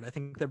Alfre Woodard. I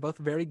think they're both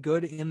very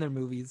good in their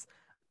movies,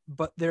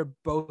 but they're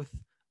both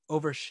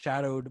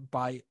overshadowed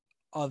by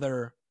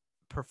other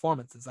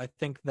performances. I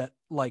think that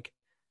like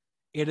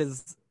it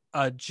is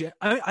I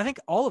think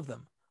all of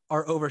them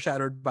are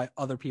overshadowed by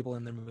other people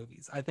in their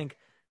movies. I think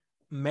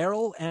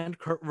Meryl and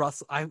Kurt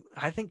Russell. I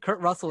think Kurt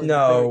Russell is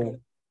very good. No.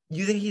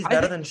 You think he's I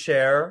better think than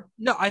Cher?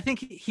 no, I think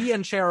he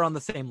and Cher are on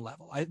the same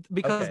level.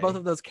 Because both Okay.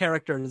 of those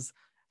characters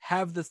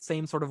have the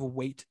same sort of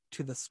weight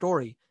to the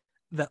story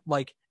that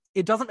like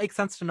it doesn't make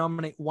sense to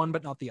nominate one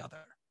but not the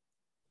other.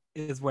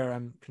 Is where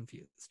I'm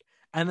confused.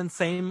 And then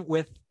same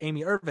with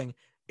Amy Irving.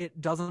 It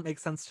doesn't make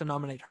sense to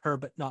nominate her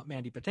but not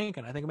Mandy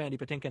Patinkin. I think Mandy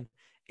Patinkin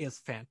is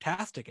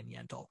fantastic in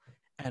Yentl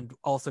and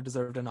also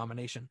deserved a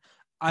nomination.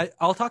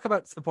 I'll talk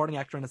about supporting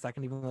actor in a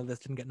second, even though this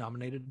didn't get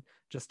nominated,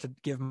 just to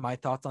give my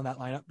thoughts on that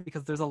lineup,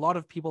 because there's a lot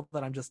of people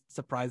that I'm just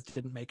surprised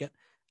didn't make it,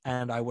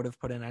 and I would have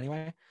put in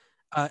anyway.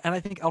 And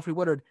I think Alfre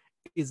Woodard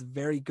is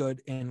very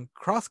good in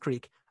Cross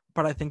Creek,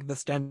 but I think the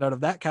standout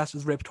of that cast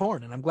is Rip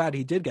Torn, and I'm glad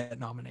he did get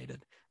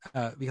nominated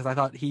because I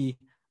thought he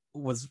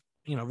was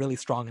really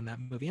strong in that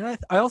movie. And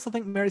I also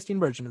think Mary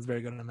Steenburgen is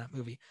very good in that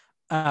movie.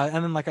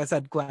 And then, like I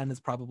said, Glenn is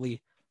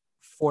probably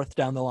fourth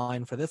down the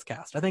line for this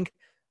cast. I think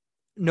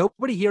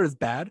nobody here is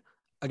bad.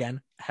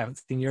 Again, I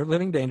haven't seen You're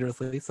Living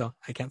Dangerously, so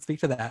I can't speak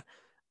to that.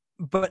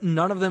 But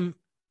none of them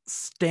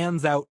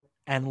stands out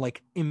and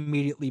like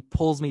immediately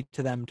pulls me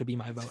to them to be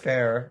my vote.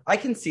 Fair. I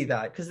can see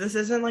that because this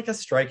isn't like a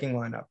striking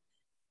lineup.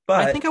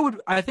 I But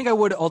think I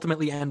would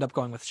ultimately end up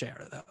going with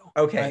Cher though.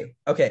 okay.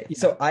 Yeah.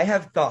 So I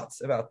have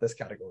thoughts about this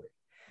category.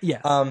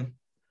 Yes.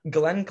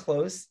 Glenn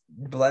Close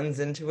blends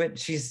into it.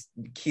 She's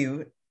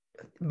cute,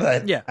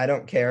 but Yeah. I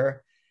don't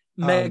care.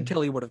 Meg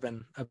Tilly would have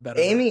been a better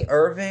Amy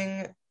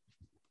Irving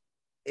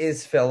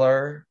is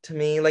filler to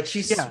me. Like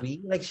she's Yeah.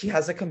 sweet, like she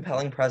has a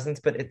compelling presence,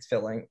 but it's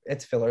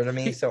filler to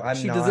me. So I'm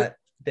she not doesn't-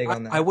 big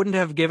on that. I wouldn't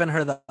have given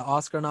her the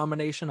Oscar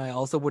nomination. I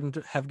also wouldn't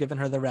have given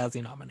her the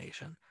Razzie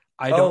nomination.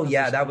 I Oh don't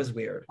yeah, understand that was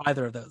weird.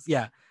 either of those.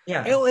 Yeah.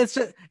 Yeah, It's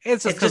just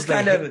it's just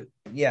kind of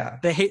yeah.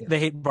 they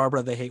hate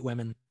Barbara, they hate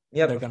women.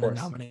 Yep, They're of gonna course.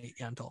 nominate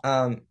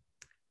Yentl.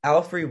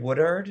 Alfre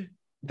Woodard,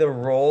 the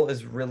role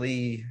is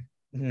really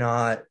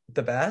not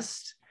the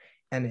best,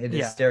 and it is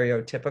Yeah.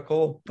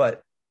 stereotypical,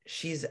 but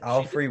she's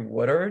Alfre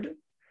Woodard.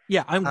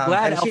 Yeah, I'm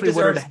glad and she Alfre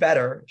deserves Woodard.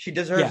 better. She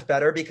deserves Yeah.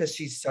 better because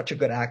she's such a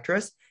good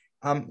actress.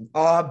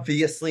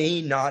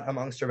 Obviously not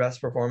amongst her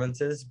best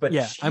performances, but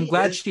Yeah, I'm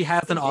glad she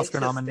has an Oscar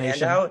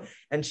nomination. Standout,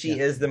 and she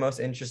is the most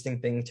interesting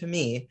thing to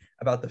me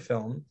about the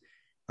film,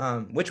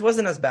 which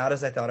wasn't as bad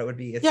as I thought it would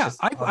be. It's Yeah, just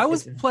I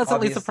was it's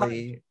pleasantly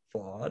obviously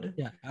flawed.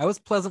 Yeah, I was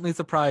pleasantly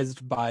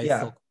surprised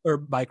by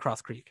by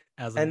Cross Creek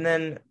as a And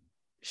then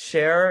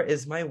Cher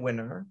is my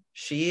winner.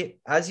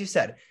 She, as you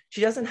said, she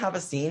doesn't have a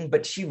scene,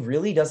 but she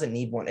really doesn't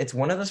need one. It's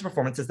one of those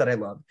performances that I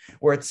love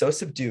where it's so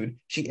subdued.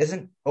 She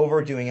isn't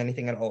overdoing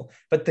anything at all,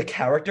 but the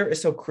character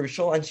is so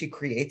crucial and she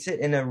creates it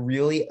in a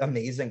really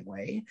amazing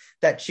way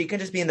that she can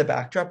just be in the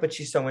backdrop, but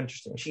she's so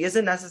interesting. She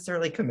isn't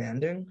necessarily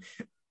commanding,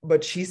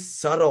 but she's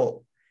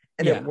subtle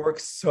and it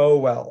works so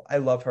well. I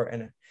love her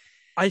in it.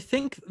 I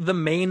think the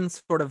main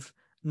sort of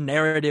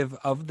narrative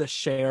of the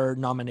Cher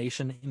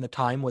nomination in the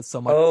time was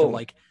so much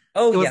like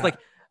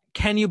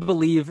can you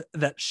believe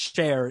that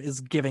Cher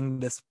is giving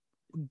this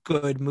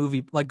good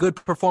movie, like good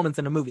performance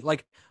in a movie?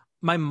 Like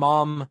my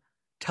mom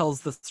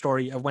tells the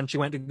story of when she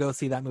went to go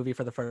see that movie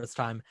for the first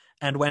time,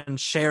 and when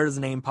Cher's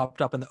name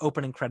popped up in the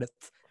opening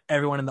credits,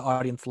 everyone in the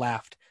audience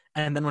laughed,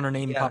 and then when her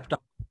name popped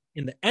up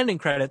in the ending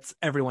credits,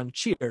 everyone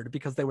cheered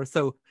because they were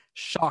so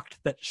shocked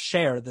that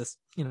Cher, this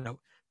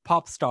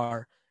pop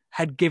star,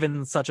 had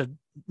given such a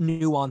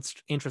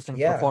nuanced, interesting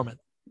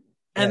performance.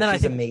 And then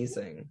she's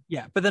amazing.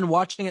 Yeah, but then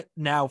watching it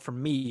now for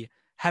me,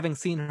 having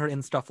seen her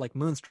in stuff like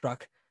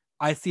Moonstruck,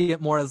 I see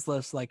it more as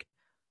less like,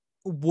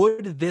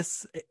 would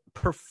this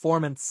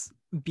performance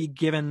be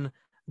given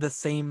the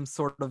same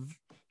sort of,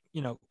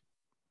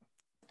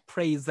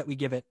 praise that we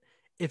give it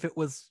if it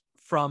was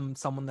from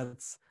someone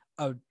that's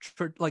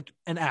like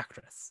an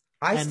actress?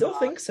 I still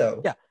think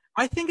so. Yeah,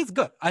 I think it's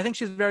good. I think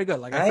she's very good.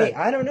 Like I said,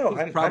 I don't know.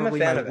 I'm a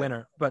fan of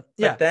winner,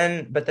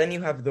 it. But then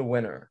you have the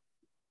winner.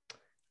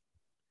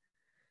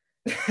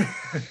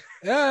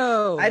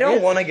 Oh, I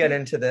don't want to get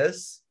into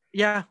this.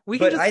 Yeah,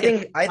 I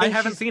think I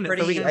haven't seen it.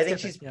 So I think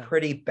she's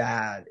pretty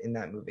bad in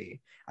that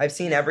movie. I've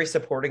seen every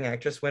supporting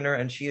actress winner,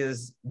 and she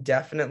is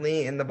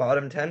definitely in the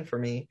bottom 10 for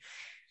me.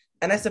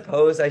 And I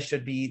suppose I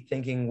should be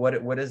thinking,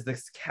 what is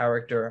this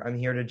character? I'm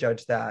here to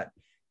judge that.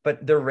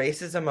 But the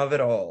racism of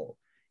it all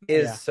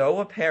is so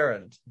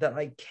apparent that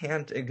I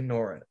can't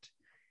ignore it.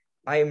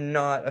 I am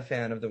not a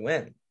fan of the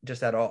win,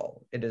 just at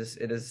all. It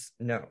is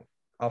no,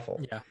 awful.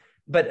 Yeah.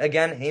 But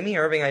again, Amy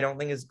Irving, I don't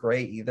think is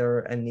great either,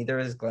 and neither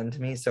is Glenn to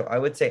me. So I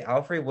would say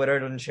Alfre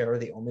Woodard and Cher are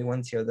the only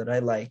ones here that I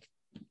like,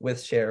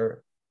 with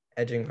Cher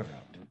edging her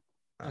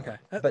out. Okay,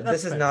 but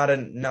this is not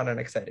an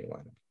exciting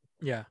lineup.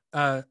 Yeah,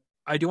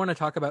 I do want to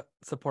talk about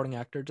supporting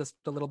actor just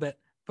a little bit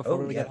before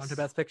we get on to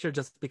Best Picture,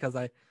 just because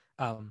I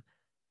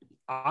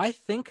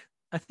think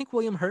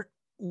William Hurt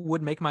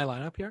would make my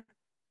lineup here.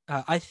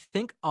 I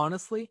think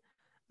honestly,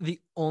 the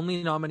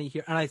only nominee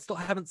here, and I still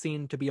haven't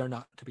seen To Be or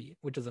Not to Be,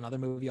 which is another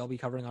movie I'll be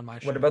covering on my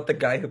show. What about the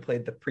guy who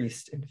played the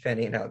priest in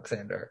Fanny and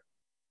Alexander?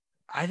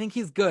 I think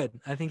he's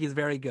good. I think he's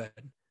very good.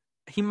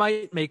 He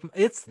might make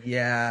it's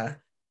yeah.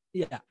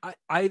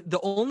 I the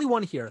only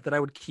one here that I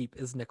would keep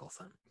is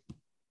Nicholson.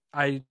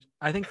 I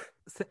think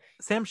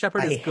Sam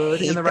Shepard is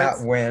good in the right.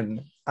 That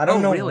win. I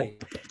don't know. Really?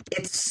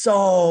 It's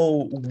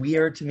so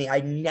weird to me.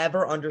 I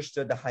never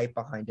understood the hype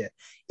behind it.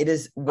 It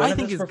is one of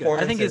those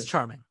performances. I think he's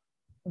charming.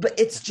 But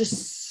it's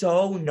just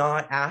so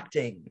not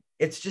acting.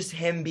 It's just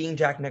him being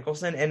Jack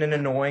Nicholson in an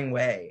annoying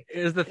way.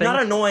 Here's the thing.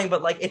 Not annoying,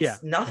 but like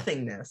it's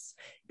nothingness.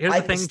 Here's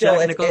the thing.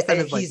 Jack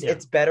Nicholson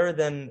it's better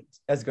than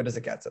As Good as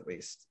It Gets, at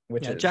least.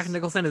 Jack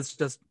Nicholson is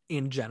just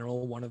in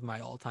general one of my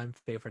all-time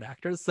favorite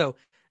actors. So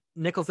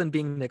Nicholson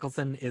being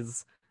Nicholson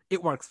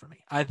it works for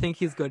me. I think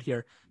he's good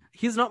here.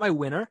 He's not my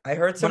winner. I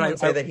heard someone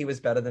say that he was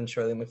better than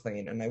Shirley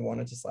MacLaine, and I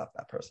wanted to slap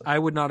that person. I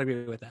would not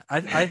agree with that.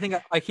 I think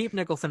I keep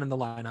Nicholson in the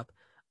lineup.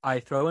 I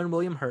throw in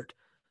William Hurt.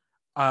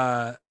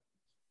 I'd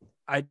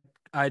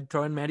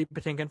throw in Mandy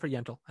Patinkin for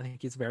Yentl. I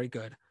think he's very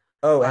good.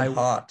 Oh, and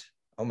hot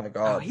Oh my Oh,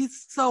 God.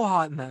 he's so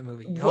hot in that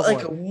movie. Oh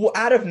Like boy.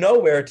 out of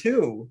nowhere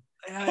too.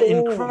 Oh my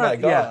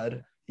Incredible. Yeah.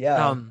 God.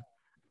 Yeah.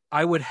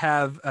 I would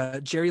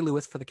have Jerry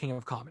Lewis for The King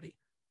of Comedy,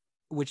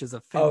 which is a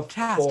Of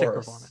fantastic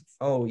course. performance.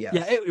 Oh Yeah,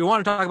 yes. you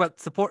want to talk about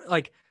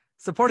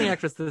supporting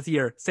actress this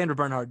year? Sandra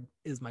Bernhard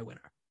is my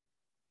winner.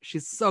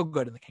 She's so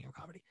good in The King of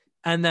Comedy.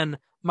 And then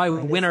my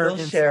Mine is winner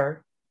still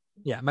Cher.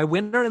 my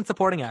winner in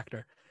supporting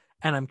actor.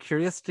 And I'm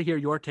curious to hear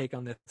your take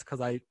on this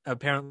because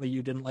apparently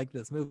you didn't like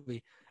this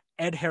movie.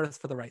 Ed Harris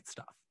for The Right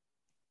Stuff.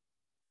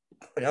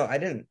 No, I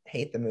didn't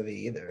hate the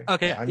movie either.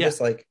 Okay, I'm yeah. just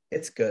like,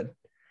 it's good.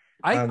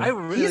 I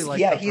really like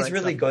The he's Right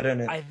really Stuff. good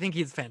in it. I think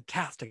he's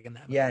fantastic in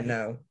that movie. Yeah,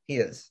 no, he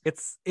is.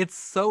 It's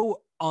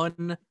so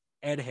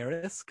Ed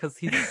Harris because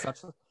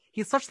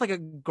he's such like a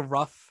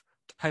gruff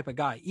type of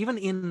guy. Even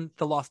in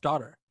The Lost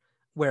Daughter,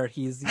 where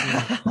he's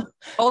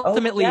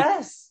ultimately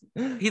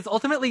he's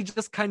ultimately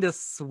just kind of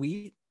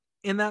sweet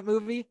in that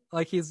movie.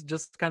 Like he's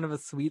just kind of a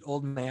sweet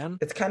old man.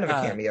 It's kind of a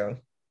cameo.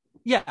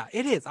 Yeah,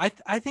 it is.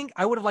 I think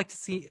I would have liked to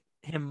see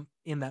him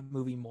in that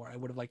movie more. I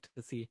would have liked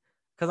to see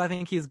because I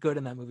think he's good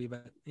in that movie,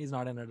 but he's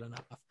not in it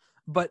enough.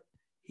 But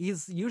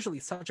he's usually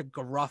such a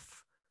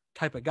gruff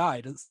type of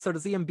guy. So to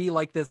see him be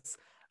like this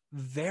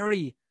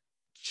very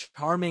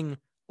charming,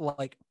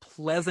 like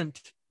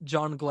pleasant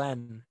John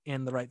Glenn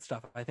in The Right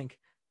Stuff, I think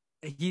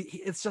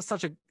it's just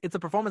it's a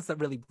performance that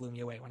really blew me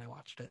away when I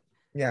watched it.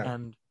 Yeah.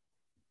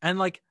 And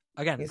like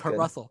again, He's Kurt good.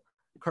 Russell.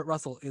 Kurt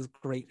Russell is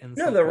great in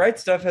No, The Right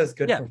Stuff has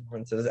good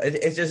performances.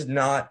 It's just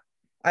not.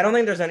 I don't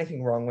think there's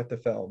anything wrong with the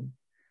film.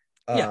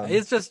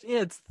 It's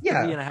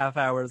 3.5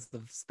 hours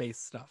of space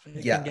stuff.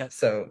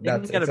 So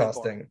that's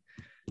exhausting.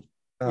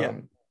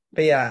 But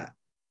yeah,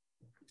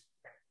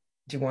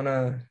 do you want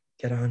to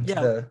get on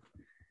to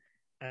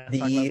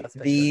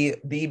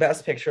the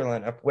best picture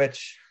lineup,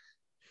 which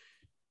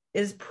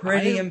is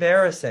pretty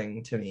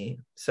embarrassing to me.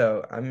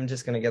 So I'm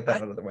just gonna get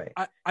that out of the way.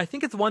 I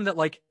think it's one that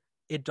like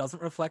it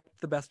doesn't reflect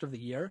the best of the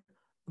year,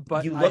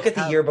 but you look at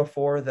the year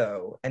before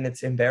though, and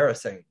it's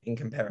embarrassing in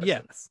comparison.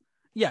 Yes.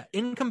 Yeah,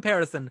 in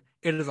comparison,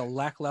 it is a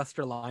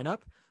lackluster lineup,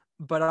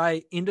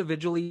 but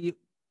individually,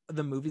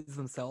 the movies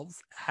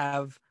themselves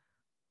have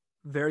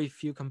very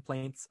few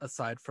complaints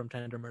aside from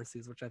Tender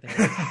Mercies, which I think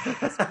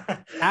is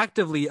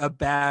actively a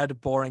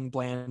bad, boring,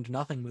 bland,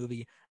 nothing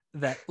movie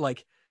that,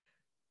 like,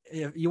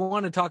 if you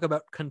want to talk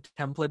about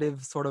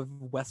contemplative sort of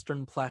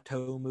Western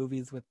plateau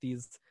movies with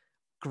these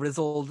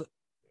grizzled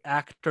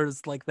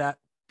actors like that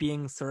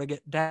being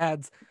surrogate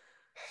dads,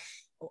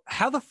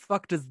 how the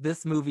fuck does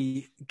this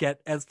movie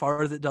get as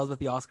far as it does with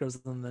the Oscars,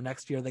 and the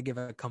next year they give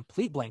a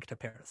complete blank to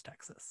Paris,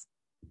 Texas?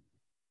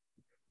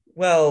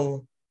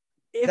 Well,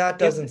 that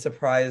doesn't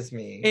surprise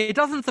me. It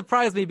doesn't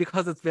surprise me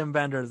because it's Wim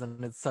Wenders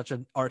and it's such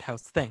an art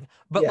house thing.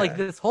 But like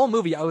this whole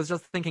movie, I was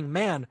just thinking,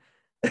 man,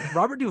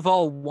 Robert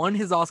Duvall won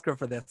his Oscar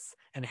for this,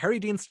 and Harry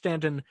Dean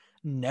Stanton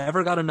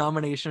never got a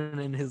nomination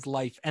in his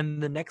life.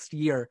 And the next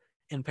year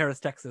in Paris,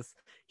 Texas,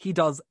 he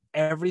does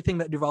everything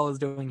that Duvall is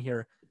doing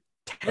here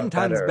 10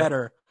 times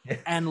better.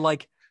 And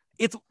like,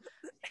 it's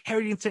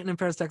Harry Dean Stanton in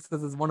Paris,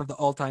 Texas is one of the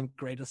all-time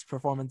greatest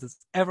performances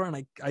ever.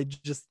 And I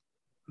just,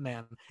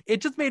 man, it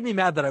just made me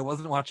mad that I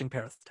wasn't watching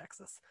Paris,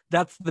 Texas.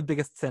 That's the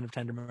biggest sin of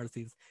Tender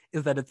Mercies,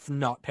 is that it's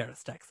not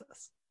Paris,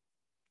 Texas.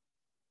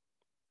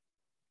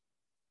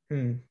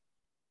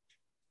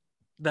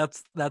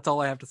 That's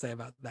all I have to say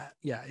about that.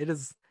 Yeah,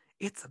 it's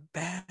a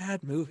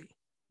bad movie.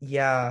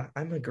 Yeah,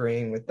 I'm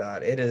agreeing with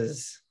that. It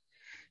is.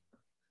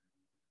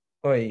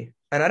 Oy.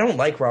 And I don't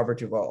like Robert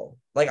Duvall.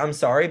 Like, I'm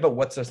sorry, but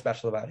what's so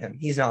special about him?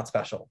 He's not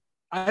special.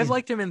 I've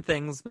liked him in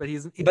things, but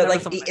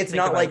it's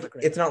not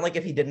like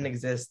if he didn't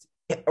exist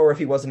or if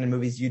he wasn't in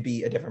movies, you'd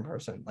be a different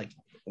person. Like,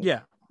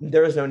 yeah,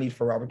 there is no need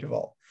for Robert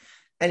Duvall.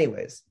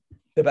 Anyways,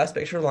 the best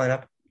picture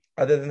lineup,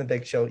 other than The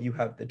Big Chill, you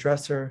have The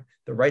Dresser,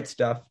 The Right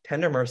Stuff,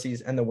 Tender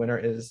Mercies, and the winner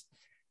is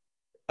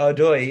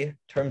Adoy,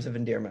 Terms of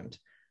Endearment.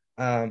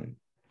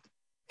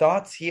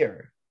 Thoughts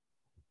here?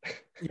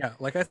 Yeah,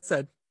 like I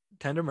said,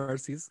 Tender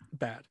Mercies,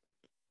 bad.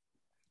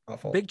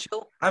 Awful. Big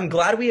Chill. I'm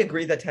glad we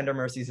agree that Tender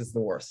Mercies is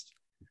the worst.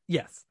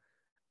 Yes.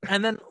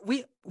 And then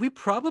we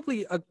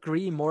probably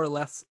agree more or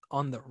less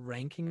on the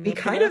ranking. We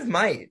kind of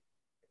might.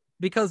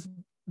 Because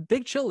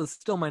Big Chill is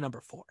still my number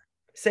 4.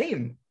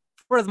 Same.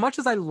 For as much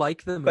as I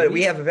like the movie. But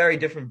we have very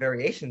different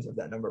variations of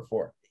that number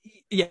 4.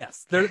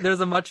 Yes.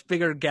 There's a much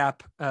bigger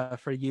gap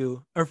for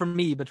you, or for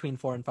me, between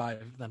 4 and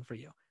 5 than for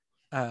you.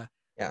 Yeah.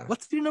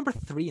 Let's do number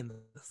 3 in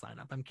this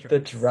lineup. I'm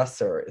curious. The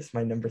Dresser is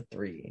my number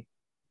 3.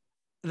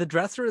 The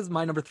Dresser is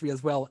my number 3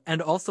 as well. And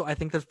also, I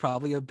think there's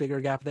probably a bigger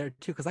gap there,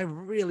 too, because I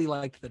really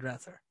liked The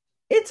Dresser.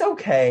 It's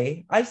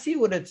okay. I see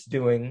what it's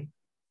doing.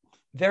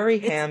 Very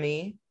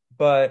hammy,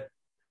 but...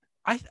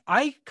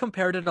 I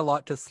compared it a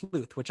lot to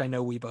Sleuth, which I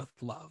know we both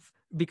love.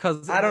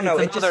 Because I don't know,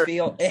 it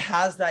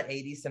has that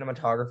 80s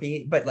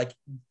cinematography, but like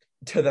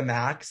to the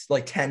max,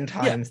 like 10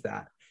 times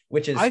that,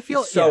 which is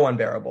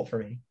unbearable for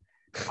me.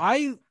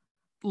 I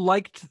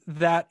liked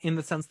that in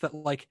the sense that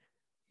like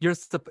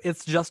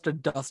it's just a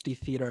dusty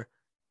theater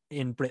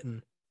in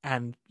Britain,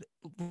 and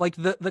like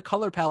the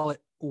color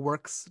palette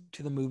works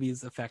to the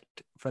movie's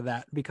effect for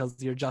that,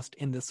 because you're just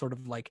in this sort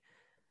of like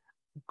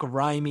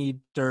grimy,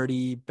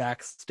 dirty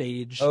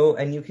backstage. Oh,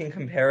 and you can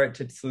compare it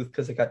to Sleuth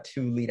because it got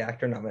 2 lead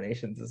actor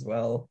nominations as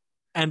well.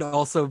 And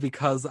also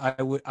because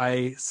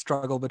I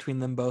struggle between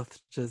them both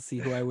to see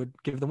who I would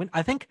give the win.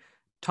 I think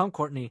Tom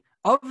Courtenay,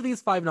 of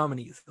these 5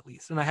 nominees at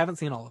least, and I haven't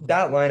seen all of them.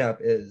 That lineup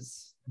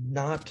is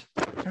not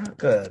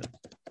good.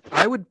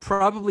 I would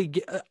probably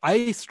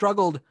I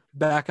struggled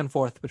back and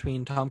forth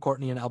between Tom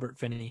Courtenay and Albert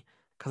Finney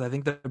because I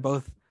think they're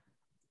both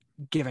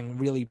giving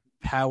really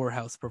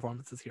powerhouse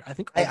performances here. I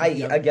think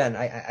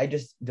I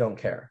just don't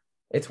care.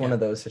 It's one of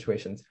those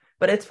situations,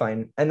 but it's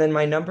fine. And then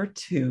my number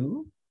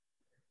 2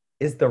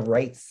 is The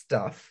Right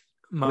Stuff.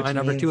 My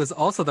number 2 is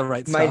also The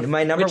Right Stuff.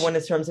 My number 1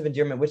 is Terms of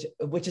Endearment,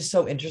 which is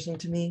so interesting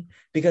to me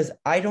because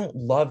I don't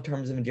love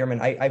Terms of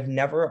Endearment. I've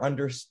never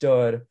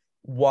understood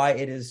why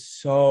it is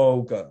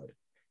so good.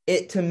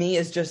 It to me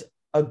is just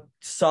a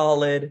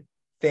solid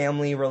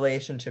family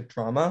relationship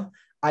drama.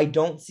 I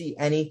don't see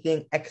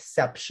anything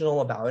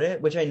exceptional about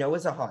it, which I know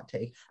is a hot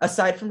take.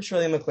 Aside from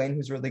Shirley MacLaine,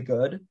 who's really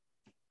good,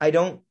 I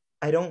don't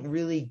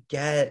really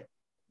get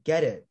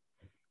it.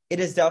 It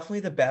is definitely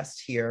the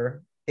best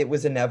here. It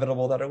was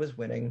inevitable that it was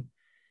winning.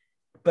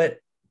 But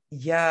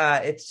yeah,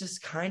 it's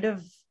just kind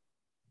of,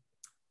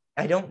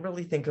 I don't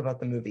really think about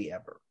the movie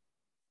ever.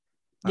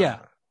 Yeah.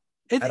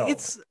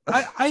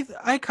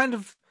 I kind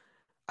of,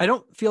 I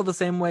don't feel the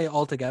same way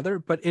altogether,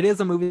 but it is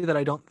a movie that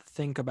I don't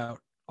think about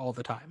all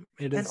the time.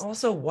 It is. And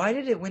also, why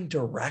did it win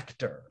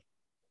director?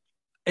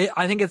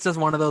 I think it's just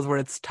one of those where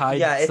it's tied.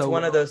 Yeah, it's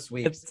one of those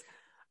sweeps. It's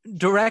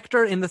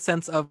director in the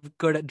sense of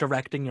good at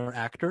directing your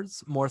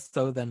actors more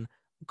so than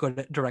good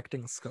at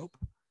directing scope.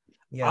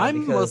 Yeah,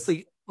 I'm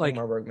mostly like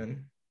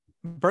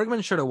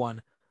Bergman should have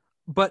won.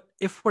 But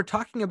if we're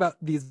talking about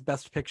these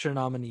Best Picture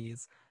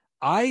nominees,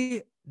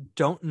 I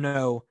don't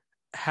know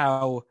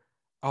how.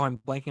 Oh, I'm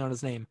blanking on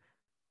his name.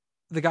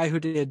 The guy who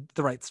did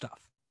The Right Stuff.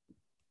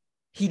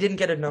 He didn't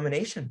get a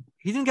nomination.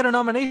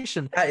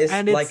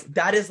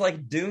 That is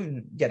like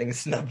Dune getting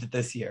snubbed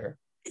this year.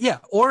 Yeah,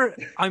 or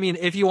I mean,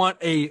 if you want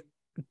a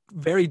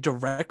very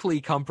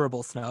directly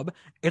comparable snub,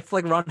 it's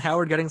like Ron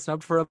Howard getting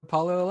snubbed for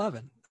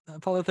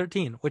Apollo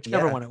 13,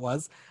 whichever one it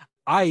was.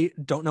 I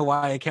don't know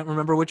why I can't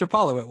remember which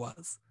Apollo it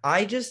was.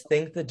 I just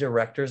think the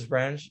director's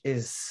branch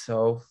is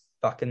so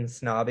fucking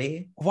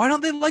snobby. Why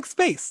don't they like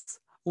space?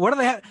 What do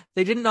they have?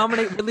 They didn't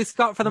nominate Ridley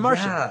Scott for The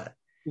Martian. Yeah,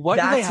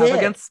 what do they have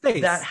against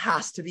space? That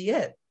has to be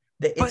it.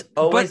 It's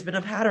always been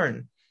a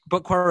pattern.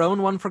 But Cuarón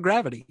won for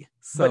Gravity.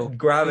 So but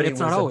Gravity was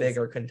a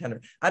bigger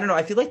contender. I don't know.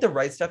 I feel like The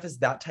Right Stuff is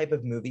that type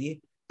of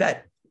movie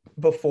that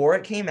before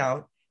it came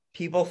out,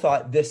 people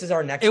thought this is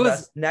our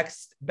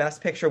next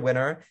best picture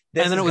winner.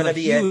 This is going to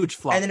be a huge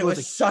flop. And then it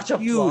was such a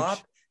flop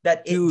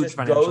that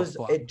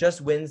it just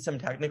wins some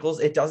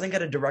technicals. It doesn't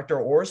get a director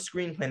or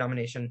screenplay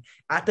nomination.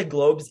 At the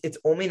Globes, it's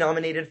only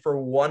nominated for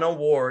 1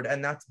 award,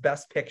 and that's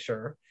Best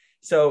Picture.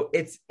 So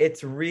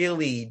it's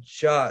really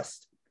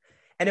just,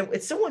 and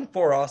it still won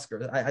 4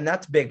 Oscars, and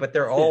that's big, but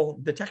they're all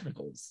the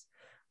technicals.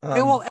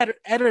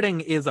 Editing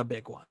is a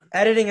big one.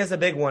 Editing is a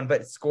big one,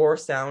 but score,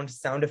 sound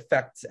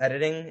effects,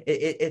 editing,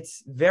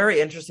 it's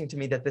very interesting to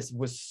me that this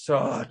was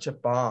such a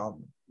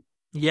bomb.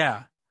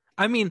 Yeah.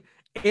 I mean,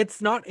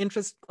 it's not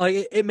interesting.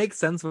 Like, it makes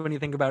sense when you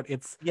think about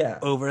it's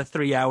over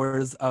 3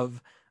 hours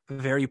of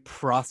very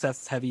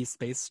process-heavy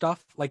space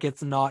stuff. Like,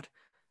 it's not...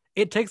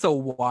 It takes a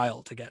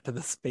while to get to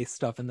the space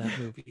stuff in that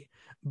movie.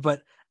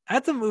 But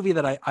that's a movie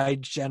that I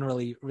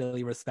generally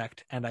really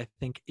respect and I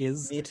think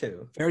is Me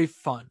too. very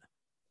fun.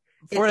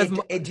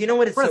 Do you know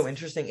what is so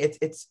interesting?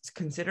 It's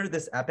considered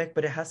this epic,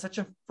 but it has such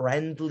a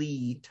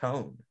friendly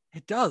tone.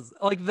 It does.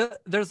 Like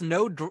there's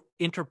no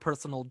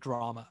interpersonal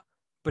drama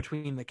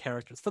between the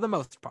characters for the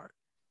most part.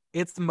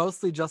 It's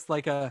mostly just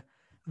like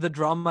the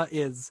drama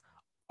is,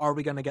 are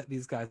we going to get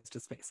these guys to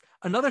space?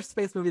 Another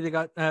space movie that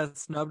got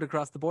snubbed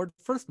across the board,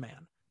 First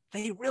Man.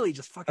 They really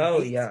just fucking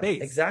hate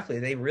space. Exactly.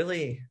 They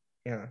really,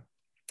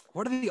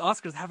 What do the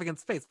Oscars have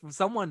against space?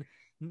 Someone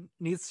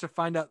needs to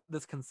find out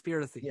this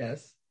conspiracy.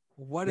 Yes.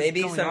 What Maybe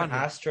is going some on here?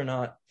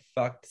 astronaut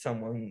fucked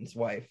someone's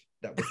wife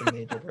that was a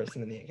major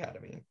person in the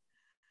Academy.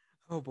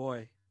 Oh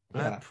boy.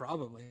 Yeah.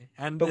 Probably.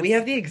 But we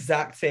have the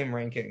exact same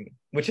ranking,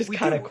 which is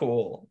kind of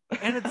cool.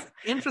 And it's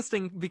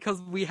interesting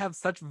because we have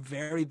such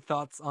varied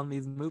thoughts on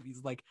these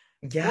movies. Like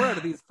 4 out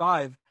of these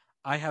 5,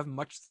 I have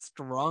much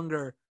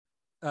stronger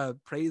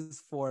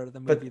praise for the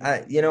movie.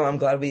 But I'm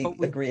glad we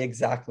agree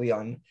exactly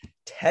on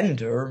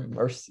Tender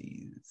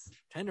Mercies.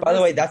 By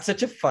the way, that's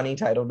such a funny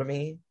title to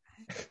me.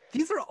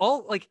 These are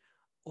all like,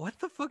 what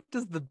the fuck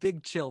does The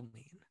Big Chill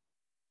mean?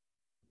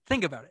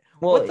 Think about it.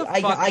 Well,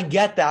 I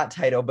get that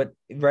title, but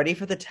ready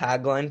for the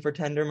tagline for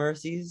Tender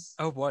Mercies?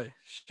 Oh boy,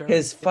 sure.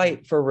 His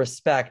fight for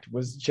respect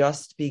was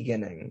just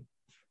beginning.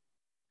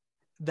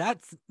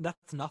 That's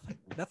nothing.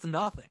 That's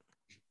nothing.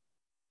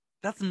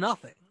 That's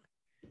nothing.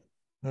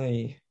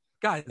 Hey.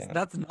 Guys,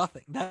 that's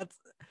nothing. That's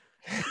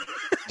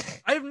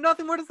I have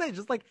nothing more to say.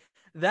 Just like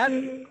that.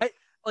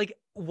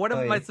 What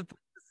am I supposed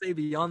to say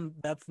beyond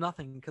that's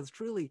nothing? Because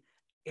truly,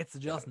 it's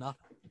just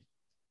nothing.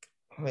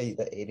 Oy,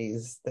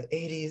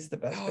 the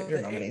best Oh,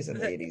 picture nominees in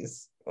the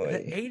 80s. the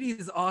Oy.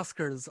 80s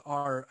Oscars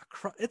are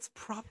it's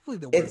probably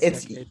the it, worst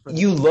it's decade for the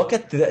you look '80s.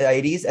 at the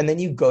 80s and then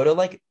you go to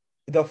like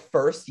the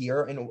first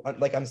year and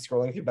like I'm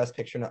scrolling through best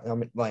picture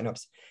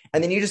lineups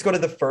and then you just go to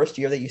the first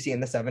year that you see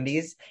in the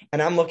 70s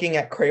and I'm looking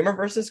at Kramer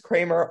versus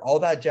Kramer, All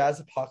That Jazz,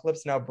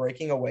 Apocalypse Now,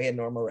 Breaking Away, and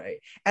Norma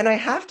Ray, and I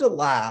have to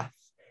laugh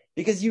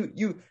because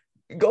you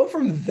go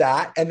from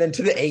that and then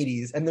to the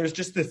 80s and there's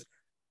just this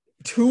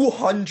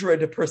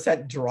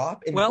 200%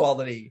 drop in Well,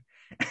 quality.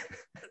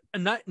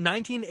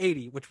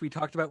 1980, which we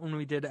talked about when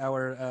we did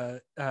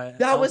our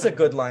That was a Elephant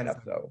good Man lineup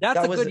episode. though. That's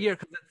That a was, good year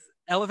because it's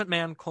Elephant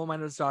Man, Coal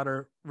Miner's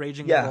Daughter,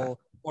 Raging yeah. Bull,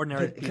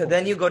 Ordinary Because People.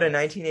 then you go to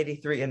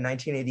 1983 and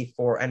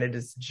 1984, and it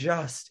is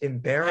just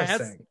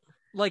embarrassing.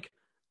 Like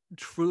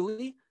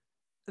truly,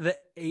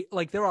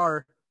 there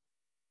are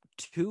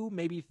two,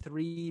 maybe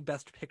three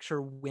Best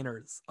Picture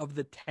winners of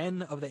the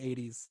 10 of the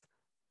 80s.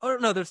 Oh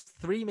no, there's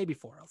three, maybe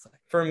four. I'll say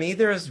For me,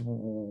 there's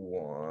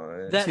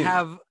one that two.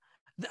 have.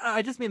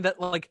 I just mean that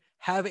like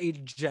have a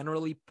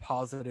generally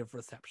positive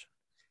reception.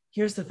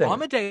 Here's the thing.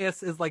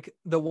 Amadeus is like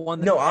the one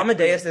that No,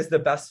 Amadeus is the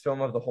best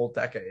film of the whole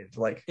decade.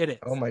 Like, it is.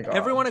 Oh my god,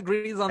 Everyone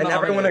agrees on and the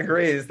everyone Amadeus.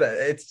 agrees that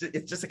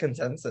it's just a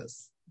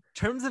consensus.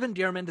 Terms of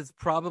Endearment is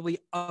probably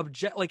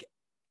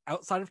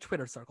outside of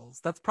Twitter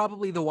circles. That's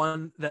probably the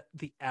one that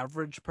the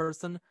average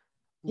person.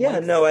 Yeah,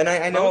 likes no, and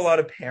I know a most. lot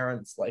of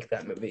parents like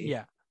that movie.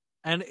 Yeah,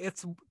 and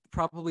it's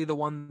probably the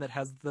one that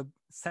has the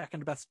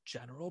second best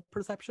general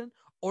perception.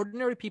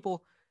 Ordinary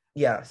People,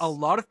 Yes. a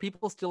lot of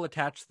people still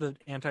attach the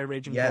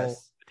anti-Raging Bull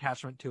Yes.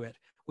 attachment to it,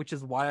 which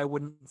is why I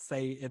wouldn't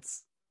say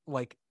it's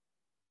like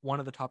one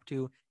of the top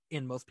two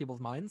in most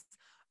people's minds,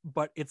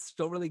 but it's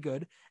still really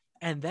good.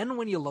 And then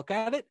when you look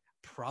at it,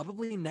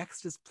 probably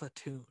next is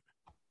Platoon.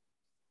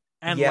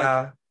 And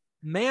Yeah.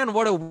 man,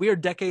 what a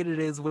weird decade it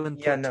is when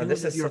Platoon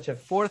this is your such a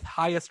fourth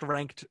highest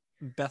ranked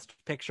Best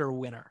Picture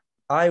winner.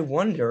 I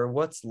wonder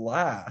what's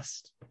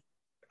last.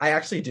 I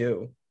actually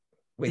do.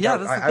 Wait, Yeah,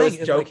 that, that's the I was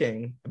thing.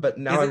 joking, but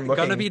now Is I'm it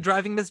looking. gonna be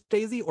Driving Miss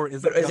Daisy, or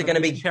is But is it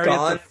gonna be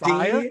Chariots of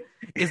Fire? Gandhi?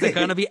 Is it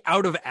gonna be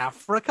Out of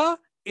Africa?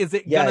 Is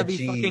it Yeah, gonna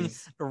be fucking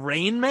jeez.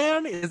 Rain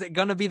Man? Is it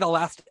gonna be The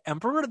Last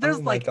Emperor? There's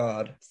Oh my like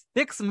god.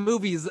 6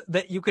 movies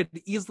that you could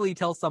easily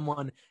tell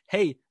someone,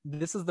 hey,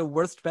 this is the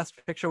worst Best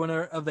Picture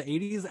winner of the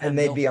 80s, and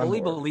they'd they'll be on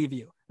fully board. believe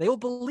you. They will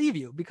believe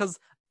you because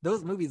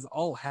those movies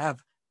all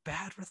have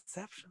bad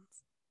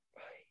receptions.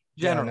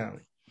 Generally. Yeah, no.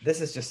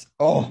 This is just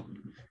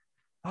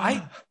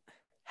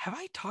have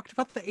I talked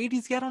about the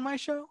 80s yet on my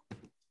show?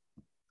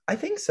 I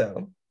think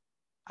so.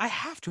 I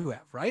have to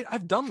have, right?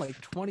 I've done like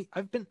 20.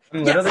 I'm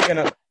literally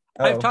gonna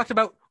I've talked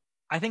about,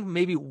 I think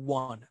maybe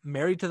one.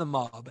 Married to the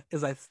Mob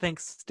is, I think,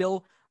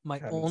 still my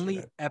Haven't seen only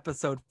it.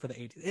 episode for the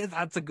 80s.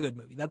 That's a good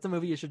movie. That's a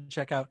movie you should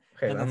check out.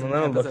 Okay, And I'm that's an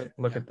gonna episode-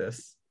 look at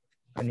this.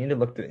 I need to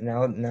look through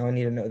now. Now I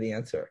need to know the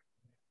answer.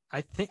 I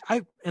think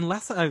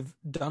unless I've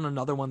done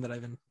another one that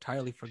I've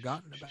entirely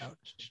forgotten about.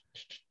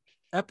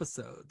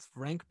 Episodes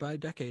ranked by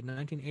decade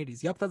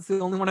 1980s. Yep, that's the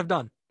only one I've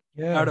done.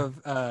 Yeah. Out of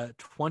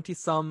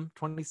 20-some,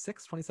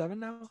 26, 27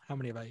 now. How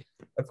many have I?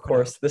 Of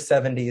course, the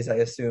 70s I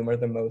assume are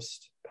the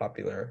most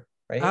popular,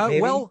 right?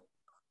 Maybe? Well,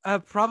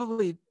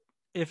 probably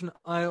if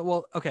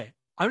okay.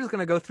 I'm just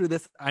gonna go through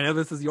this. I know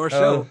this is your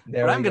show,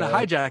 there but I'm we gonna go.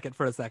 hijack it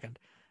for a second.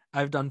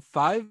 I've done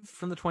 5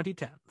 from the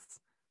 2010s.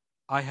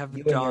 I have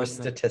You and your done.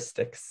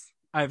 statistics.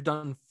 I've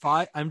done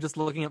 5. I'm just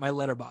looking at my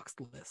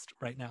Letterboxd list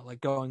right now,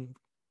 like going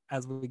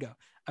as we go.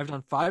 I've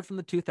done 5 from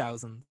the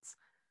 2000s.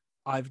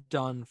 I've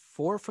done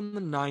 4 from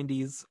the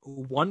 90s,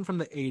 1 from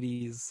the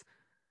 80s,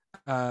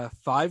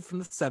 5 from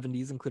the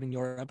 70s, including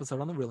your episode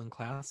on the Ruling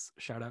Class.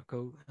 Shout out,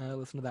 go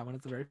listen to that one.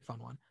 It's a very fun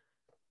one.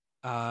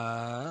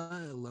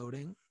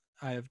 Loading.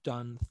 I have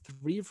done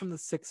 3 from the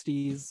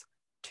 60s,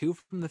 2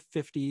 from the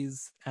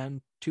 50s,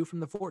 and 2 from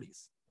the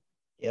 40s.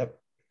 Yep.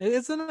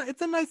 It's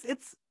a nice.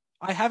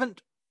 I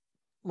haven't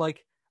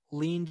like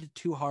leaned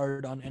too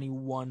hard on any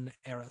one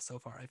era so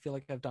far. I feel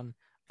like I've done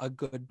a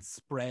good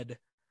spread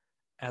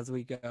as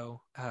we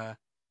go.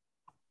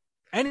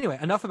 Anyway,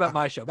 enough about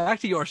my show. Back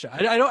to your show.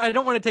 I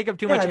don't want to take up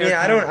too much. I mean,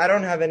 airtime. I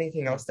don't have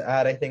anything else to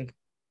add. I think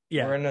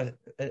Yeah. we're in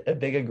a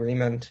big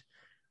agreement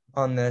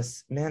on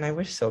this. Man, I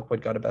wish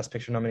Silkwood got a Best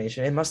Picture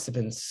nomination. It must have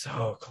been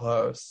so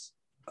close.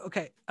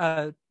 Okay.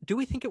 Do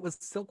we think it was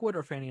Silkwood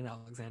or Fanny and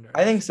Alexander?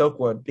 I think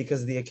Silkwood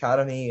because the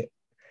Academy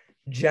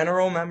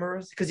general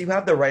members, because you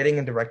have the writing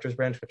and directors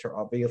branch, which are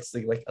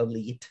obviously like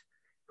elite,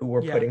 who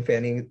were Yeah. putting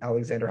Fanny and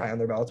Alexander high on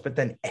their ballots, but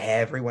then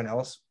everyone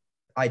else,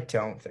 I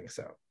don't think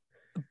so.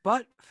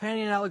 But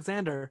Fanny and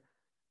Alexander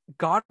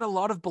got a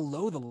lot of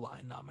below the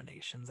line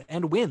nominations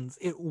and wins.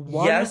 It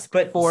won. Yes,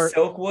 but for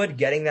Silkwood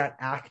getting that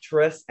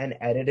actress and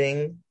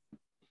editing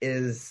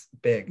is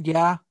big.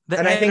 yeah,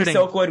 And I think editing-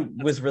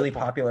 Silkwood was really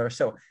popular.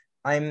 So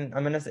I'm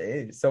gonna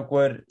say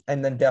Silkwood,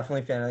 and then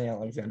definitely Fanny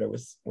Alexander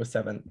was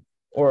 7th.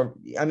 Or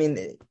I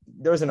mean,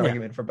 there was an Yeah.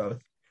 argument for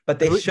both, but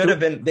they Do we- should have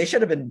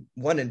been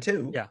 1 and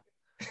 2. Yeah.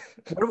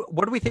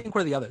 What do we think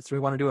were the others? Do we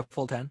want to do a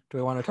full 10? Do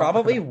we want to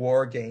Probably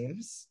War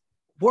Games.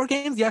 War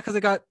Games? Yeah, because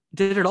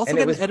did it also And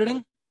get it was- an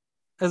editing?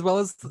 as well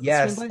as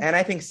Yes, screenplay? and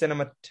I think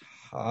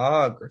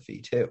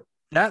cinematography too.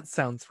 That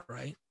sounds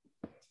right.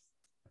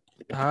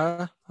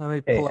 Let me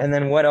Okay, pull up. and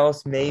then what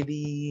else?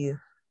 Maybe.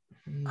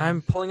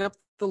 I'm pulling up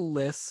the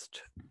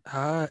list.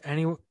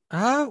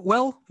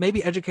 Well,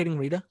 maybe Educating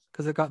Rita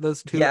because it got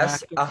those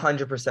Yes,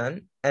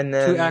 100%. And two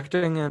then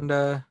acting and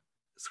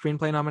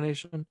screenplay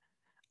nomination.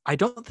 I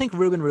don't think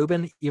Reuben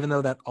Reuben, even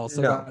though that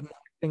also no. got an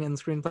acting and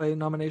screenplay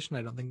nomination.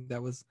 I don't think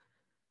that was.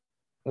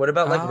 What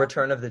about like Uh,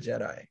 Return of the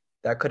Jedi?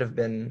 That could have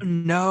been.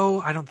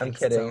 no, I don't I'm think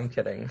kidding. so. I'm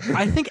kidding.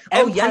 I think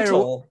Oh, Empire.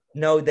 Yentl.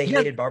 No, they Yes,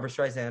 hated Barbara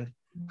Streisand.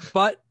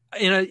 but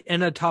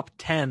in a top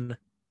 10,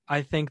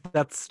 I think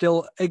that's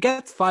still it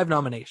gets 5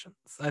 nominations.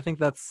 I think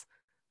that's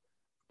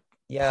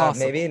Yeah,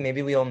 possible.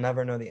 maybe we'll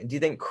never know the. Do you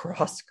think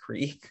Cross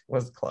Creek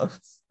was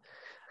close?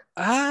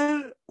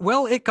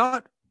 Well, it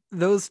got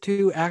those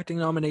 2 acting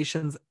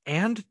nominations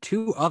and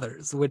 2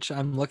 others, which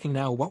I'm looking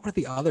now. What were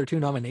the other 2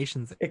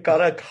 nominations It it got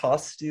got? a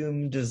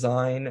costume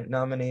design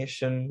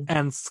nomination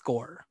And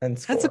score. and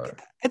It's a score.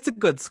 it's a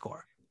good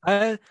score.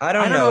 I I I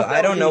don't don't know know. if I that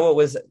would don't know be what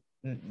was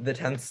the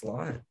 10th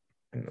slot.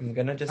 I'm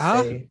gonna just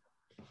say,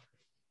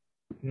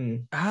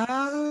 you know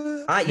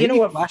maybe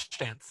what?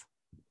 Flashdance.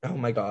 Oh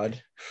my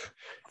God.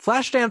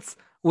 Flashdance,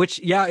 which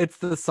yeah, it's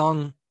the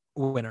song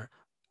winner.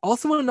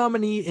 Also a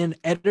nominee in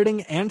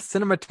editing and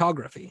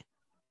cinematography.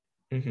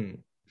 hmm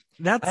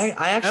That's I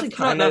actually that's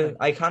not nothing.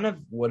 I kind of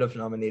would have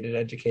nominated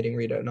Educating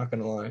Rita, not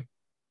gonna lie.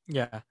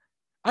 Yeah.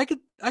 I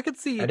could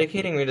see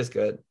Educating Rita's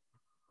good.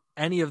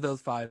 any of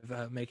those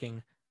 5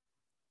 making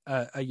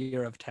a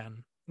year of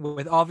 10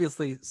 with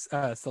obviously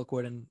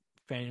Silkwood and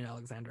Fanny and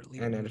Alexander And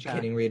leading the pack.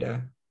 Educating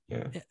Rita.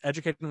 Yeah.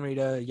 Educating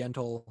Rita,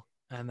 Yentl,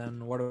 and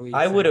then what are we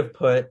I would saying? have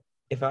put,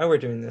 if I were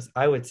doing this,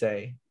 I would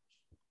say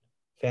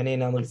Fanny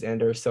and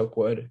Alexander,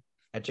 Silkwood,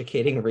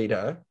 Educating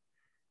Rita,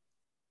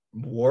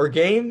 War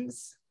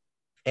Games,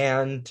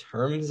 and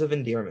Terms of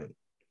Endearment.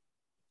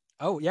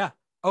 Oh yeah.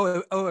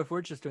 If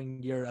we're just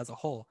doing year as a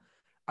whole,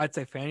 I'd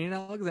say Fanny and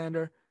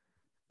Alexander,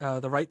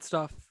 The Right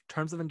Stuff,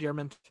 Terms of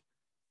Endearment,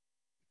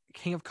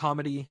 King of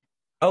Comedy.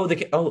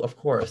 Of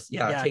course.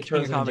 Yeah, Yeah, take King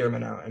Terms of of Comedy.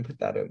 Endearment out and put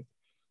that in.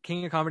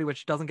 King of Comedy,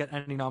 which doesn't get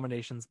any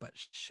nominations but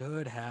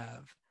should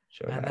have.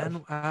 Should And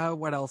have. then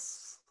what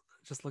else?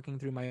 Just looking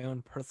through my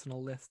own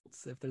personal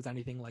lists, if there's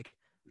anything like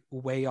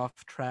way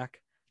off track.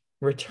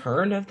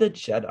 Return of the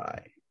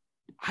Jedi.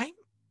 I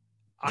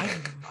I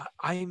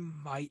I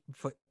might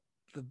put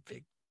the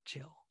Big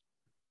Chill.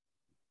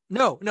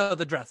 No,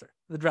 the Dresser.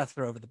 The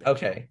Dresser over the Big Chill.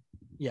 Okay.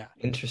 Yeah.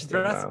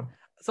 Interesting. Wow.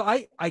 So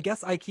I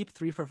guess I keep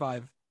 3 for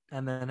 5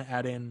 and then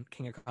add in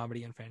King of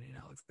Comedy and Fanny and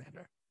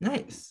Alexander.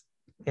 Nice.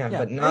 Yeah, Yeah,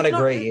 but not a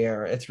great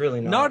year. It's really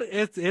not.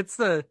 It's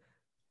a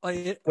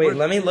Wait,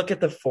 let me look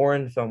at the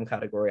foreign film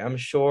category. I'm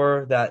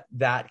sure that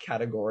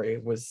category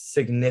was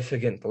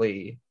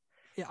significantly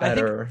yeah, I think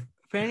better.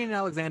 Fanny and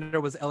Alexander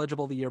was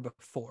eligible the year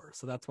before,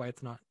 so that's why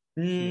it's not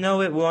here.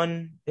 No, it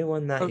won. It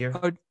won that year.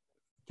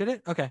 Did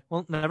it? Okay.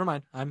 Well, never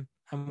mind. I'm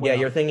Yeah, way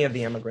you're off. thinking of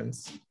The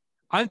Immigrants.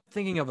 I'm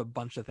thinking of a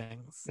bunch of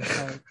things.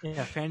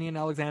 Yeah, Fanny and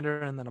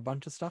Alexander, and then a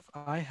bunch of stuff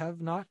I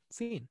have not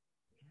seen.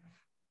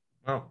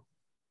 Oh,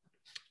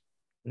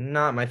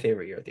 not my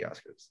favorite year at the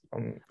Oscars.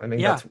 I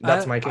mean,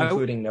 that's my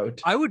concluding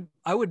note. I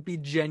would be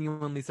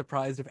genuinely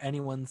surprised if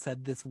anyone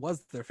said this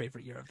was their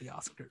favorite year of the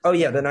Oscars. Oh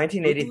yeah, the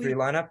 1983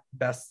 lineup,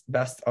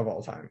 best of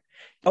all time.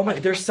 Oh my,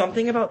 there's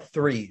something about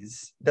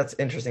threes that's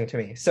interesting to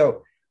me.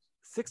 So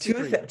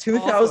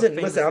 2000,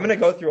 listen, I'm gonna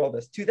go through all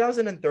this.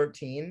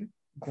 2013,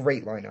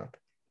 great lineup.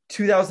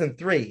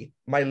 2003,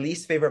 my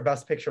least favorite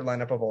best picture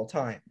lineup of all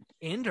time.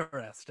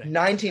 Interesting.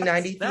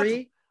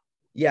 1993,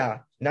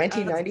 yeah,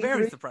 1993.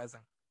 Very surprising.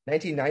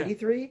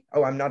 1993. Okay.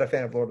 Oh, I'm not a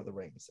fan of Lord of the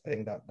Rings. I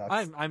think that's.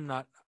 I'm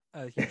not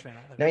a huge fan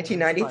of it.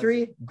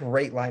 1993,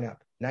 great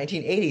lineup.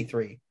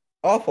 1983,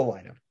 awful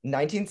lineup.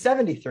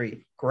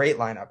 1973, great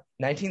lineup.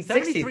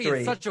 1963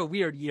 is such a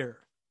weird year.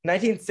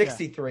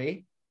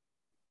 1963,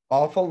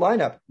 awful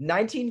lineup.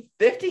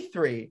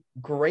 1953,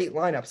 great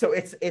lineup. So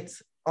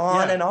it's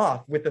on and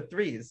off with the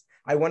threes.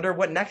 I wonder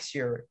what next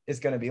year is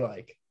going to be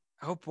like.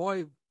 Oh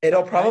boy,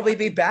 it'll probably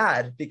be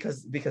bad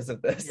because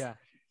of this. Yeah,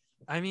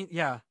 I mean,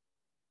 yeah.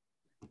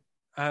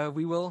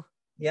 We will.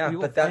 Yeah, we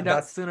will but find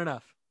out soon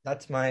enough.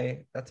 That's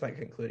my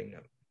concluding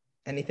note.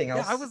 Anything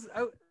else?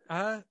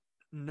 Yeah,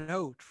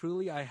 no,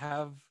 truly, I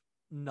have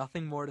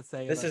nothing more to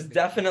say. This is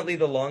definitely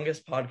the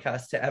longest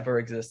podcast to ever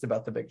exist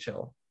about the Big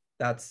Chill.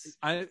 That's.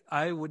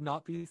 I would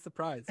not be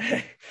surprised.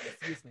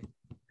 Excuse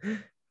me.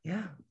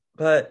 Yeah,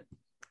 but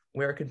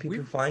where can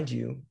people find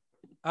you?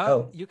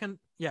 You can.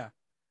 Yeah,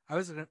 I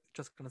was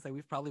just gonna say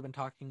we've probably been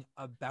talking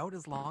about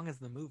as long as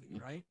the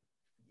movie, right?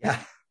 Yeah,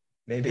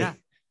 maybe. Yeah.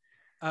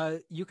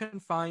 You can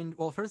find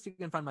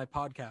my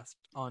podcast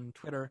on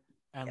Twitter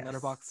and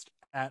Letterboxd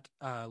at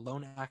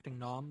Lone Acting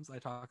Noms. I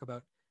talk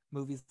about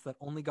movies that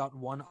only got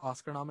one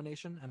Oscar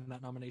nomination, and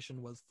that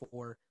nomination was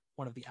for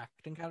one of the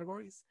acting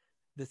categories.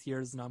 This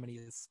year's nominee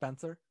is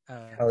Spencer.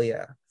 Hell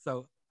yeah!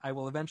 So I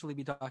will eventually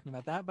be talking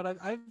about that, but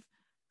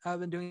I've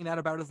been doing that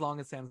about as long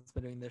as Sam's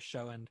been doing this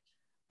show,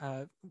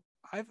 and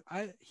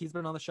he's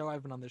been on the show.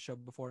 I've been on this show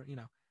before.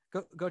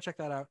 Go check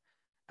that out.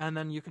 And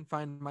then you can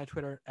find my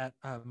Twitter at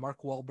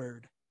Mark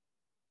Wahlberg.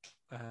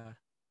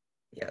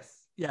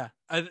 Yes. Yeah,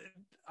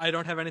 I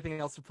don't have anything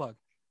else to plug.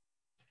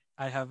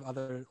 I have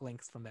other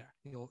links from there.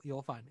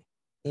 You'll find me.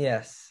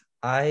 Yes,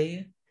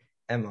 I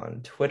am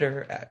on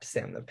Twitter at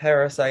Sam the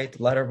Parasite,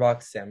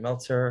 Letterboxd Sam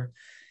Meltzer.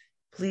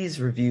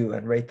 Please review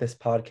and rate this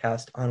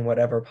podcast on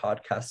whatever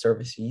podcast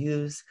service you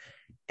use.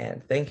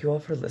 And thank you all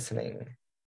for listening.